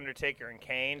 versus Undertaker and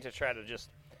Kane to try to just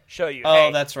show you. Oh,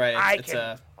 hey, that's right. It's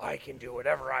I can do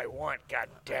whatever I want. God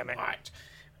damn it! Right.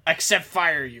 Except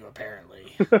fire you,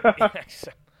 apparently.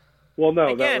 Well, no,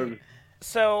 Again, that was.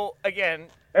 So again,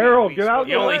 Errol, we get out of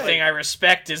The the only way. thing I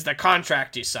respect is the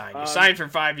contract you signed. You signed for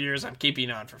 5 years. I'm keeping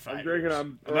on for 5 I'm drinking years.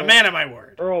 on I'm a man of my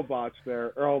word. Earl botch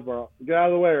there. Earl, bro. Get out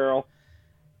of the way, Earl.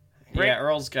 Yeah,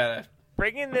 Earl's got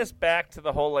bringing this back to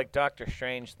the whole like Doctor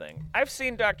Strange thing. I've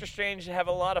seen Doctor Strange have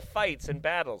a lot of fights and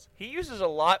battles. He uses a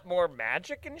lot more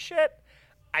magic and shit.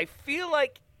 I feel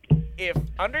like if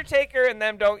Undertaker and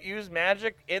them don't use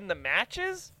magic in the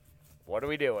matches, what are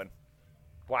we doing?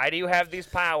 Why do you have these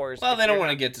powers? Well, if they don't you're want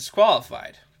to not- get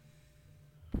disqualified.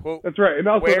 Well, That's right. And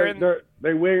also, Where in-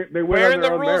 they wear where on in their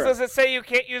the own rules merit. does it say you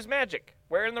can't use magic?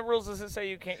 Where in the rules does it say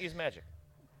you can't use magic?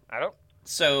 I don't.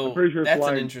 So I'm pretty sure it's that's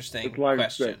line- an interesting it's line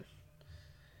question. 6.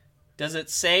 Does it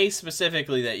say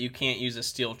specifically that you can't use a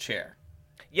steel chair?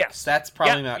 Yes. That's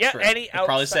probably Yeah, not yeah, true. any It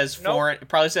probably outside- says nope. foreign. It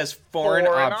probably says foreign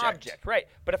object. Right.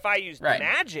 But if I use Right.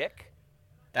 magic,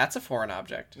 That's a foreign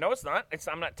object. no, it's not.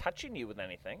 I'm not touching you with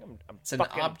anything. I'm It's an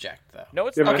fucking, object, though. No,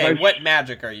 it's Yeah, not. but Okay, if I- what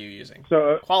magic are you using?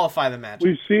 So Qualify the magic.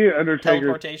 we've seen Undertaker.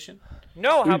 Teleportation.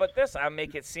 No, how about this? I'll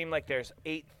make it seem like there's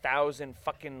 8,000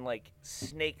 fucking like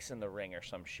snakes in the ring or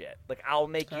some shit. Like I'll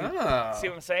make you Oh. see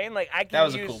what I'm saying? Like I can That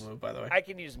was a use cool move, by the way. I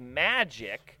can use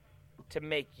magic to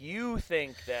make you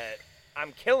think that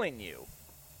I'm killing you.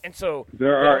 And so There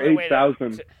the are only way to-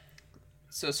 8,000.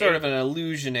 So sort of an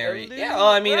illusionary. Illusion, Yeah. Well,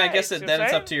 I mean, I right, guess see that what then I'm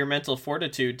it's up saying? to your mental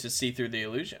fortitude to see through the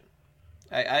illusion.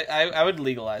 I would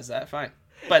legalize that. Fine.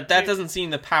 But that doesn't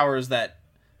seem the powers that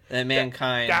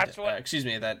mankind. that's what- excuse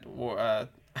me. I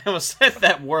almost said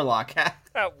that warlock. That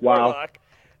Wow. warlock.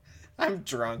 I'm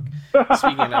drunk.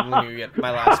 Speaking of, I'm going to get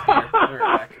my last beer. I'll be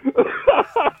right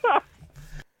back.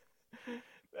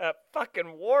 That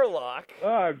fucking warlock.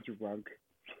 I'm drunk.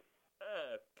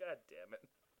 God damn it.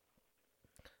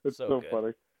 It's So so good.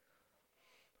 funny.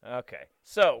 Okay.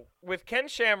 So with Ken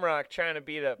Shamrock trying to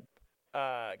beat up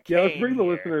Kane Yeah, let's bring the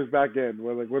here- listeners back in.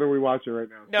 We're like, what are we watching right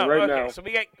now? No, So right okay. now, So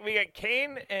we got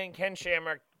Kane and Ken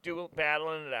Shamrock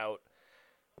battling it out,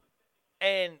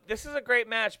 and this is a great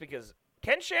match because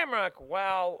Ken Shamrock,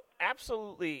 while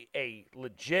absolutely a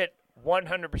legit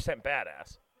 100%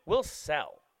 badass, will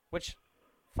sell. Which,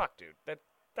 fuck, dude,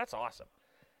 that's awesome.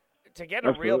 To get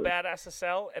a real Absolutely. badass to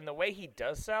sell, and the way he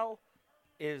does sell,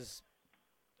 is,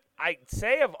 I'd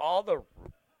say of all the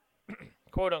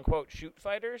quote unquote shoot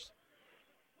fighters,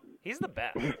 he's the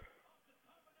best. would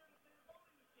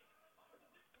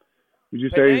you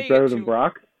But say now he's you better get than to-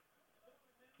 Brock?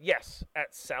 Yes,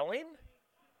 at selling.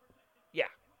 Yeah,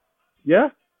 Yeah.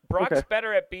 Brock's Okay.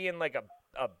 better at being like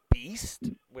a beast,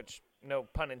 which no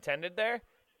pun intended there.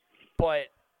 But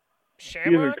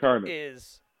Shamrock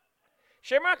incarnate.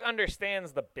 Shamrock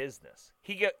understands the business.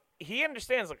 He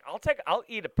understands like I'll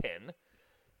eat a pin.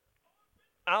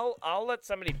 I'll let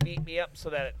somebody beat me up so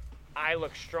that I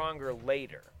look stronger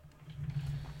later.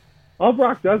 All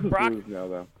Brock does is Brock- lose now,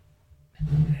 though.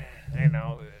 I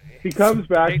know. He comes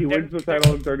back, he They're- wins the they're-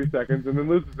 title in 30 seconds, and then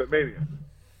loses at Mania.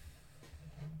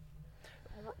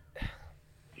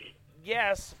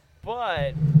 Yes,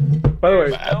 but By the way,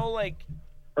 there's no like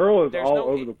Earl is there's all no-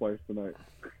 over the place tonight.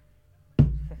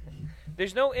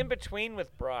 there's no in between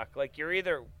with Brock. Like you're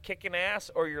either kicking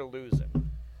ass or you're losing.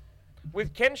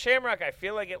 With Ken Shamrock, I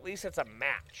feel like at least it's a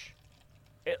match.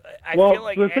 I Well, feel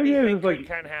like the thing is, anything is, like- could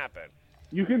kind of happen.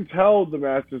 You can tell the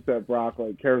matches that Brock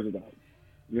cares about,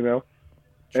 you know.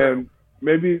 True. And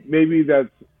maybe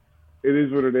it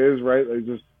is what it is, right? They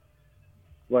just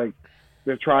like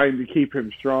they're trying to keep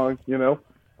him strong, you know.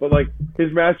 but like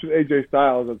his match with AJ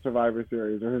Styles at Survivor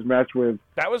Series, or his match with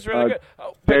that was really good.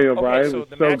 Daniel Bryan was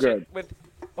so good.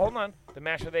 Hold on, the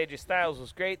match with AJ Styles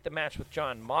was great. The match with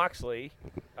Jon Moxley,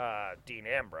 Dean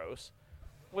Ambrose,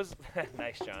 was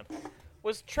nice. John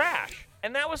was trash,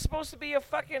 and that was supposed to be a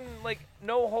fucking like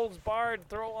no holds barred,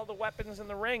 throw all the weapons in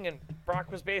the ring, and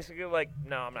Brock was basically like,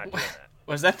 "No, I'm not doing that."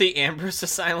 Was that the Ambrose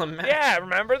Asylum match? Yeah,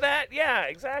 remember that? Yeah,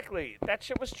 exactly. That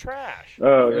shit was trash.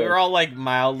 Oh, We were all like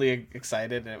mildly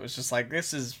excited, and it was just like,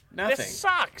 this is nothing. This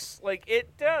sucks. Like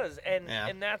it does, and Yeah.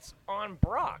 and that's on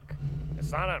Brock.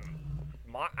 It's not on.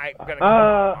 I'm gonna call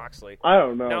on Moxley. I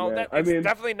don't know. No, man. it's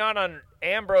definitely not on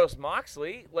Ambrose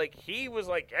Moxley. Like he was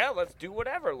like, yeah, let's do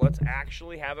whatever. Let's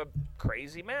actually have a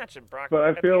crazy match. And Brock, But I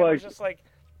at the feel end like- was just like,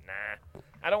 nah,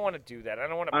 I don't want to do that. I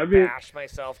don't want to I mean- bash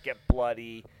myself, get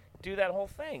bloody, do that whole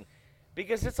thing,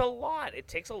 because it's a lot. It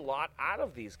takes a lot out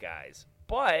of these guys.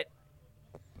 But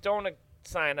don't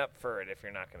sign up for it if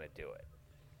you're not going to do it.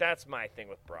 That's my thing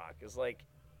with Brock. Is like,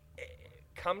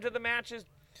 come to the matches.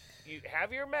 You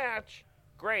have your match.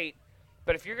 Great,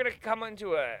 but if you're going to come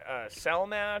into a cell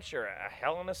match or a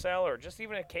Hell in a Cell or just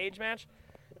even a cage match,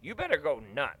 you better go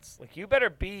nuts. Like, you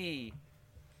better be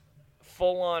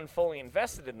full-on, fully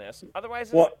invested in this. Otherwise,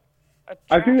 it's Well, a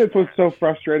I think trash that's what's so match.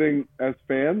 frustrating as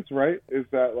fans, right? Is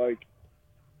that like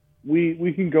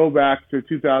we can go back to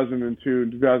 2002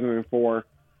 and 2004,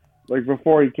 like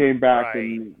before he came back,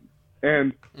 Right.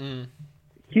 and Mm,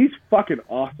 he's fucking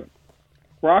awesome.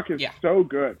 Brock is Yeah. so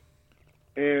good,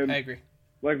 and I agree.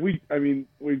 like we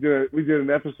did an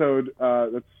episode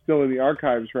that's still in the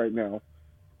archives right now,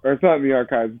 or it's not in the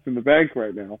archives, it's in the bank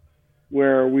right now,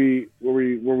 where we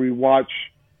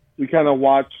kind of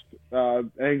watched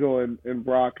Angle and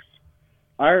Brock's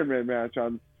Iron Man match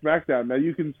on SmackDown. Now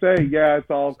you can say, yeah, it's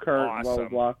all current, blah blah awesome.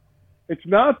 blah. It's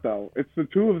not though. It's the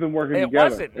two of them working It together.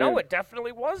 wasn't. No, And it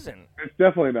definitely wasn't. it's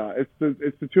definitely not. It's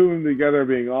the two of them together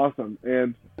being awesome,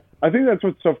 and I think that's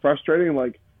what's so frustrating.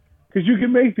 Like, because you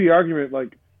can make the argument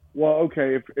like, well,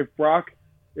 okay, if Brock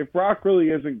really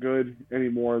isn't good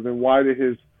anymore, then why do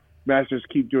his matches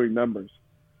keep doing numbers?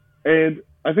 And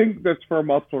I think that's for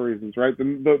multiple reasons, right?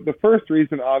 The first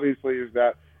reason, obviously, is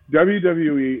that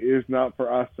WWE is not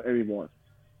for us anymore.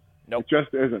 Nope. It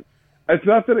just isn't. It's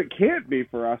not that it can't be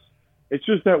for us. It's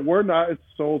just that we're not its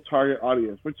sole target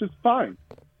audience, which is fine.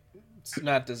 It's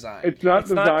not designed. It's not It's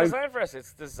designed. not designed for us.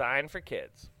 It's designed for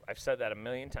kids. I've said that a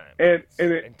million times. And It's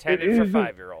it intended for isn't-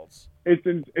 5-year-olds.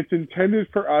 It's intended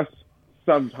for us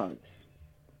sometimes,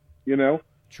 you know.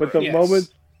 But the Yes. moments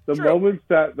True.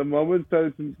 the moments that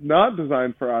it's not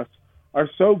designed for us are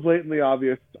so blatantly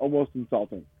obvious, it's almost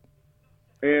insulting.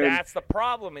 And That's the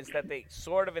problem, is that they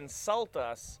sort of insult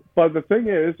us. but the thing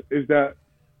is that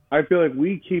I feel like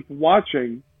we keep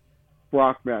watching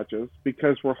Brock matches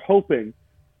because we're hoping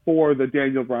for the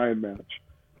Daniel Bryan match.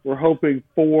 We're hoping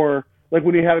for, like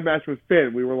when he had a match with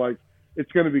Finn, we were like,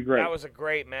 it's going to be great. That was a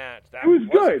great match. That It was a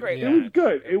good. great It was match.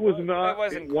 good. It was not. It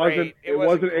wasn't It wasn't. great. It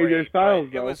wasn't AJ great, Styles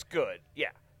but though. It was good. Yeah,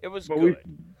 it was But good.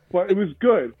 But it was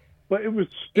good. But it was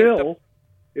still.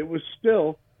 It was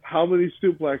still. How many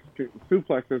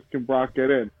suplexes can Brock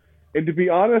get in? And to be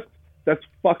honest, that's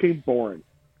fucking boring.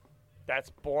 That's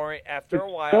boring. After a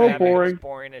It's while, so that boring. was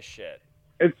boring as shit.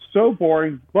 It's so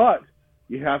boring. But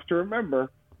you have to remember,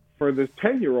 for this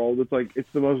 10-year-old, it's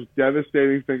the most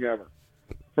devastating thing ever.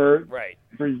 For Right.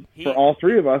 for all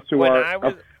three of us who When are. I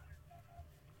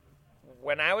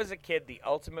was a kid, the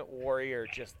Ultimate Warrior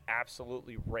just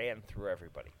absolutely ran through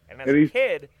everybody. And as And a he's-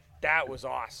 kid, that was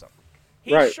awesome.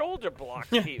 He Right. shoulder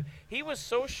blocked people. He was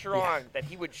so strong that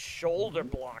he would shoulder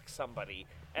block somebody,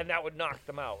 and that would knock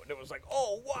them out. And it was like,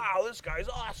 oh, wow, this guy's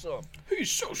awesome.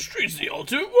 He's so he's the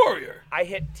Ultimate Warrior. I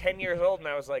hit 10 years old, and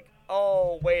I was like,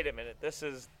 oh, wait a minute, this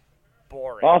is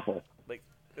boring. Awful. Like,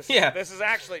 Yeah. this is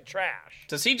actually trash.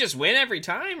 Does he just win every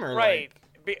time, or Right.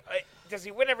 like? Does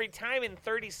he win every time in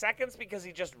 30 seconds because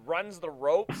he just runs the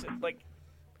ropes? Like,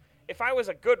 if I was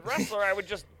a good wrestler, I would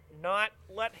just not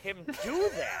let him do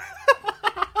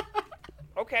that.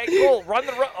 Okay, cool. Run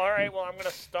the rope. All right, well, I'm going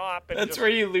to stop. And That's just, where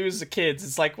you lose the kids.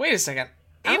 It's like, wait a second.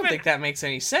 I don't Even- think that makes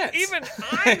any sense. Even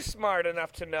I'm smart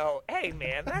enough to know, hey,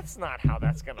 man, that's not how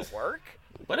that's going to work.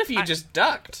 What if you just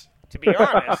ducked? To be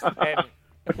honest.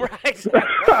 And, right, exactly.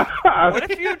 What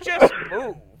if you just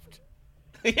moved?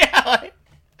 Yeah, like,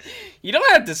 you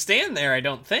don't have to stand there. I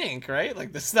don't think, right?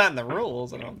 Like, this is not in the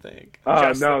rules. I don't think.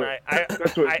 Justin, No,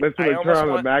 that's what I they turn almost on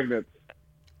the want- magnets.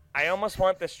 I almost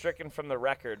want this stricken from the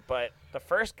record, but the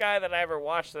first guy that I ever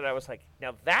watched that I was like,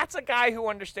 now that's a guy who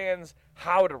understands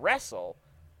how to wrestle,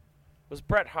 was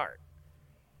Bret Hart.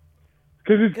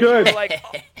 Because it's 'Cause you good. were like,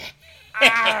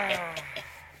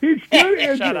 He's good,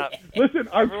 Andrew. Shut up. Listen,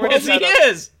 our Everyone Yes, 12 he shut up.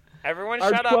 is. Everyone our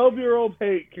shut up. 12-year-old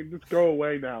hate can just go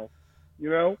away now. You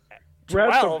know,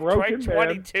 Brett's a 12, broken man.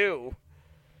 22.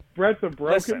 Brett's a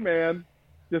broken Listen. man.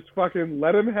 Just fucking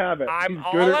let him have it. He's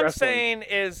All good at I'm wrestling. saying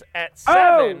is at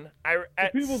 7,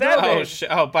 at people's 7,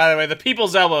 Oh, by the way, the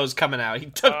people's elbow is coming out. He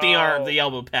took the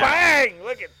elbow pad. bang!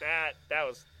 Look at that. That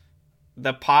was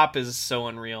The pop is so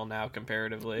unreal now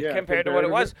comparatively. Yeah. compared to what it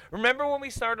was. comparatively. Remember when we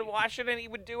started watching and he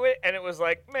would do it, and it was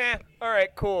like, meh, all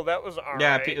right, cool, that was all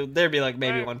Yeah, right. there'd be like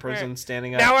maybe Right, one person right.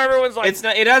 standing up. Now everyone's like, It's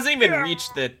not. It hasn't even Yeah.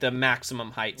 reached the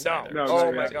maximum heights. no, either. No, oh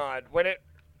no, my no. God, when it,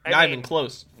 I Not mean, even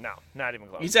close. No, not even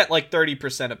close. He's at like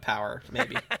 30% of power,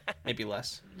 maybe, maybe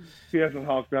less. He hasn't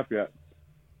hulked up yet.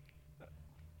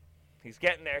 He's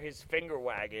getting there. His finger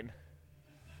wagging.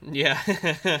 Yeah.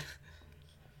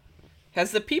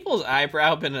 Has the people's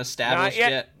eyebrow been Not established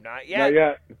yet. Not yet. Not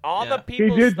yet. All Yeah. the He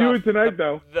people. did do it tonight,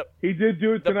 though. The, He did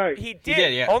do it tonight. He did.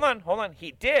 did, yeah. Hold on.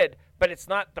 He did, but it's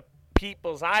not the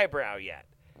people's eyebrow yet.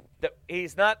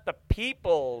 He's not the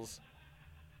people's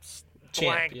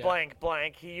Champ,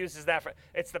 blank. He uses that for.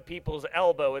 It's the people's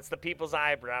elbow. It's the people's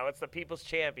eyebrow. It's the people's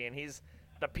champion. He's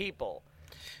the people.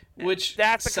 Which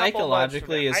That's a couple months from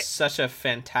psychologically now. is such a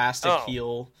fantastic Oh.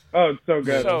 heel. Oh, it's so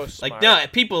good. So smart. Like, no,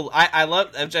 people, I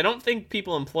love, I don't think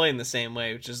people employ in the same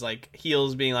way, which is like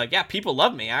heels being like, yeah, people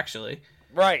love me, actually.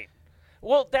 Right.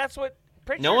 Well, that's what.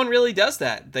 Pritchard, No one really does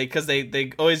that. Because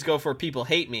they always go for people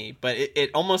hate me, but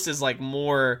it almost is like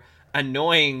more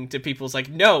annoying to people. It's like,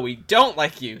 no, we don't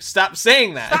like you. Stop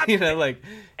saying that. Stop You know, like,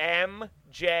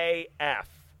 MJF.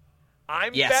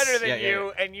 I'm Yes, better than yeah, yeah,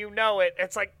 you, and you know it.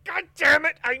 It's like, God damn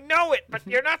it, I know it, but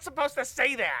you're not supposed to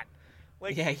say that.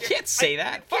 Like, yeah, you can't say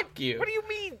that. Fuck you. What do you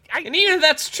mean? And even if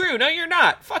that's true, no, you're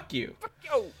not. Fuck you. Fuck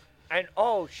you. And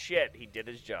oh shit, he did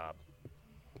his job.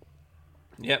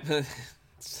 Yep.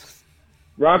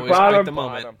 Rock Always like bottom. the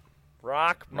moment.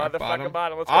 Rock motherfucking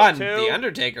bottom. Let's On go The two.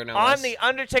 Undertaker, no On less. The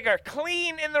Undertaker.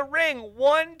 Clean in the ring.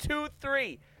 1, 2,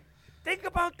 3. Think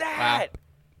about that.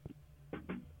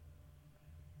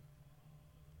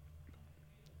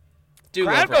 Do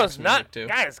Crowd love goes Rock's music, nuts. too.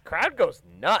 Guys, crowd goes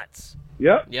nuts.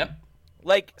 Yep. Yep.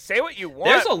 Like, say what you want.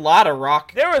 There's a lot of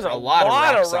rock. There was a lot of rock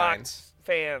of rock signs.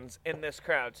 fans in this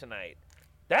crowd tonight.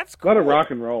 That's A cool. lot of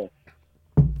rock and roll.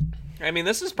 I mean,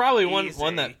 this is probably Easy.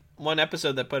 one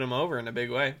episode that put him over in a big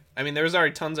way. I mean, there was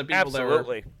already tons of people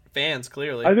Absolutely. that were fans,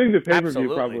 clearly. I think the pay-per-view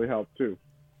Absolutely. probably helped, too.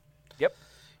 Yep.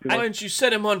 Why didn't you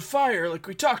set him on fire like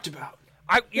we talked about?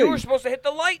 You were supposed to hit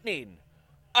the lightning.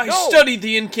 I No. studied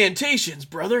the incantations,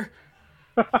 brother.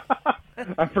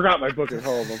 I forgot my book at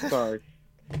home. I'm sorry.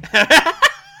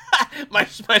 my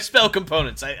spell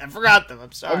components. I forgot them.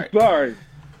 I'm sorry. I'm sorry.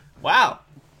 Wow.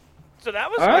 So that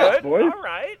was All right, good. boys. All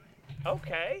right.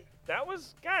 Okay. That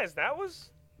was, guys, dare I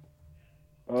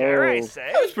Oh, say,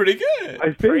 That was pretty good. I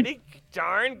think, pretty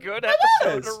darn good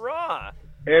episode was. of Raw.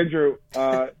 Andrew,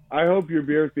 I hope your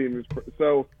beer theme is...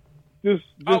 so, just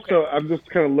Okay. so I'm just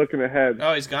kind of looking ahead.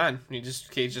 Oh, he's gone. He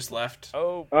just left.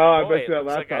 Oh, I boy, bet you that it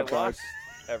looks like I laptop died. lost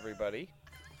everybody.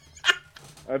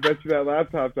 I bet you that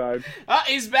laptop died. Oh,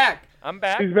 he's back. I'm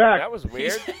back. He's back. That was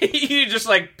weird. You just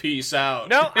like peace out.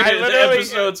 No, I the literally-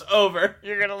 episode's over.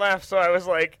 You're gonna laugh. So I was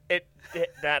like,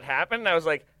 that happened. I was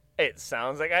like, it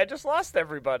sounds like I just lost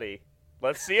everybody.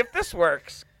 Let's see if this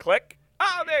works. Click.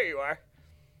 Oh, there you are.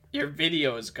 Your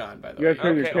video is gone, by the You way. guys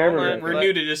turn your Okay, camera hold on. on. We're Let-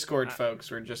 new to Discord,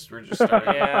 folks. We're just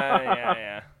starting.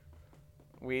 Yeah.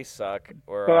 We suck.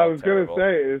 We're So all I was terrible.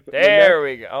 going to say is... There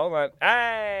we go. Hold on.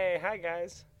 Hey, hi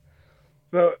guys.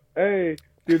 So, hey,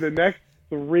 dude, the next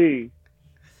 3,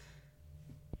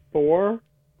 4,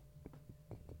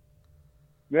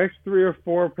 next 3 or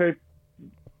 4 beer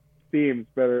themes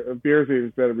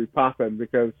better be popping,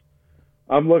 because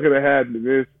I'm looking ahead and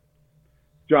it is,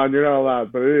 John, you're not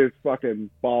allowed, but it is fucking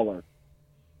baller.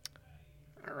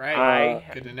 All right.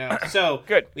 Good to know. So,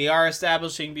 Good. we are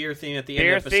establishing beer theme at the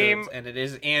Beer end of theme. episodes, and it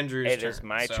is Andrew's It turn. is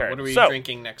my so turn. What are we So-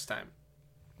 drinking next time?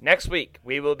 Next week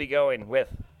we will be going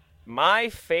with my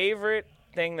favorite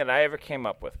thing that I ever came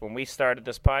up with. When we started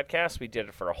this podcast, we did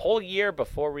it for a whole year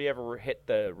before we ever hit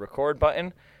the record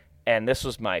button, and this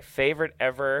was my favorite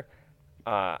ever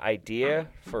idea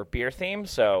for beer theme.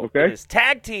 So Okay. it is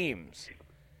tag teams,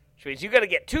 which means you got to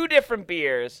get 2 different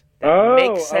beers that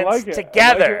make sense I like it.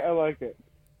 together. I like it.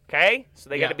 Okay? So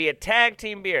they got Yeah. to be a tag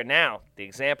team beer. Now, the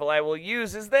example I will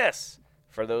use is this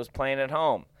for those playing at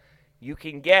home. You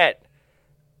can get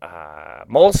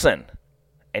Molson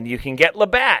and you can get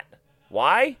Labatt.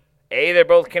 Why? A, they're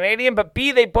both Canadian, but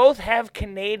B, they both have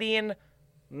Canadian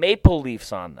maple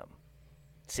leafs on them.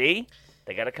 See?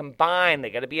 They got to combine. They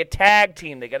got to be a tag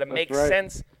team. They got to make right.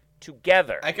 sense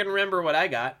together. I can remember what I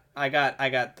got. I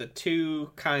got the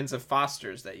 2 kinds of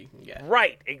Fosters that you can get.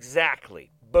 Right,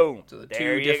 exactly. Boom. So the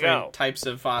there 2 you different go. types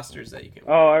of Fosters that you can.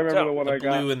 Oh, I remember So, the one the I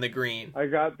got. blue and the green. I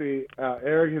got the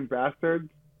Arrogant Bastard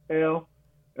ale,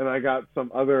 and I got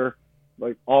some other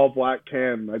like all black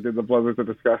can. I did the Brothers of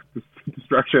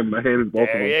Destruction. I hated both of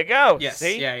There them. you go. Yes.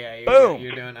 See? Yeah. Boom.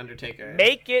 You're doing Undertaker.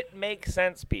 Make it make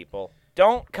sense, people.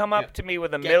 Don't come up to me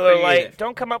with a Get Miller creative. Lite.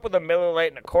 Don't come up with a Miller Lite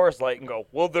and a Coors Light and go,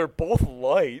 well, they're both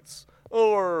lights.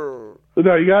 Or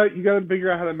No, you got to figure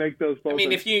out how to make those both. I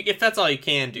mean, if that's all you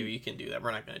can do, you can do that.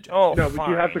 We're not going to judge. oh, no, but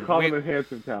you have to fine. call them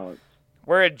enhancement talent.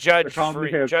 We're a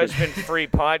comprehensive. judgment-free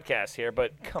podcast here,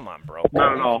 but come on, bro.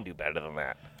 Not at You all. can do better than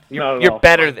that. Not at You're all.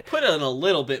 better than Put in a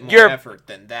little bit more You're- effort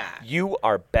than that. you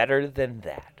are better than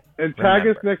that. And tag us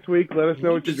Remember. next week. Let us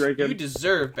know what you're You drinking.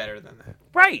 deserve better than that.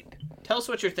 Right. Tell us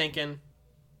what you're thinking.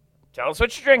 Tell us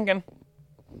what you're drinking.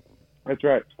 That's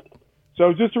right.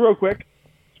 So just real quick,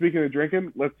 speaking of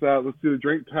drinking, let's do the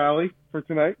drink tally for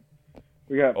tonight.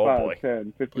 We got Oh, 5, boy.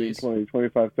 10, 15, Please. 20,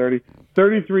 25, 30.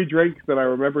 33 drinks that I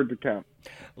remembered to count.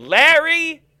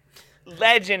 Larry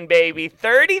Legend, baby.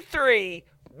 33.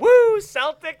 Woo,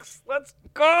 Celtics. Let's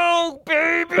go,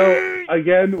 baby. So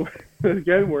again,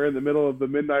 we're in the middle of the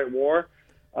Midnight War,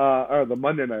 or the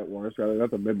Monday Night Wars, rather,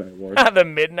 not the Midnight Wars. The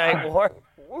Midnight War.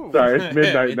 Woo. Sorry, it's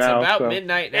midnight it's now. about so.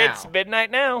 midnight now. It's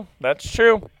midnight now. That's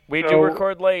true. We do So-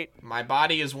 record late. My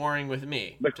body is warring with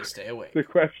me The- to stay awake. The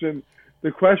question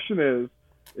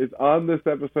is on this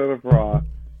episode of Raw,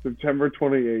 September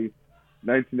 28th,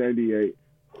 1998,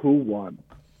 who won?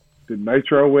 Did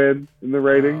Nitro win in the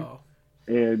ratings, Oh.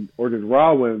 or did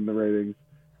Raw win in the ratings?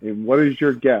 And what is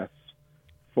your guess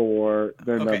for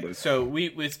their Okay, numbers? so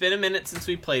it's been a minute since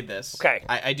we played this. Okay.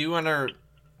 I do want to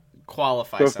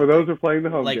qualify So something. for those who are playing the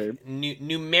home like game,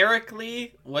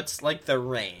 numerically, what's like the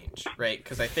range, right?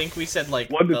 Because I think we said like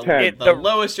 1 to the, 10. the The-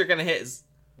 lowest you're gonna hit is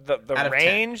The Out of 10.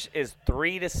 range is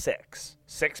 3 to 6.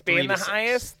 6 being 3 to the 6.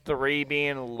 highest, 3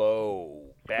 being low.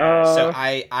 Bad. so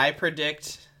I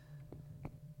predict.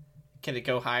 Can it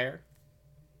go higher?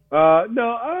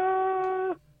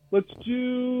 no,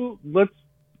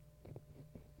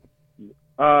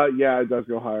 yeah, it does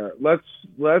go higher. Let's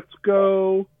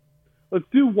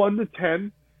do 1 to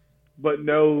 10, but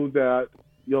know that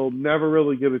you'll never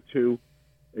really get a 2,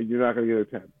 and you're not going to get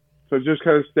a 10. So just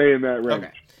kind of stay in that range.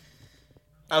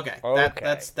 Okay.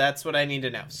 Okay. That's what I need to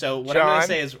know. So what I'm John? gonna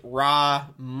say is Raw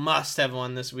must have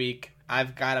won this week.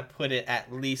 I've got to put it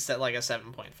at least at like a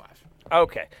 7.5.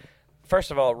 Okay. First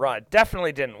of all, Raw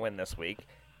definitely didn't win this week.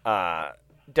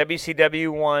 WCW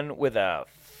won with a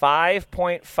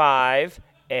 5.5,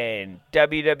 and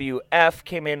WWF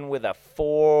came in with a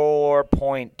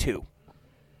 4.2.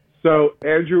 So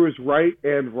Andrew is right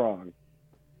and wrong.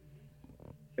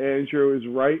 Andrew is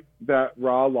right that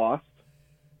Raw lost,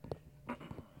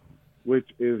 which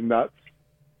is nuts.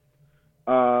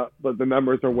 But the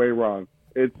numbers are way wrong.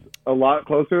 It's a lot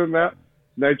closer than that.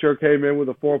 Nitro came in with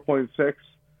a 4.6.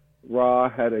 Raw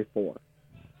had a 4.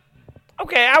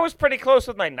 Okay, I was pretty close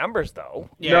with my numbers, though.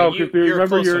 Yeah, No, 'cause you're you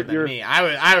remember closer you're- than you're- me.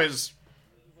 I was.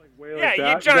 Way Yeah, like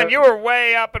that. John, That- you were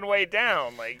way up and way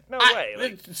down. Like, no way.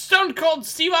 Like, Stone Cold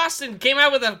Steve Austin came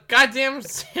out with a goddamn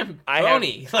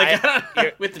Zamboni,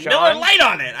 with the John? Miller Lite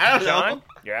on it. I don't John, know.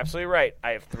 you're absolutely right.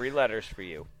 I have 3 letters for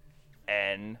you.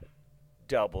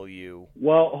 NW.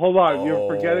 Well, hold on. You're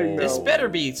forgetting. This though. better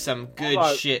be some good Hold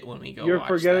on. shit when we go. You're watch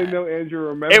forgetting, that. though, Andrew.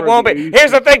 Remember, It won't be. the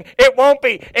Here's the thing. It won't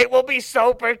be. It will be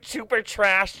super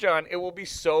trash, John. It will be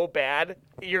so bad.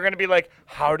 You're gonna be like,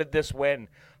 "How did this win?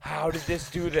 How did this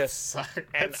do this?"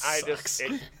 And That I sucks.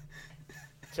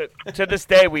 just to this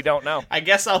day we don't know. I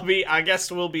guess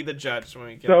we'll be the judge when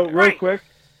we get So there. real Right. quick,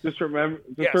 just remember,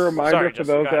 Yes. a reminder Sorry, for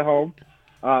Justin, those go ahead. at home,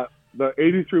 the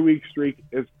 83-week streak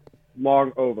is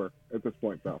long over at this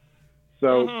point, though.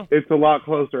 So it's a lot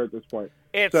closer at this point.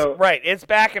 It's So- right. It's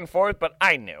back and forth, but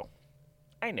I knew.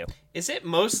 Is it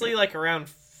mostly like around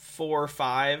 4 or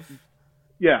 5?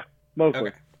 Yeah, mostly.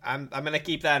 Okay. I'm gonna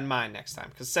keep that in mind next time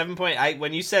because 7 point.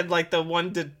 When you said like the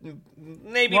 1 to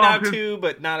maybe Well, not 'cause- 2,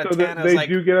 but not a So 10. I they was like,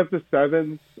 do get up to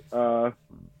 7s,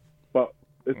 but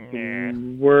it's,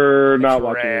 Nah. we're not It's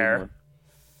watching rare. anymore.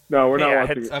 No, we're not Yeah,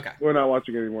 watching. it's- okay. We're not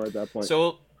watching anymore at that point. So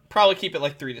we'll probably keep it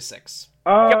like 3 to 6.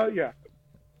 yeah.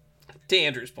 To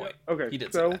Andrew's point. Okay, He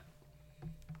did so-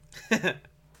 say that.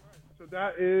 So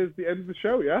that is the end of the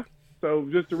show, yeah? So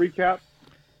just to recap,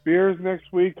 beers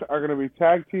next week are going to be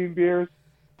tag team beers.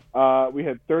 We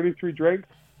had 33 drinks,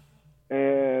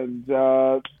 and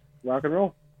rock and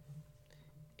roll.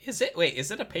 Is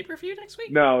it a pay-per-view next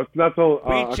week? No, it's not till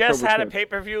We just October had a 10th.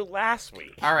 pay-per-view last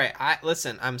week. All right,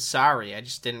 listen, I'm sorry. I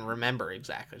just didn't remember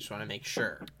exactly. I just want to make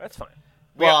sure. That's fine.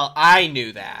 Well, I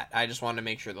knew that. I just wanted to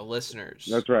make sure the listeners.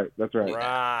 That's right.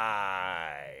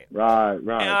 Right.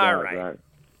 Right.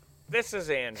 This is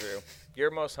Andrew,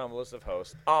 your most humblest of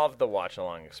hosts of the Watch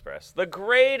Along Express, the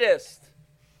greatest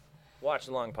watch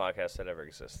along podcast that ever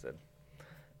existed.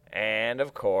 And,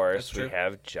 of course, we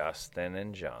have Justin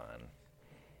and John.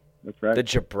 That's right. The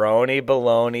Jabroni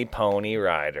Baloney Pony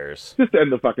Riders. Just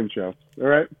end the fucking show. All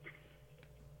right?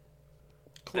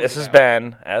 This has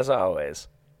been, as always,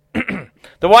 the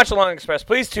Watch Along Express.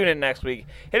 Please tune in next week.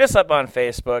 Hit us up on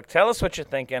Facebook. Tell us what you're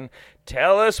thinking.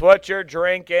 Tell us what you're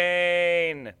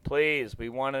drinking. Please, we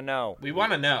want to know. We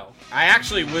want to know. I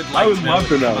actually would like love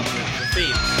to know. The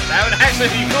themes. That would actually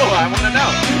be cool. I want to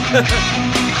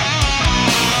know.